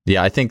today.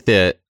 Yeah,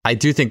 I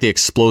do think the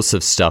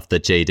explosive stuff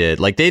that Jay did,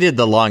 like they did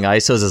the long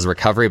ISOs as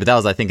recovery, but that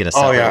was, I think, in a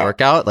separate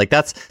workout. Like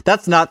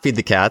that's not Feed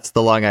the Cats,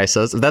 the long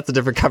ISOs. That's a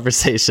different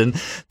conversation.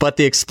 But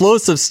the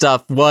explosive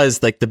stuff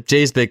was like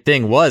Jay's big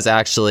thing was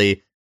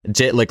actually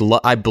Jay, like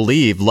I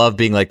believe love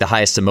being like the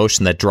highest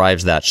emotion that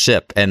drives that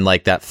ship, and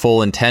like that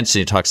full intention.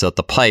 He talks about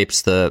the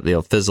pipes,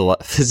 the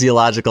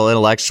physiological,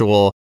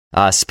 intellectual,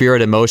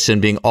 spirit, emotion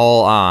being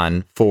all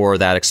on for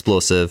that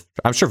explosive.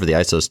 I'm sure for the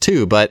ISOs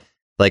too, but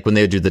like when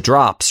they would do the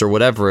drops or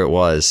whatever it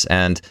was.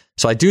 And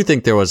so I do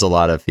think there was a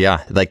lot of,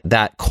 like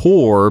that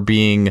core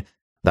being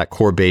that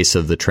core base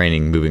of the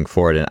training moving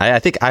forward. And I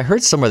think I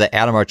heard somewhere that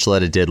Adam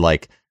Archuleta did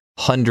like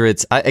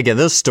hundreds. Again,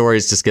 those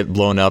stories just get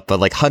blown up, but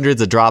like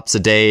hundreds of drops a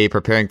day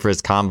preparing for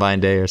his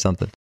combine day or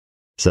something.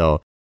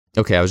 So,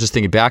 okay. I was just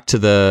thinking back to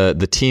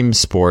the team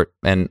sport,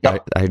 and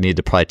I need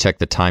to probably check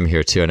the time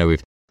here too. I know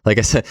like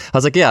I said, I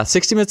was like,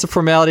 60 minutes of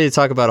formality to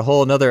talk about a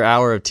whole another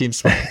hour of team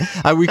sport.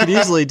 We could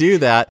easily do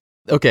that.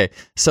 Okay,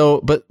 so,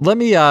 but let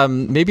me,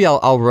 maybe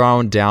I'll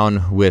round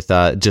down with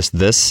just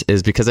this,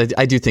 is because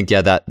I do think,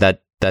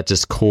 that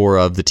just core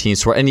of the team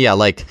sport, and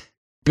like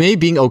maybe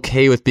being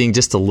okay with being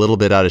just a little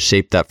bit out of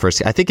shape that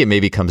first. I think it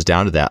maybe comes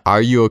down to that.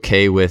 Are you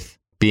okay with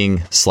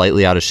being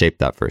slightly out of shape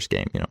that first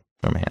game? You know,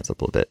 throw my hands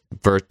up a little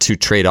bit to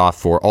trade off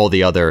for all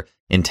the other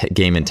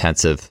game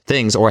intensive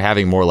things, or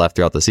having more left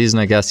throughout the season.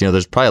 I guess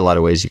there's probably a lot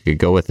of ways you could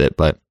go with it,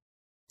 but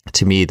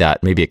to me,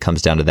 that maybe it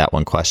comes down to that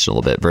one question a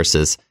little bit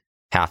versus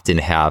have to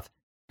have,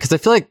 because I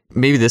feel like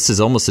maybe this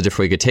is almost a different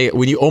way you could take it.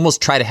 When you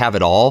almost try to have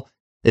it all,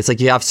 it's like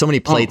you have so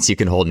many plates you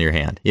can hold in your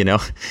hand,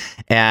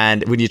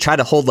 and when you try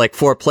to hold like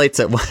 4 plates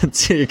at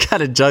once, you're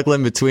kind of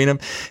juggling between them.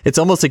 It's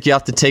almost like you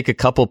have to take a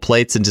couple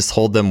plates and just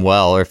hold them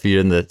well. Or if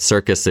you're in the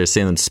circus, they're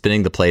seeing them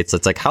spinning the plates.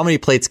 It's like, how many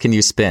plates can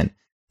you spin?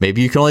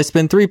 Maybe you can only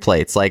spin 3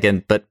 plates,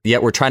 but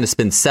yet we're trying to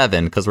spin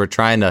 7 because we're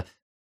trying to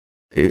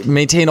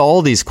maintain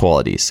all these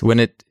qualities.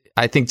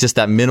 I think just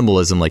that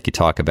minimalism, like you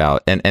talk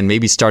about, and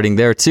maybe starting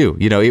there too,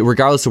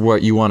 regardless of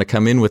what you want to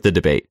come in with the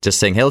debate, just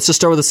saying, hey, let's just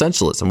start with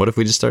essentialism. What if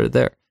we just started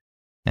there?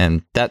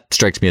 And that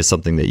strikes me as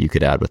something that you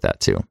could add with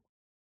that too.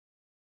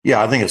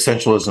 Yeah, I think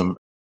essentialism,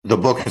 the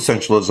book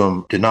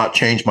Essentialism, did not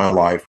change my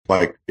life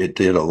like it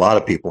did a lot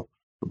of people,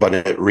 but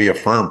it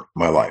reaffirmed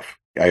my life.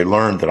 I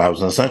learned that I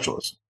was an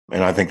essentialist,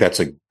 and I think that's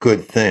a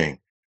good thing.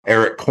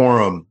 Eric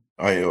Corum,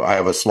 I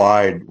have a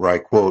slide where I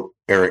quote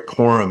Eric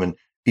Corum, and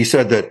he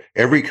said that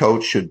every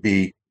coach should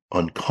be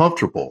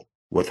uncomfortable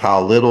with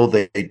how little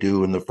they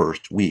do in the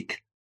first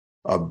week.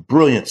 A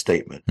brilliant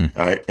statement.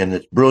 Right? And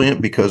it's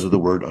brilliant because of the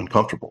word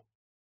uncomfortable,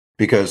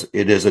 because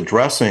it is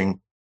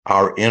addressing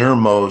our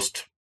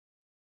innermost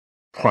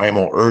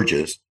primal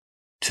urges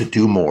to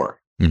do more.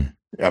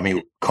 I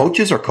mean,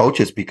 coaches are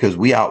coaches because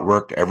we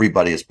outworked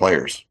everybody as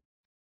players,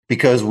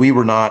 because we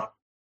were not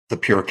the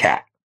pure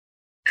cat.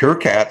 Pure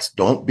cats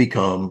don't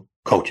become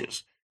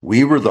coaches.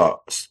 We were the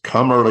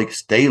come early,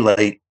 stay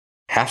late,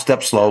 half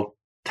step slow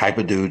type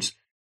of dudes,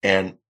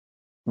 and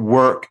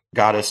work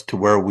got us to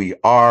where we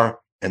are.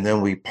 And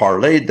then we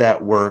parlayed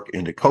that work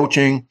into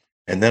coaching.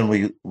 And then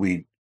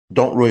we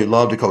don't really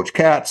love to coach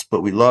cats,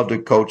 but we love to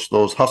coach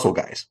those hustle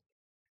guys.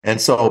 And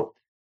so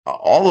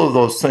all of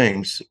those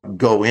things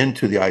go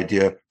into the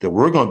idea that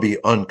we're going to be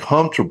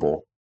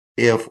uncomfortable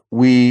if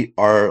we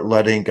are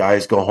letting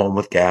guys go home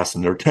with gas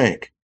in their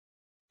tank.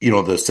 You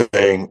know, the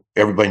saying,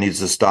 everybody needs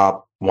to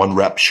stop one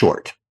rep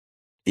short.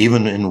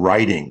 Even in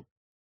writing,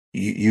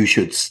 you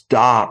should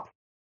stop,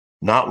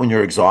 not when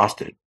you're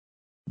exhausted,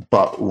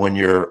 but when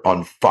you're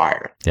on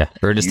fire. Yeah,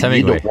 Ernest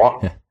Hemingway.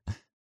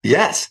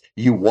 Yes,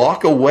 you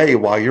walk away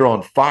while you're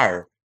on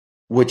fire,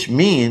 which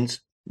means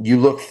you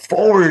look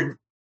forward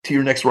to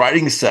your next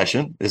writing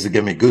session. This is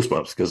giving me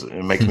goosebumps because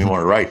it makes me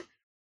want to write.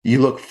 You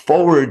look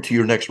forward to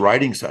your next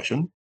writing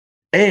session.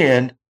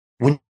 And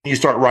when you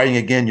start writing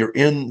again, you're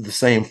in the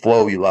same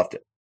flow you left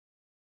it.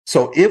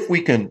 So if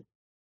we can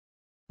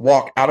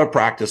walk out of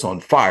practice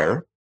on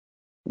fire,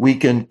 we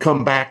can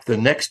come back the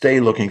next day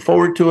looking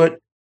forward to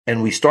it.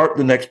 And we start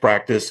the next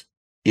practice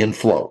in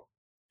flow,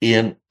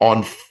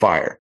 on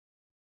fire.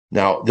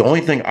 Now, the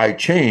only thing I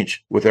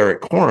changed with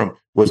Eric Corum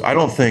was I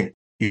don't think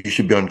you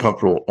should be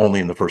uncomfortable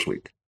only in the first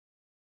week.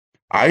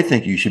 I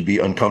think you should be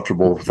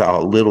uncomfortable with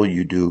how little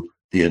you do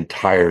the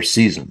entire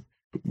season.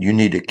 You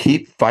need to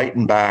keep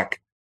fighting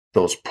back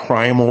those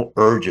primal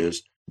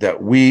urges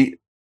that we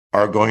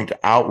are going to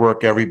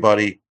outwork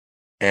everybody.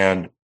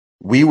 And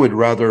we would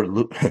rather,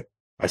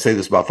 I say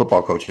this about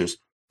football coaches,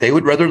 they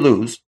would rather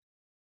lose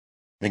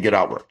than get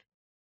outworked.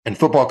 And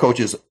football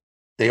coaches,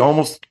 they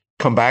almost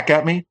come back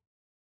at me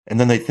and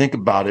then they think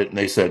about it and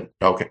they said,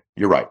 okay,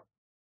 you're right.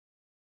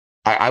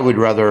 I would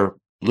rather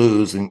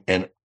lose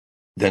and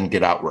than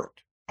get outworked.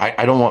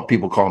 I don't want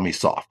people calling me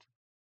soft.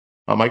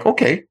 I'm like,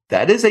 okay,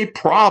 that is a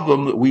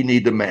problem that we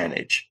need to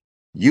manage.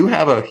 You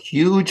have a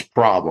huge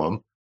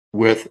problem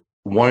with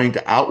wanting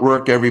to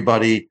outwork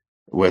everybody,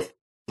 with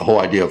the whole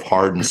idea of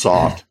hard and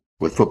soft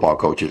with football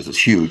coaches is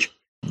huge.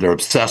 They're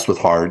obsessed with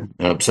hard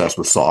and obsessed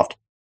with soft.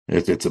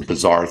 It's a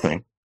bizarre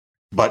thing.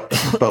 But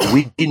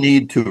we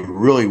need to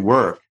really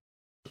work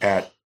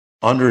at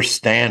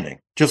understanding,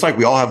 just like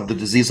we all have the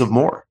disease of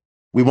more.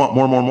 We want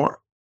more, more, more.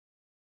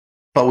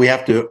 But we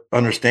have to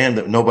understand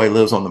that nobody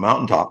lives on the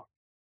mountaintop.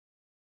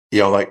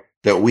 You know, like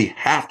that we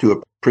have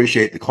to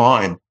appreciate the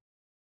climb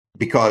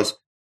because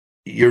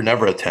you're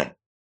never a 10.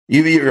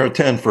 You're a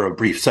 10 for a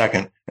brief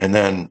second, and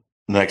then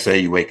the next day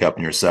you wake up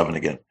and you're 7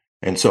 again.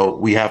 And so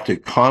we have to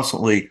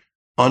constantly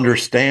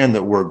understand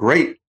that we're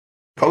great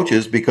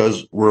coaches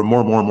because we're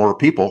more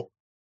people,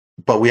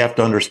 but we have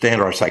to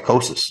understand our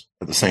psychosis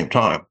at the same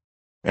time.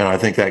 And I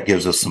think that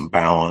gives us some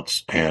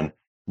balance. And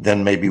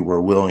then maybe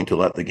we're willing to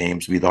let the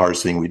games be the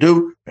hardest thing we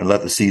do and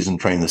let the season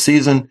train the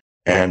season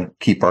and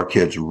keep our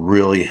kids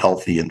really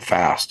healthy and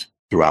fast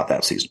throughout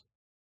that season.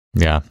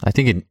 Yeah. I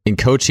think in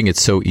coaching,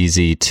 it's so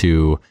easy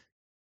to,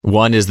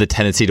 one is the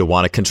tendency to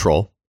want to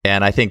control.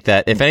 And I think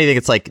that if anything,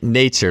 it's like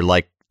nature,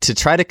 like to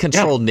try to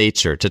control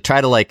nature, to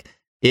try to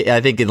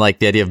I think in like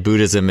the idea of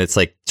Buddhism, it's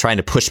like trying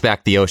to push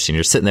back the ocean.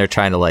 You're sitting there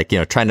trying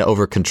to trying to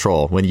over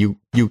control when you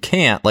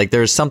can't. Like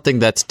there's something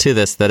that's to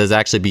this that is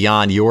actually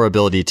beyond your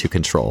ability to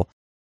control,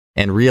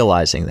 and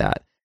realizing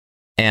that.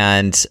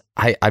 And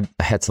I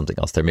had something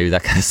else there. Maybe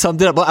that kind of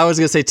summed it up. But I was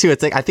going to say too,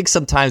 it's like, I think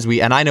sometimes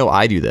and I know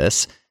I do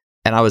this,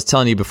 and I was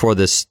telling you before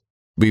this,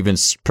 we even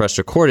pressed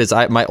record, is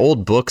my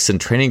old books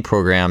and training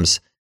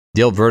programs,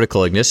 the old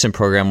Vertical Ignition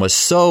program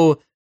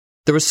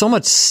there was so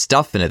much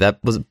stuff in it. That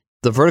was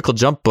the Vertical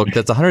Jump book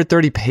that's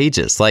 130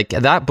 pages. Like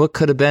that book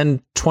could have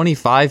been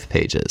 25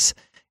 pages.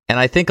 And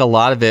I think a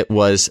lot of it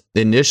was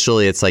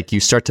initially, it's like you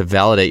start to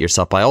validate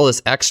yourself by all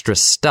this extra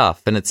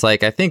stuff. And it's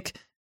like, I think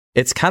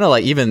it's kind of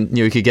like even,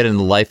 you could get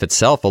into life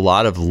itself. A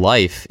lot of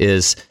life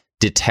is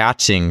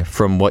detaching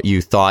from what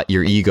you thought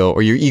your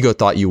ego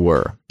thought you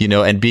were,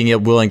 and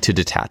being willing to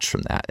detach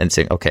from that and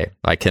saying, okay,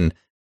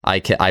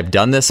 I've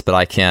done this, but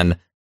I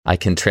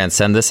can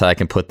transcend this, and I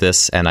can put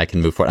this, and I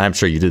can move forward. I'm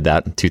sure you did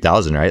that in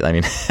 2000, right? I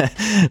mean,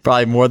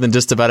 probably more than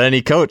just about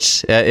any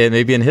coach,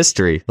 maybe in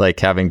history, like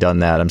having done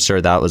that. I'm sure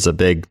that was a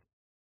big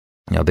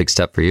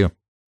step for you.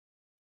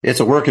 It's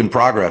a work in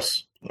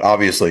progress,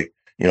 obviously.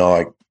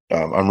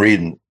 I'm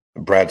reading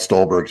Brad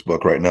Stolberg's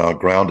book right now,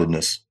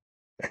 Groundedness,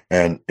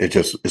 and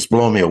it's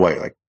blowing me away.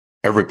 Like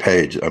every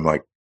page, I'm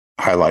like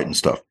highlighting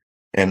stuff.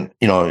 And,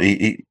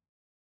 he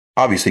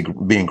obviously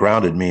being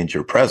grounded means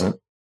you're present.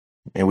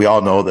 And we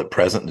all know that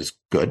present is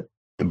good,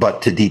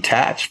 but to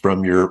detach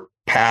from your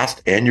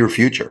past and your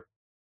future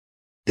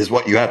is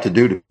what you have to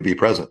do to be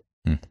present.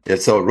 And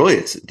so really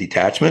it's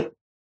detachment.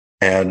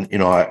 And,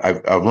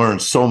 I've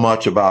learned so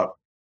much about,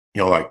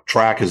 like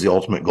track is the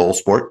ultimate goal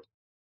sport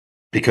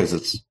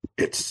because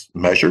it's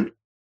measured.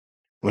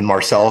 When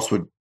Marcellus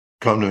would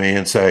come to me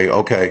and say,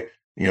 okay,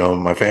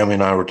 my family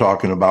and I were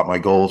talking about my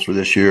goals for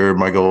this year.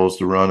 My goal is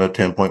to run a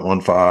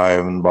 10.15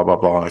 and blah, blah,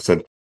 blah. I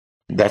said,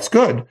 that's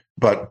good,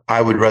 but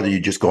I would rather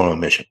you just go on a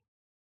mission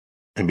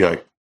and be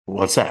like,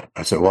 what's that?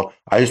 I said, well,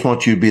 I just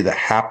want you to be the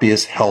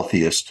happiest,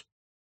 healthiest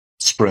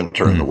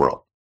sprinter in the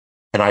world.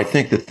 And I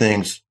think that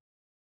things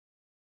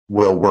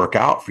will work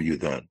out for you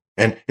then.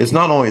 And it's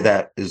not only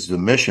that is the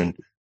mission,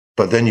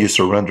 but then you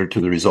surrender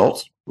to the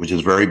results, which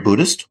is very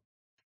Buddhist.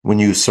 When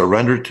you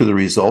surrender to the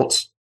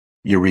results,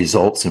 your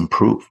results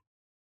improve.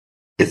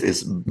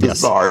 It's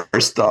bizarre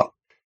stuff.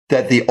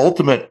 That the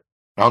ultimate,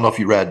 I don't know if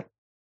you read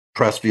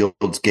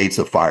Pressfield's Gates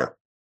of Fire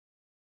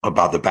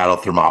about the Battle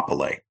of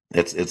Thermopylae.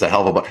 It's a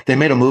hell of a book. They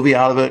made a movie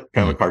out of it,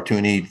 kind of a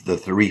cartoony, the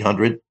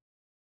 300.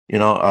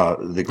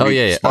 The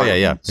Greek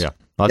Spartans.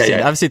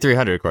 I've seen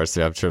 300, of course.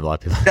 Yeah, I'm sure a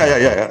lot of people.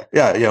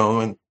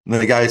 Yeah. When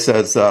the guy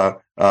says,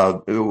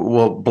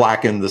 "We'll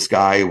blacken the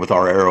sky with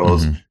our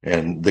arrows,"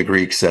 and the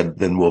Greeks said,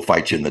 "Then we'll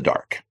fight you in the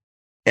dark."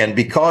 And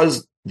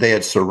because they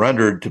had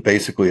surrendered to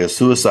basically a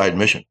suicide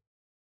mission,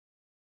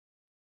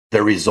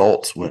 their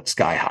results went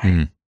sky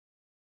high.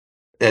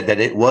 That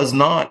it was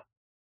not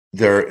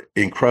their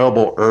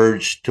incredible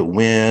urge to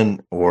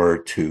win or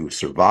to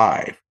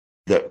survive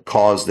that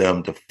caused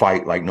them to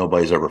fight like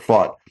nobody's ever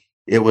fought.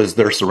 It was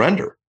their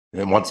surrender.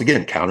 And once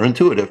again,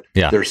 counterintuitive,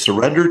 their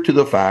surrender to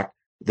the fact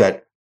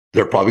that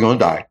they're probably going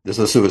to die. This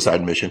is a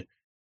suicide mission,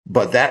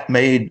 but that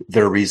made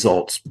their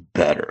results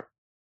better.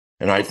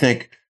 And I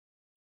think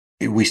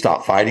we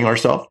stop fighting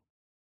ourselves.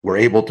 We're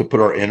able to put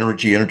our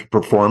energy into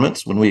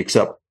performance when we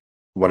accept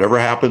whatever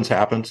happens.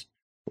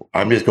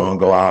 I'm just going to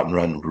go out and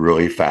run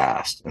really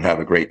fast and have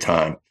a great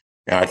time.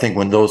 And I think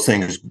when those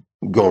things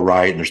go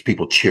right and there's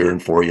people cheering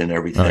for you and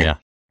everything,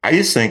 I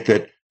just think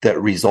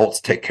that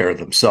results take care of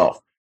themselves.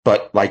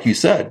 But like you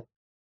said,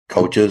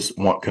 coaches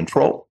want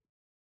control.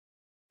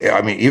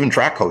 I mean, even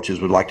track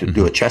coaches would like to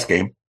do a chess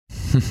game.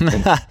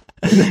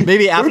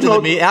 Maybe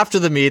after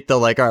the meet, they're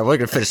like, all right, we're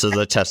going to finish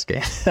the chess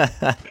game.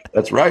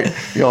 That's right.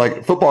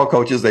 Like football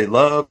coaches, they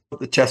love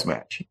the chess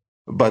match,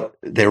 but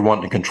they're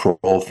wanting to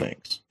control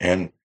things.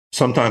 And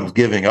sometimes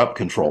giving up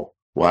control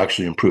will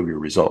actually improve your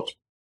results.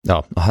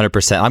 No,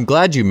 100%. I'm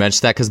glad you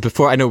mentioned that because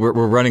before, I know we're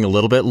running a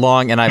little bit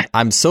long, and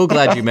I'm so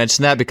glad you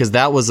mentioned that because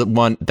that was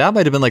one that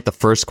might have been like the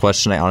first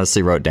question I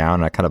honestly wrote down,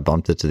 and I kind of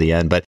bumped it to the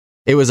end. But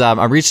it was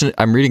I'm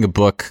reading a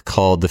book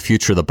called The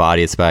Future of the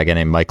Body. It's by a guy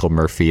named Michael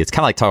Murphy. It's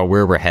kind of like talking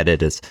where we're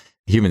headed as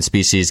human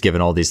species,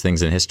 given all these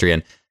things in history.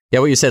 And yeah,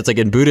 what you said, it's like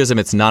in Buddhism,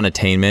 it's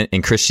non-attainment.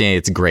 In Christianity,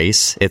 it's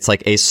grace. It's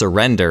like a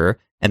surrender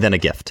and then a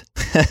gift.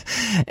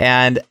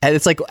 and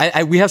it's like,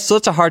 we have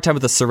such a hard time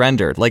with the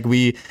surrender. Like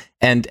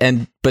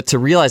but to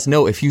realize,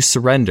 no, if you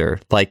surrender,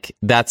 like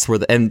that's where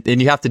and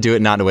you have to do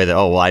it not in a way that,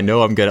 oh, well, I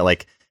know I'm good at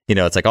like,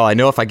 it's like, oh, I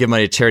know if I give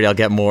money to charity, I'll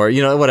get more,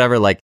 whatever.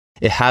 Like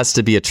it has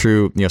to be a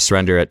true,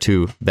 surrender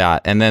to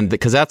that. And then,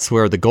 because that's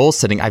where the goal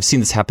setting, I've seen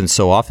this happen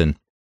so often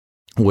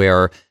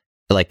where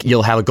like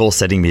you'll have a goal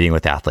setting meeting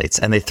with athletes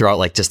and they throw out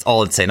like just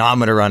all insane. Oh, I'm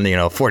going to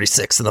run,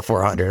 46 in the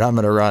 400. I'm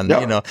going to run,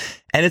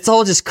 and it's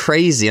all just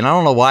crazy. And I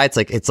don't know why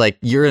it's like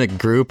you're in a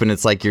group and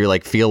it's like, you're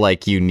like, feel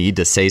like you need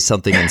to say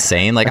something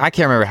insane. Like I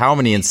can't remember how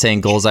many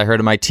insane goals I heard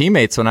of my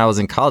teammates when I was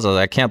in college. I was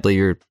like, I can't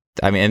believe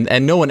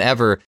and no one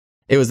ever,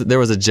 there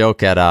was a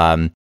joke at,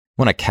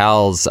 one of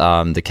Cal's,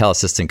 the Cal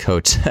assistant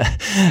coach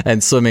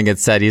and swimming had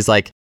said, he's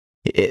like,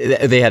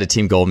 they had a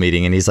team goal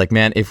meeting and he's like,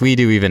 man, if we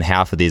do even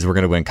half of these, we're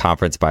going to win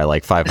conference by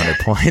like 500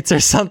 points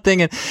or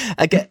something. And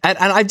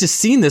I've just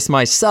seen this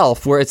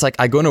myself where it's like,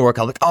 I go into work,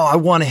 I'm like, oh, I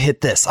want to hit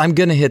this. I'm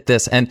going to hit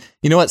this. And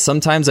you know what?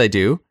 Sometimes I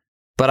do,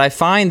 but I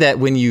find that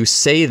when you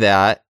say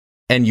that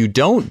and you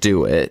don't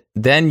do it,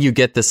 then you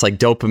get this like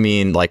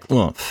dopamine, like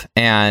oomph.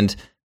 And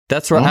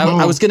that's where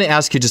I was going to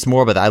ask you just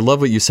more about that. I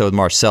love what you said with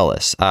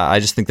Marcellus. I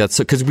just think that's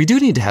because we do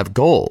need to have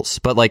goals,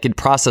 but like in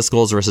process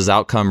goals versus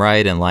outcome,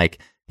 right? And like,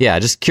 yeah,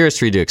 just curious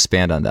for you to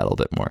expand on that a little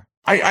bit more.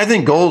 I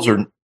think goals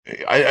are,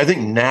 I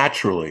think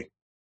naturally,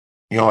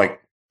 like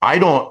I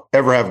don't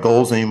ever have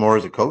goals anymore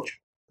as a coach.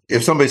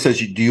 If somebody says,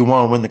 do you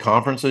want to win the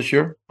conference this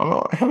year? I'm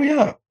like, hell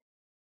yeah.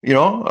 Do you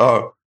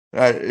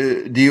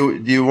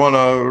want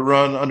to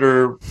run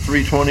under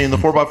 320 in the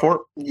 4x4?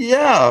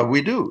 Yeah,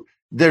 we do.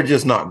 They're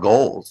just not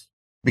goals.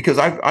 Because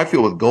I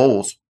feel with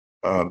goals,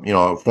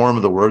 a form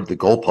of the word, the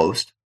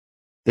goalpost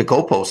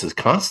is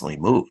constantly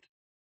moved,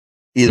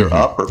 either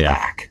up or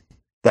back.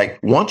 Like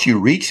once you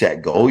reach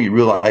that goal, you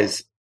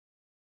realize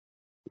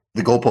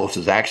the goalpost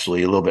is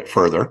actually a little bit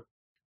further,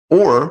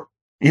 or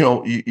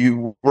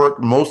you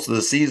work most of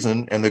the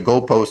season and the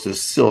goalpost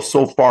is still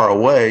so far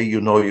away,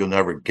 you'll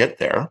never get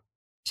there,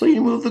 so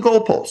you move the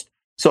goalpost.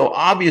 So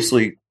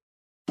obviously,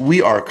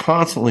 we are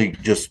constantly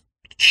just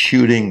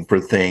shooting for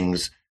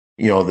things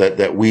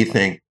that we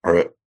think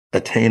are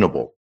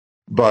attainable.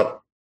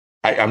 But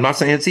I'm not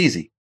saying it's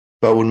easy.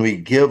 But when we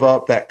give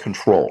up that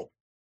control,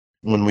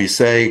 when we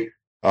say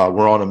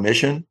we're on a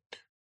mission,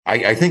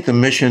 I think the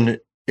mission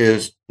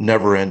is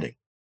never ending.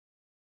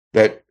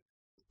 That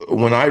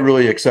when I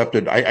really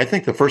accepted, I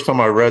think the first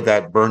time I read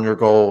that burn your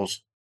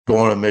goals, go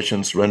on a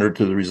mission, surrender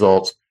to the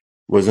results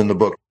was in the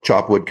book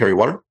Chop Wood, Carry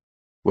Water,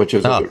 which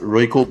is a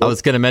really cool book. I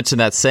was going to mention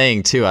that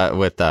saying too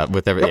with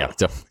everything. Yep.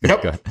 Yeah,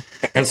 yep. Go ahead.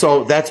 And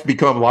so that's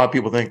become, a lot of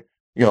people think,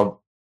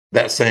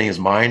 that saying is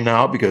mine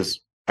now because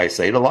I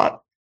say it a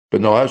lot.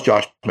 but no, that's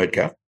Josh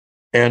Metcalf.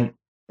 And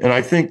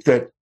I think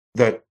that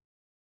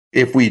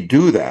if we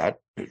do that,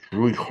 it's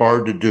really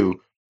hard to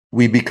do.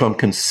 We become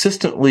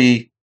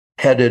consistently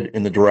headed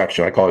in the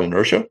direction, I call it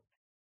inertia,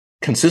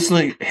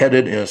 consistently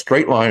headed in a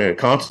straight line at a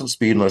constant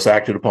speed unless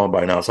acted upon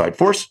by an outside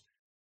force.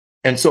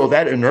 And so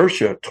that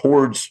inertia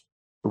towards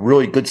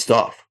really good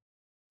stuff,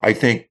 I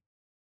think,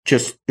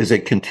 just is a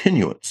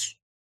continuance.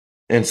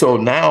 And so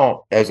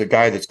now, as a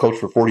guy that's coached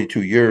for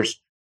 42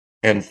 years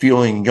and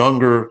feeling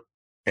younger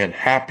and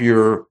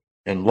happier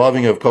and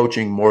loving of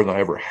coaching more than I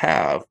ever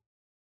have,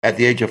 at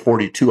the age of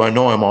 42, I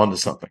know I'm on to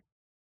something.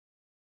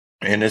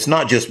 And it's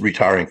not just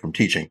retiring from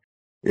teaching.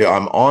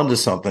 I'm on to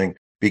something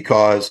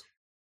because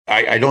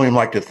I don't even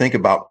like to think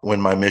about when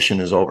my mission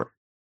is over.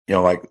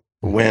 Like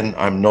when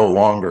I'm no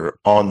longer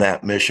on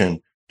that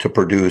mission to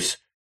produce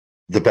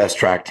the best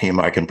track team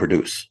I can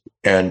produce.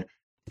 And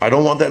I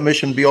don't want that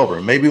mission to be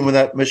over. Maybe when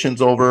that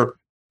mission's over,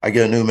 I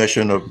get a new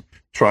mission of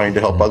trying to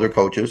help other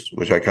coaches,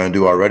 which I kind of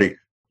do already,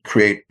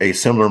 create a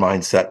similar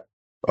mindset,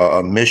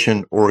 a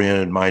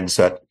mission-oriented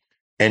mindset.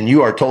 And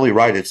you are totally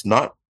right. It's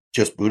not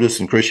just Buddhist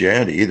and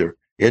Christianity either.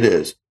 It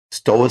is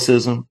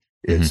Stoicism.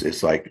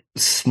 It's like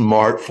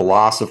smart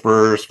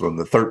philosophers from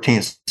the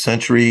 13th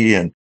century.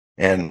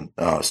 And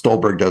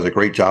Stolberg does a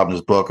great job in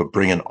his book of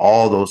bringing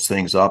all those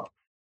things up.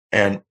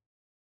 And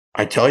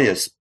I tell you,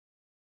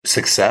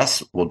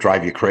 success will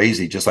drive you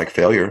crazy, just like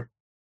failure,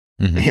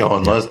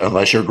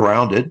 unless you're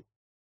grounded.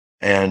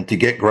 And to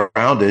get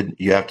grounded,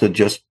 you have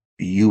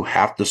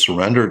to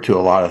surrender to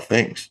a lot of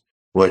things,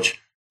 which,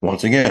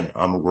 once again,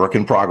 I'm a work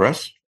in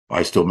progress.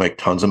 I still make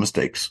tons of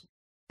mistakes,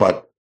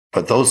 but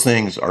those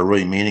things are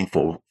really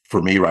meaningful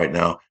for me right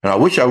now. And I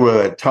wish I would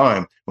have had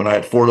time when I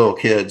had 4 little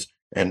kids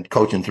and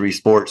coaching 3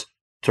 sports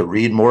to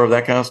read more of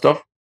that kind of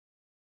stuff.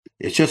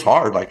 It's just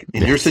hard. Like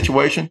in your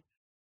situation,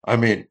 I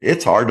mean,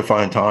 it's hard to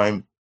find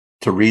time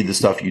to read the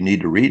stuff you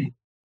need to read,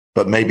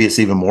 but maybe it's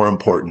even more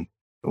important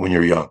when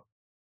you're young.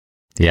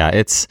 Yeah,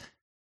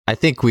 I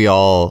think we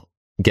all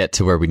get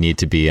to where we need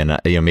to be, and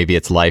maybe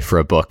it's life or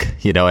a book,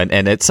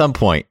 and at some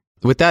point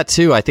with that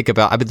too, I've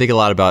been thinking a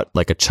lot about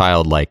like a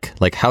child,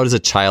 like how does a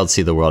child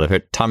see the world? I've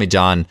heard Tommy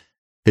John,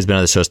 who's been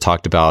on the show, has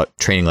talked about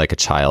training like a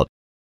child.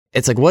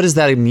 It's like, what does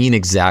that mean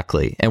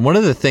exactly? And one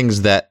of the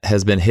things that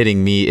has been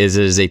hitting me is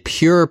it is a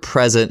pure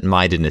present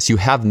mindedness. You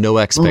have no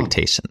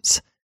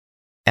expectations.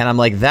 And I'm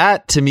like,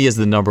 that to me is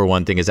the number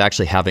one thing, is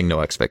actually having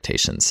no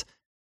expectations.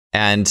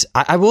 And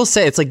I will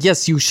say, it's like,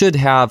 yes, you should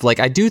have, like,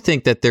 I do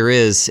think that there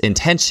is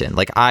intention.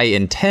 Like I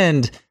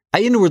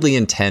inwardly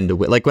intend to,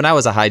 like when I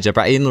was a high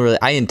jumper,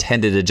 I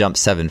intended to jump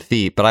 7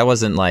 feet, but I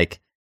wasn't like,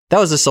 that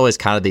was just always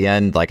kind of the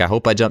end. Like, I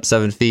hope I jump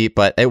 7 feet,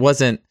 but it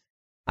wasn't,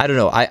 I don't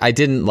know. I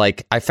didn't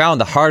like, I found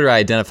the harder I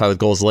identify with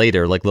goals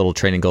later, like little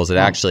training goals that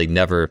actually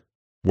never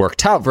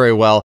worked out very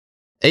well.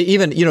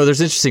 Even,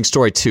 there's an interesting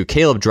story too.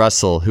 Caleb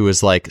Dressel, who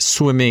is like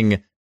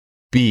swimming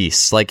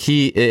beast, like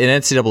in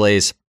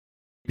NCAA's,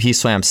 he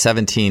swam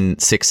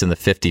 17.6 in the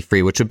 50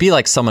 free, which would be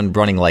like someone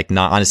running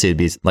honestly, it'd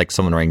be like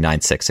someone running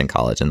 9.6 in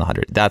college in the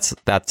 100.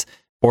 That's,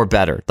 or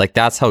better. Like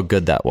that's how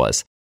good that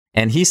was.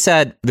 And he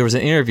said, there was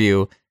an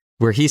interview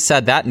where he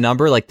said that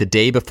number, like the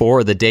day before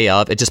or the day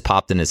of, it just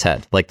popped in his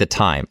head, like the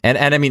time. And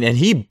I mean, and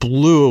he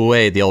blew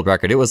away the old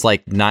record. It was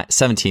like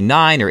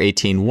 17.9 or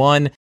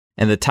 18.1,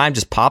 and the time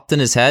just popped in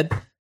his head.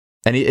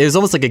 And it was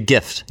almost like a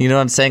gift. You know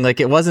what I'm saying? Like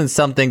it wasn't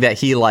something that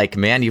he like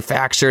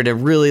manufactured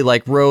and really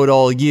like rode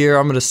all year.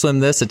 I'm going to swim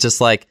this. It's just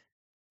like,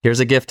 here's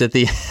a gift at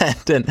the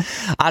end.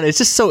 And it's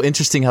just so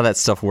interesting how that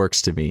stuff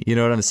works to me. You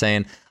know what I'm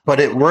saying? But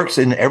it works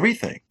in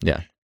everything. Yeah.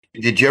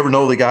 Did you ever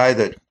know the guy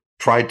that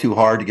tried too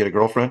hard to get a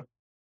girlfriend?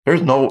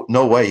 There's no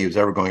way he was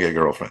ever going to get a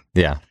girlfriend.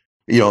 Yeah.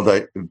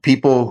 The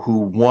people who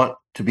want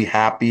to be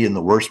happy in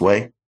the worst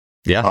way.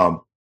 Yeah.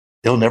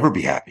 They'll never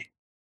be happy,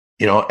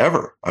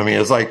 ever. I mean,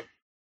 it's like,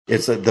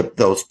 it's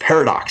those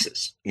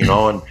paradoxes,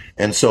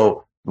 and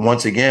so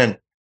once again,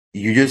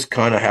 you just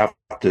kind of have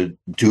to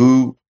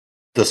do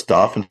the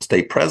stuff and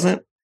stay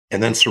present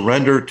and then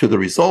surrender to the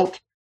result,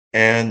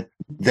 and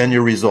then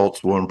your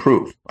results will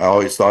improve. I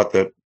always thought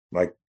that,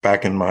 like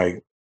back in my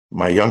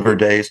younger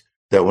days,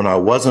 that when I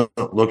wasn't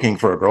looking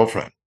for a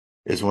girlfriend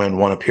is when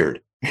one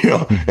appeared,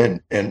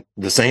 and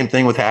the same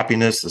thing with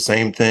happiness, the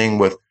same thing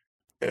with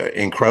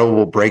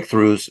incredible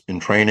breakthroughs in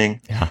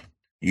training. Yeah.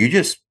 You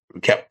just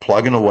kept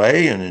plugging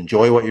away and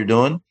enjoy what you're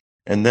doing.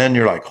 And then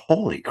you're like,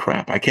 holy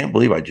crap, I can't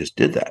believe I just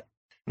did that.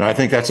 And I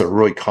think that's a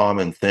really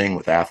common thing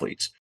with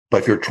athletes.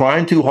 But if you're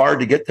trying too hard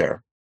to get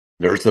there,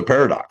 there's the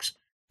paradox.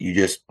 You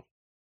just,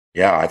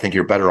 I think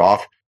you're better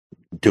off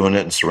doing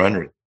it and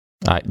surrendering.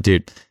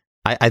 Dude,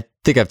 I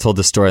think I've told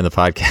this story on the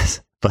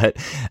podcast, but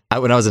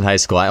when I was in high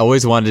school, I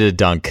always wanted to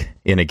dunk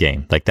in a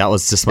game. Like that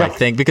was just my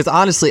thing, because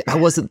honestly, I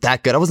wasn't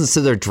that good. I wasn't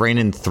sitting there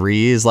draining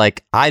threes.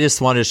 Like I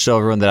just wanted to show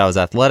everyone that I was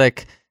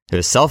athletic. It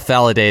was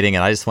self-validating,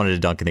 and I just wanted to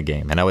dunk in a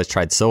game. And I always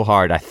tried so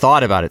hard. I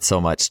thought about it so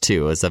much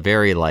too. It was a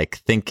very like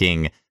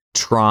thinking,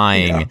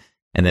 trying. Yeah.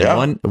 And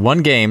then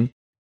one game,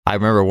 I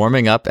remember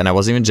warming up and I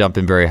wasn't even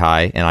jumping very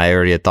high. And I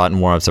already had thought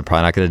in warm-ups, I'm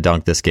probably not going to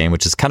dunk this game,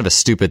 which is kind of a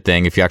stupid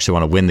thing. If you actually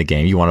want to win the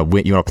game, you want to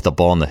win, you want to put the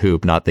ball in the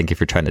hoop, not think if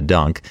you're trying to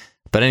dunk.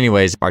 But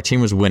anyways, our team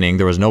was winning.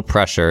 There was no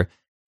pressure.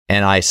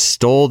 And I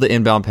stole the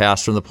inbound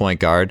pass from the point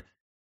guard.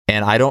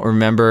 And I don't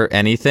remember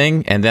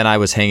anything. And then I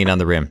was hanging on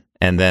the rim.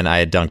 And then I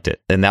had dunked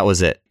it. And that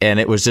was it. And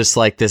it was just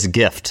like this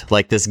gift.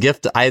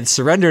 I had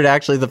surrendered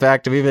actually the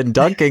fact of even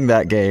dunking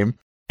that game.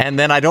 And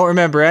then I don't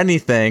remember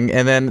anything.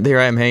 And then there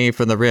I am hanging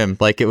from the rim.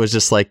 Like, it was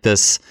just like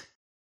this.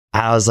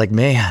 I was like,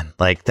 man,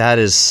 like that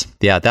is,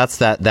 yeah, that's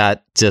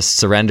that just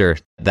surrender,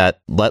 that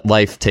let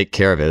life take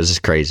care of it. It was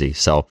just crazy.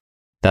 So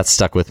that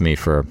stuck with me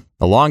for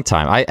a long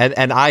time.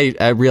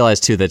 I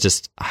realized too that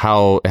just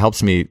how it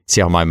helps me see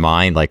how my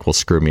mind like will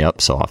screw me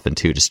up so often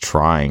too, just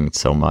trying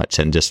so much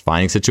and just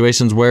finding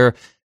situations where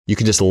you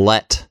can just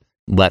let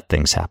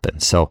things happen.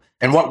 So,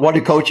 and what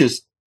do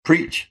coaches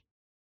preach?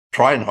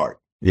 Trying hard.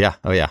 Yeah.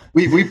 Oh yeah.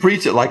 We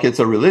preach it like it's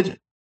a religion,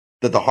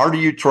 that the harder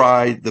you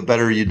try, the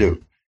better you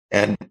do.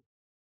 And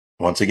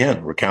once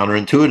again, we're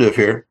counterintuitive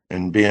here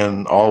and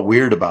being all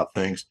weird about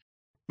things,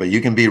 but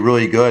you can be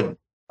really good.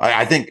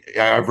 I think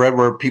I've read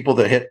where people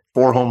that hit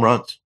 4 home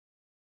runs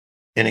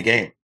in a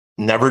game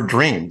never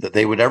dreamed that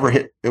they would ever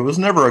hit. It was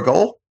never a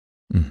goal.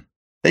 Mm.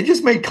 They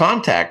just made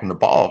contact and the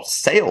ball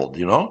sailed,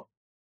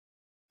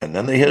 and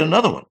then they hit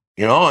another one,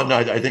 and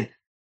I think,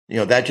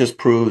 that just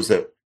proves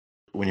that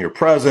when you're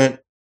present,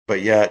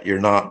 but yet you're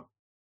not,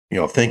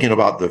 thinking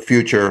about the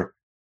future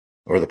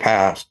or the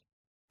past,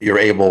 you're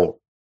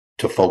able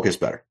to focus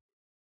better.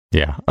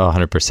 Yeah,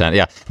 100%.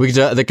 Yeah,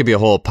 there could be a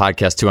whole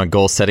podcast too on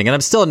goal setting, and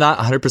I'm still not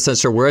 100%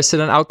 sure where I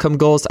sit on outcome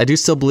goals. I do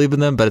still believe in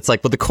them, but it's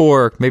like with the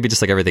core, maybe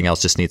just like everything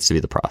else, just needs to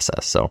be the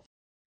process. So,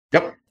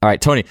 yep. All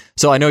right, Tony.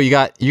 So I know you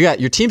got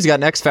your team's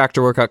got an X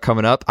Factor workout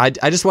coming up. I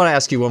just want to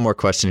ask you one more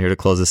question here to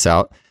close this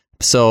out.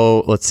 So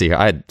let's see.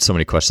 I had so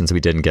many questions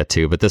we didn't get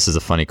to, but this is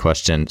a funny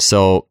question.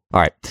 So,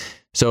 all right.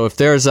 So if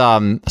there's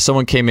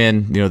someone came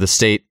in, the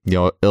state,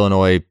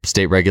 Illinois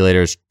state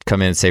regulators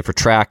come in and say for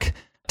track,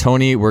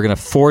 Tony, we're going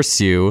to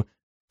force you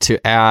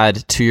to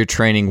add to your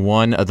training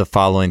one of the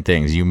following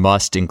things. You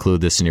must include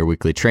this in your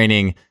weekly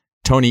training.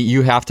 Tony,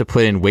 you have to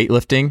put in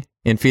weightlifting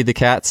in Feed the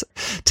Cats.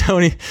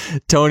 Tony,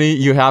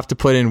 you have to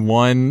put in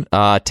one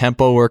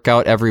tempo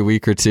workout every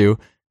week or two,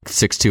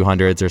 6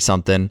 200s or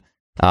something.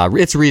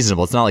 It's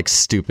reasonable. It's not like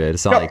stupid.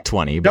 It's not like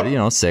 20,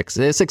 but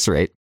 6 or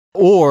 8.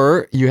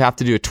 Or you have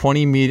to do a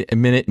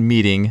 20-minute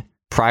meeting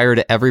prior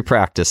to every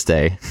practice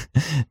day.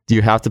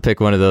 You have to pick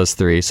one of those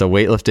 3. So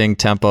weightlifting,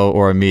 tempo,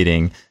 or a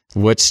meeting.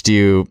 Which do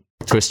you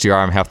twist your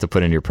arm have to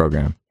put in your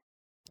program?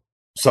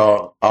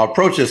 So I'll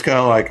approach this kind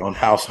of like on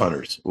House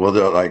Hunters. Well,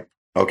 they're like,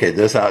 okay,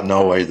 this out,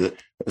 no way.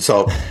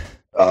 So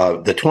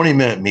the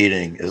 20-minute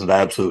meeting is an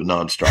absolute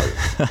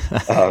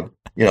non-starter.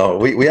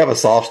 We have a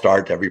soft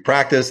start to every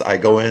practice. I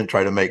go in,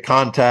 try to make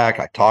contact.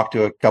 I talk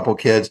to a couple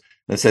kids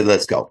and say,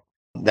 let's go.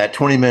 That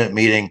 20-minute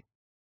meeting,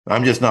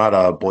 I'm just not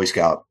a Boy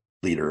Scout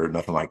leader or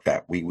nothing like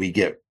that. We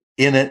get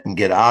in it and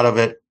get out of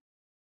it.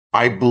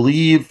 I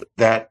believe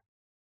that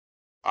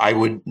I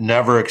would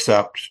never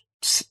accept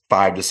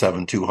 5 to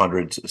 7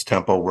 200s as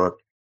tempo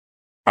work.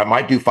 I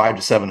might do 5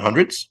 to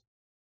 700s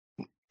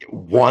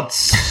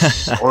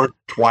once or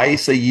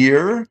twice a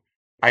year.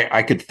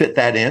 I could fit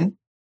that in.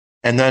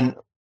 And then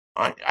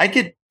I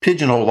get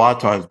pigeonholed a lot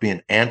of times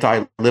being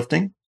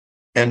anti-lifting.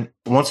 And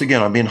once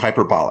again, I'm being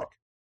hyperbolic,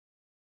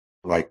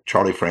 like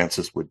Charlie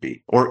Francis would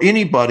be, or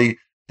anybody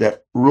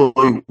that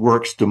really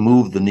works to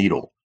move the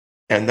needle.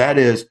 And that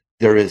is,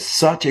 there is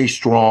such a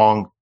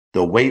strong,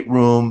 the weight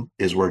room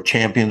is where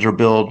champions are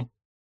built.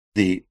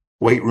 The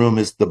weight room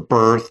is the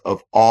birth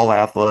of all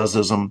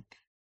athleticism.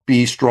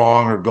 Be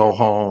strong or go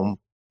home,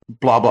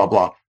 blah, blah,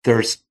 blah.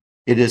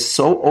 It is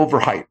so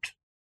overhyped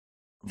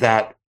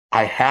that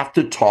I have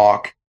to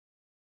talk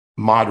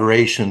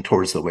moderation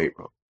towards the weight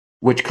room,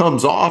 which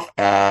comes off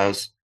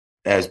as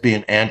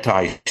being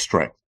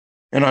anti-strength.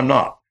 And I'm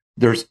not.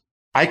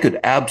 I could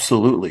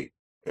absolutely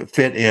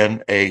fit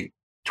in a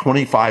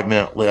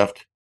 25-minute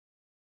lift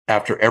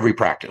after every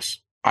practice.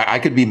 I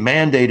could be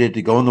mandated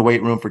to go in the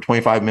weight room for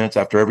 25 minutes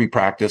after every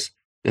practice,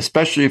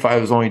 especially if I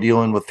was only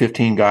dealing with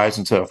 15 guys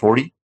instead of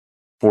 40.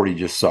 40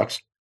 just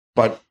sucks.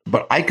 But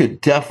I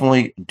could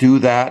definitely do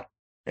that.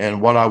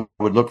 And what I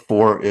would look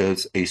for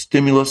is a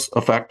stimulus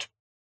effect,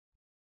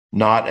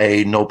 not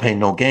a no pain,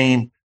 no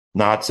gain,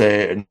 not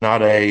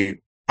a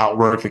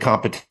outwork the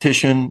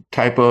competition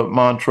type of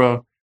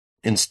mantra.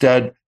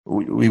 Instead,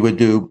 we would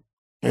do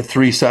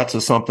 3 sets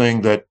of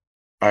something that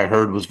I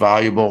heard was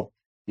valuable,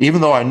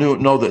 even though I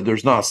know that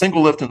there's not a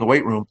single lift in the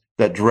weight room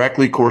that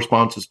directly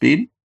corresponds to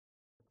speed.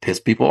 Piss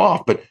people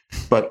off.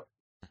 But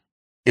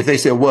if they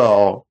say,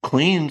 well,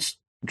 cleans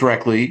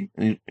directly,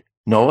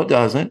 no, it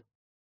doesn't.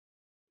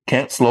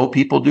 Can't slow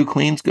people do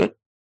cleans good?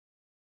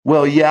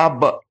 Well, yeah,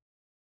 but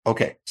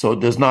okay. So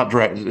it does not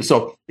direct.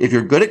 So if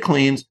you're good at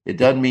cleans, it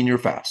doesn't mean you're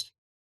fast.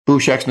 Boo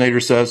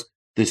Schexnayder says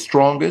the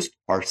strongest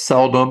are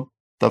seldom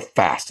the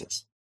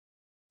fastest.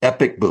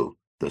 Epic Boo.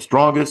 The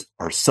strongest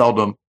are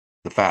seldom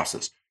the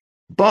fastest.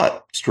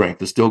 But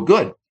strength is still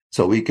good.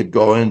 So we could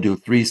go in and do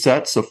 3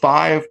 sets of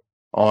 5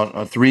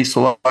 on 3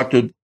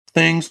 selected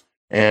things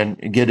and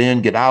get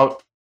in, get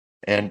out,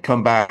 and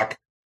come back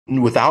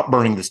without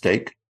burning the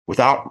steak,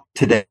 without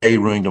today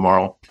ruining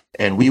tomorrow.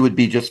 And we would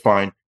be just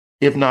fine,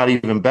 if not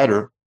even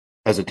better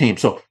as a team.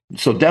 So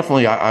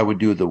definitely I would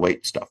do the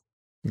weight stuff.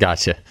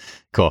 Gotcha.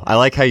 Cool. I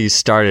like how you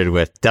started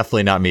with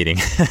definitely not meeting.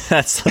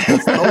 That's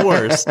the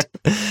worst.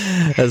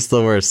 That's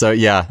the worst. So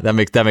yeah, that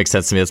makes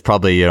sense to me. It's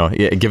probably,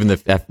 given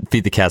the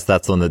Feed the Cats,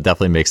 that's the one that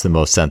definitely makes the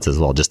most sense as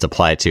well. Just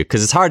apply it to,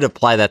 because it's hard to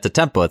apply that to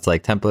tempo. It's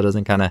like tempo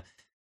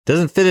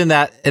doesn't fit in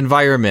that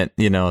environment,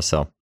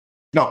 so.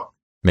 No.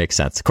 Makes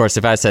sense. Of course,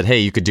 if I said, hey,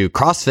 you could do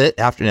CrossFit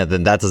after,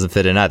 then that doesn't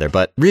fit in either.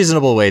 But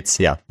reasonable weights,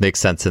 yeah, makes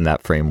sense in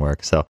that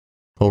framework. So,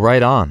 well,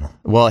 right on.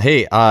 Well,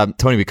 hey,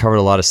 Tony, we covered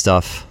a lot of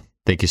stuff.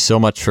 Thank you so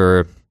much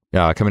for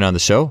coming on the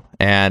show.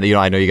 And,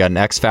 I know you got an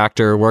X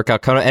Factor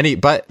workout coming.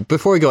 But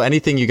before we go,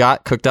 anything you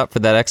got cooked up for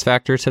that X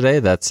Factor today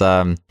that's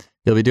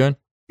you'll be doing?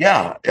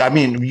 Yeah. I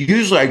mean,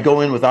 usually I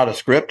go in without a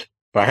script,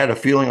 but I had a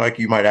feeling like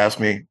you might ask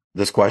me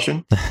this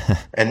question.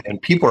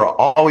 and people are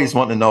always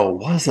wanting to know,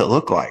 what does it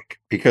look like?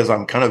 Because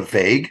I'm kind of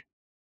vague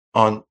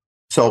on.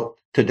 So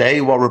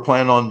today, what we're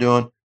planning on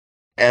doing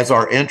as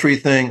our entry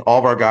thing, all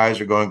of our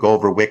guys are going to go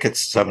over wickets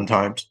 7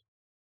 times,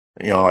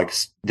 like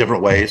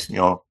different ways,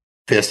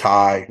 fist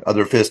high,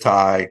 other fist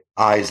high,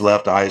 eyes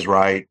left, eyes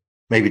right,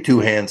 maybe 2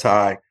 hands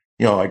high,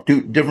 like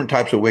do different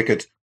types of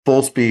wickets,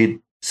 full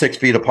speed, 6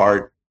 feet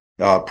apart,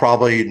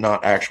 probably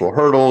not actual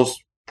hurdles,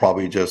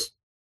 probably just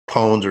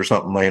cones or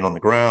something laying on the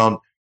ground,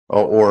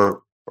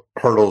 or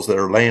hurdles that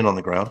are laying on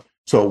the ground.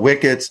 So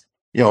wickets,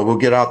 we'll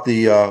get out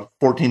the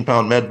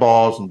 14-pound med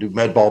balls and do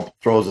med ball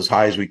throws as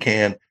high as we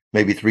can,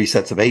 maybe 3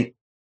 sets of 8.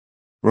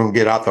 We're going to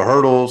get out the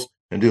hurdles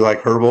and do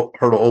like hurdle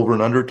over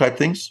and under type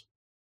things.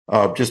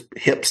 Just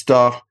hip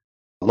stuff,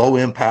 low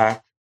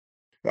impact.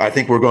 I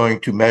think we're going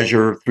to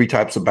measure 3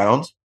 types of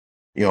bounds.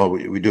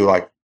 We do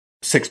like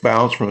 6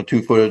 bounds from a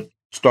 2-footed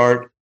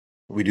start.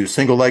 We do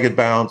single-legged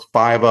bounds,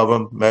 5 of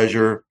them,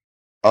 measure.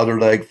 Other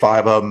leg,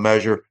 5 of them,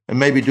 measure. And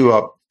maybe do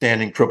a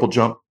standing triple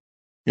jump.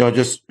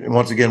 Just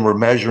once again, we're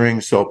measuring.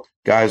 So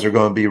guys are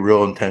going to be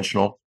real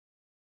intentional.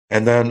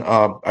 And then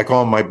I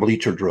call them my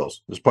bleacher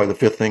drills. This is probably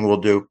the 5th thing we'll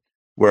do,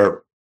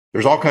 where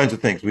there's all kinds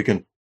of things. We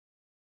can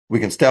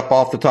step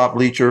off the top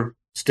bleacher,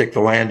 stick the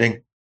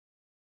landing.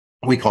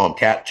 We call them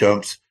cat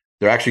jumps.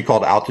 They're actually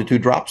called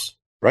altitude drops,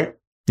 right?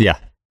 Yeah.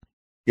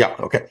 Yeah.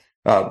 Okay.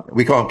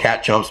 We call them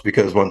cat jumps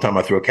because one time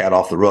I threw a cat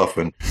off the roof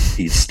and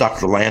he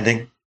stuck the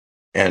landing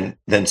and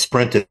then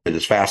sprinted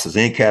as fast as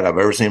any cat I've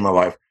ever seen in my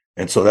life.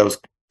 And so that was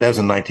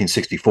in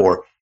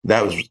 1964.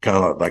 That was kind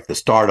of like the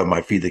start of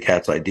my Feed the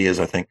Cats ideas,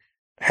 I think,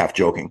 half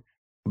joking.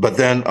 But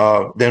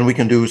then we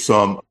can do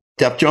some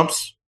depth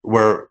jumps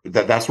where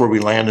that's where we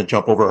land and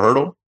jump over a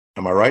hurdle.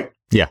 Am I right?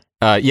 Yeah.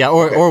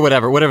 Or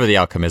whatever the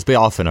outcome is, but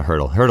often a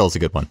hurdle. Hurdle's a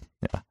good one.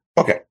 Yeah.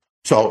 Okay.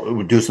 So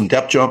we'll do some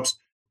depth jumps.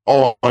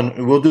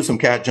 And we'll do some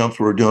cat jumps.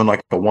 We're doing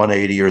like a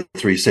 180 or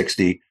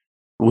 360.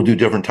 We'll do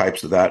different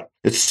types of that.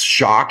 It's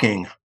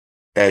shocking,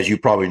 as you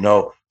probably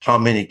know, how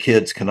many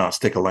kids cannot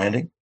stick a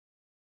landing.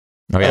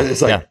 Oh yeah.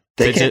 It's like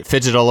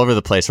fidget all over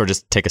the place, or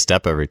just take a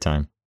step every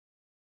time.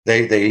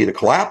 They either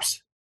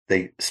collapse,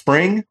 they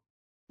spring,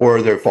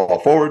 or they fall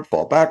forward,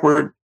 fall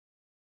backward.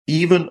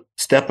 Even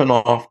stepping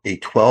off a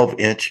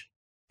 12-inch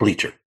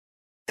bleacher,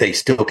 they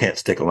still can't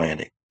stick a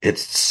landing.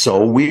 It's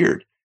so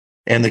weird.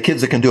 And the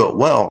kids that can do it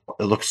well,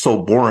 it looks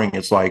so boring.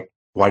 It's like,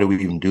 why do we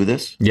even do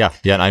this? Yeah,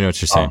 I know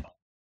what you're saying.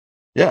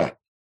 Yeah.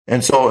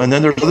 And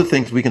then there's other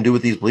things we can do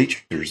with these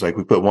bleachers. Like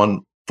we put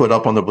one foot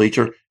up on the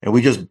bleacher and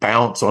we just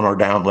bounce on our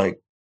down leg.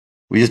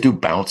 We just do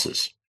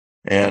bounces.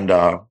 And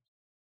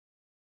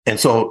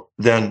so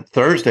then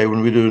Thursday,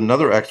 when we do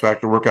another X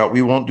Factor workout,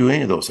 we won't do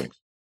any of those things.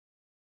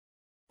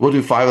 We'll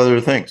do 5 other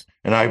things.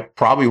 And I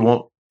probably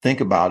won't think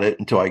about it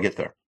until I get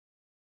there.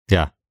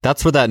 Yeah.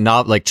 That's where that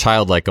not like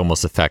childlike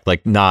almost effect,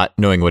 like not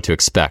knowing what to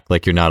expect,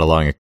 like you're not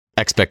allowing an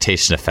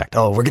expectation effect.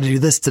 Oh, we're going to do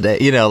this today.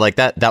 Like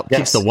that yes.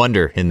 Keeps the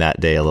wonder in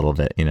that day a little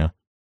bit,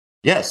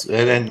 Yes.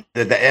 And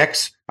the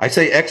X, I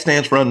say X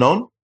stands for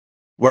unknown,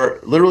 where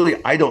literally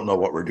I don't know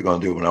what we're going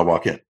to do when I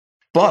walk in.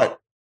 But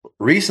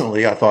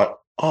recently I thought,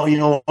 oh, you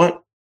know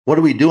what? What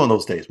do we do on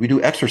those days? We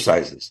do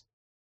exercises.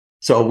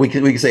 So we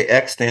can say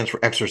X stands for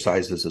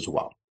exercises as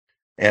well.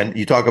 And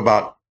you talk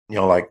about,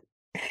 like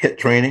HIIT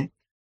training.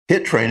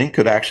 HIIT training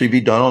could actually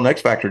be done on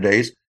X Factor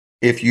days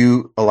if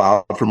you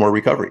allow for more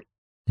recovery.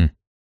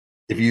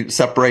 If you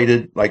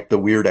separated like the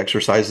weird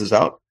exercises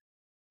out.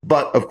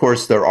 But of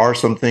course, there are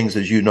some things,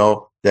 as you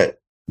know, that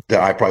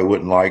I probably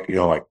wouldn't like,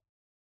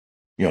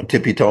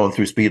 tippy-toeing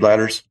through speed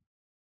ladders.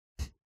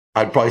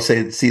 I'd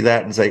probably see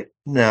that and say,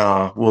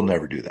 no, we'll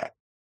never do that.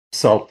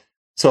 So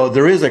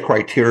there is a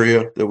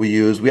criteria that we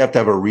use. We have to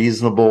have a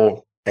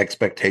reasonable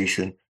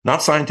expectation,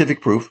 not scientific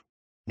proof,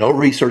 no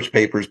research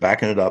papers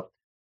backing it up,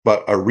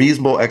 but a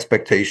reasonable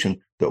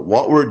expectation that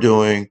what we're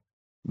doing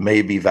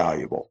may be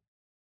valuable.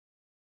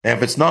 And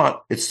if it's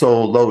not, it's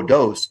so low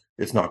dose,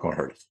 it's not going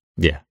to hurt us.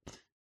 Yeah.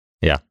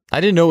 Yeah. I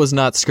didn't know it was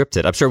not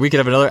scripted. I'm sure we could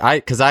have another,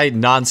 because I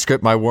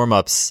non-script my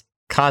warm-ups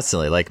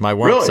constantly. Like my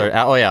warm-ups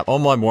Really? all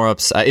my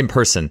warm-ups in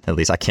person, at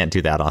least. I can't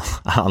do that on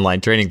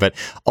online training, but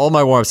all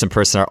my warm-ups in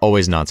person are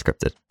always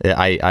non-scripted.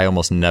 I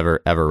almost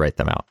never, ever write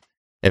them out.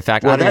 In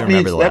fact, I don't even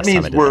remember the last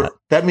time I did that.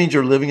 That means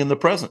you're living in the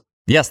present.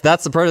 Yes,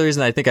 that's the part of the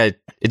reason I think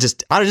it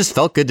just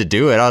felt good to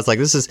do it. I was like,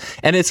 this is,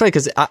 and it's funny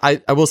because I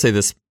will say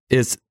this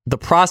is the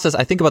process.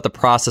 I think about the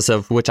process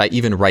of which I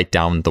even write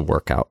down the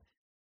workout.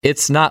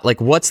 It's not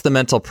like, what's the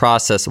mental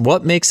process?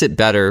 What makes it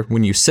better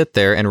when you sit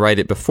there and write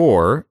it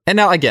before? And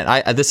now,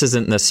 again, this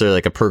isn't necessarily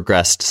like a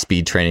progressed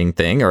speed training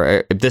thing,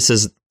 or this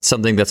is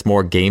something that's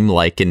more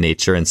game-like in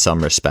nature in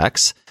some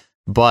respects.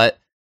 But,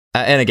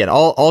 and again,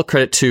 all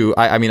credit to,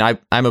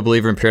 I'm a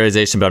believer in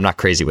periodization, but I'm not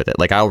crazy with it.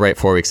 Like I'll write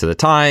 4 weeks at a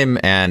time,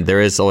 and there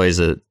is always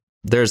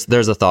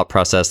there's a thought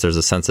process, there's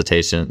a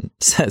sensitization,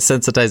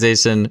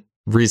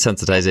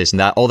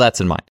 resensitization, all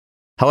that's in mind.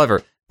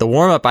 However, the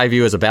warm-up I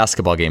view as a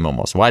basketball game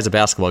almost. Why is a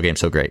basketball game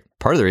so great?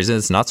 Part of the reason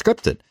it's not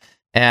scripted.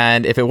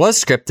 And if it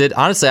was scripted,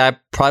 honestly, I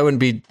probably wouldn't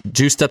be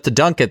juiced up to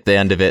dunk at the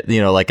end of it,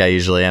 like I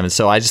usually am. And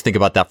so I just think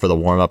about that for the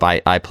warm-up.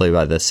 I play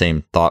by the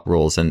same thought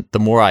rules. And the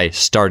more I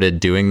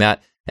started doing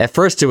that, at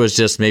first it was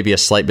just maybe a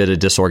slight bit of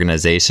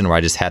disorganization where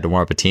I just had to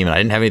warm up a team and I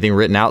didn't have anything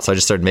written out. So I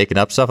just started making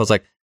up stuff. I was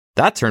like,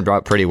 that turned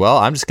out pretty well.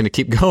 I'm just going to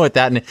keep going with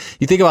that. And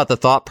you think about the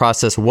thought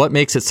process, what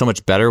makes it so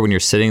much better when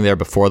you're sitting there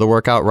before the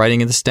workout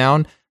writing this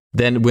down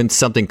than when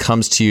something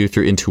comes to you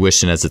through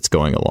intuition as it's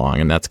going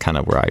along. And that's kind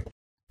of where I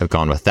have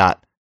gone with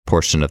that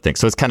portion of things.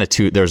 So it's kind of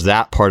there's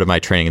that part of my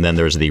training, and then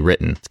there's the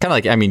written. It's kind of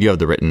like, you have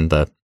the written,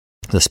 the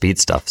speed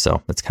stuff.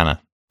 So it's kind of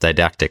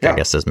didactic, I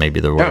guess is maybe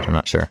the word. I'm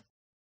not sure.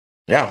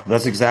 Yeah,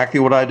 that's exactly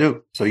what I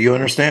do. So you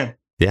understand.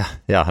 Yeah,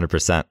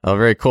 100%. Oh,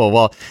 very cool.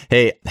 Well,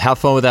 hey, have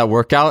fun with that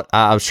workout.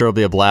 I'm sure it'll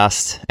be a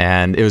blast.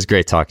 And it was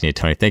great talking to you,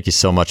 Tony. Thank you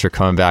so much for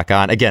coming back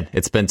on. Again,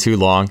 it's been too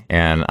long,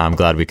 and I'm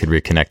glad we could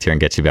reconnect here and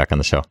get you back on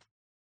the show.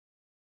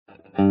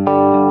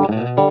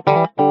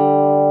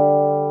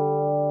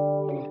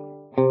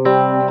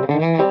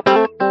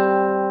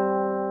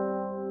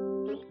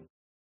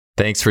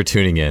 Thanks for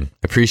tuning in.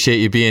 Appreciate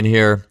you being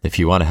here. If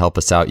you want to help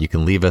us out, you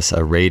can leave us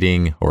a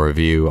rating or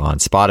review on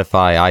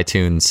Spotify,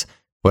 iTunes,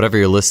 whatever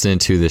you're listening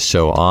to this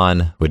show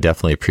on. Would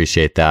definitely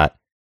appreciate that.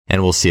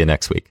 And we'll see you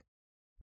next week.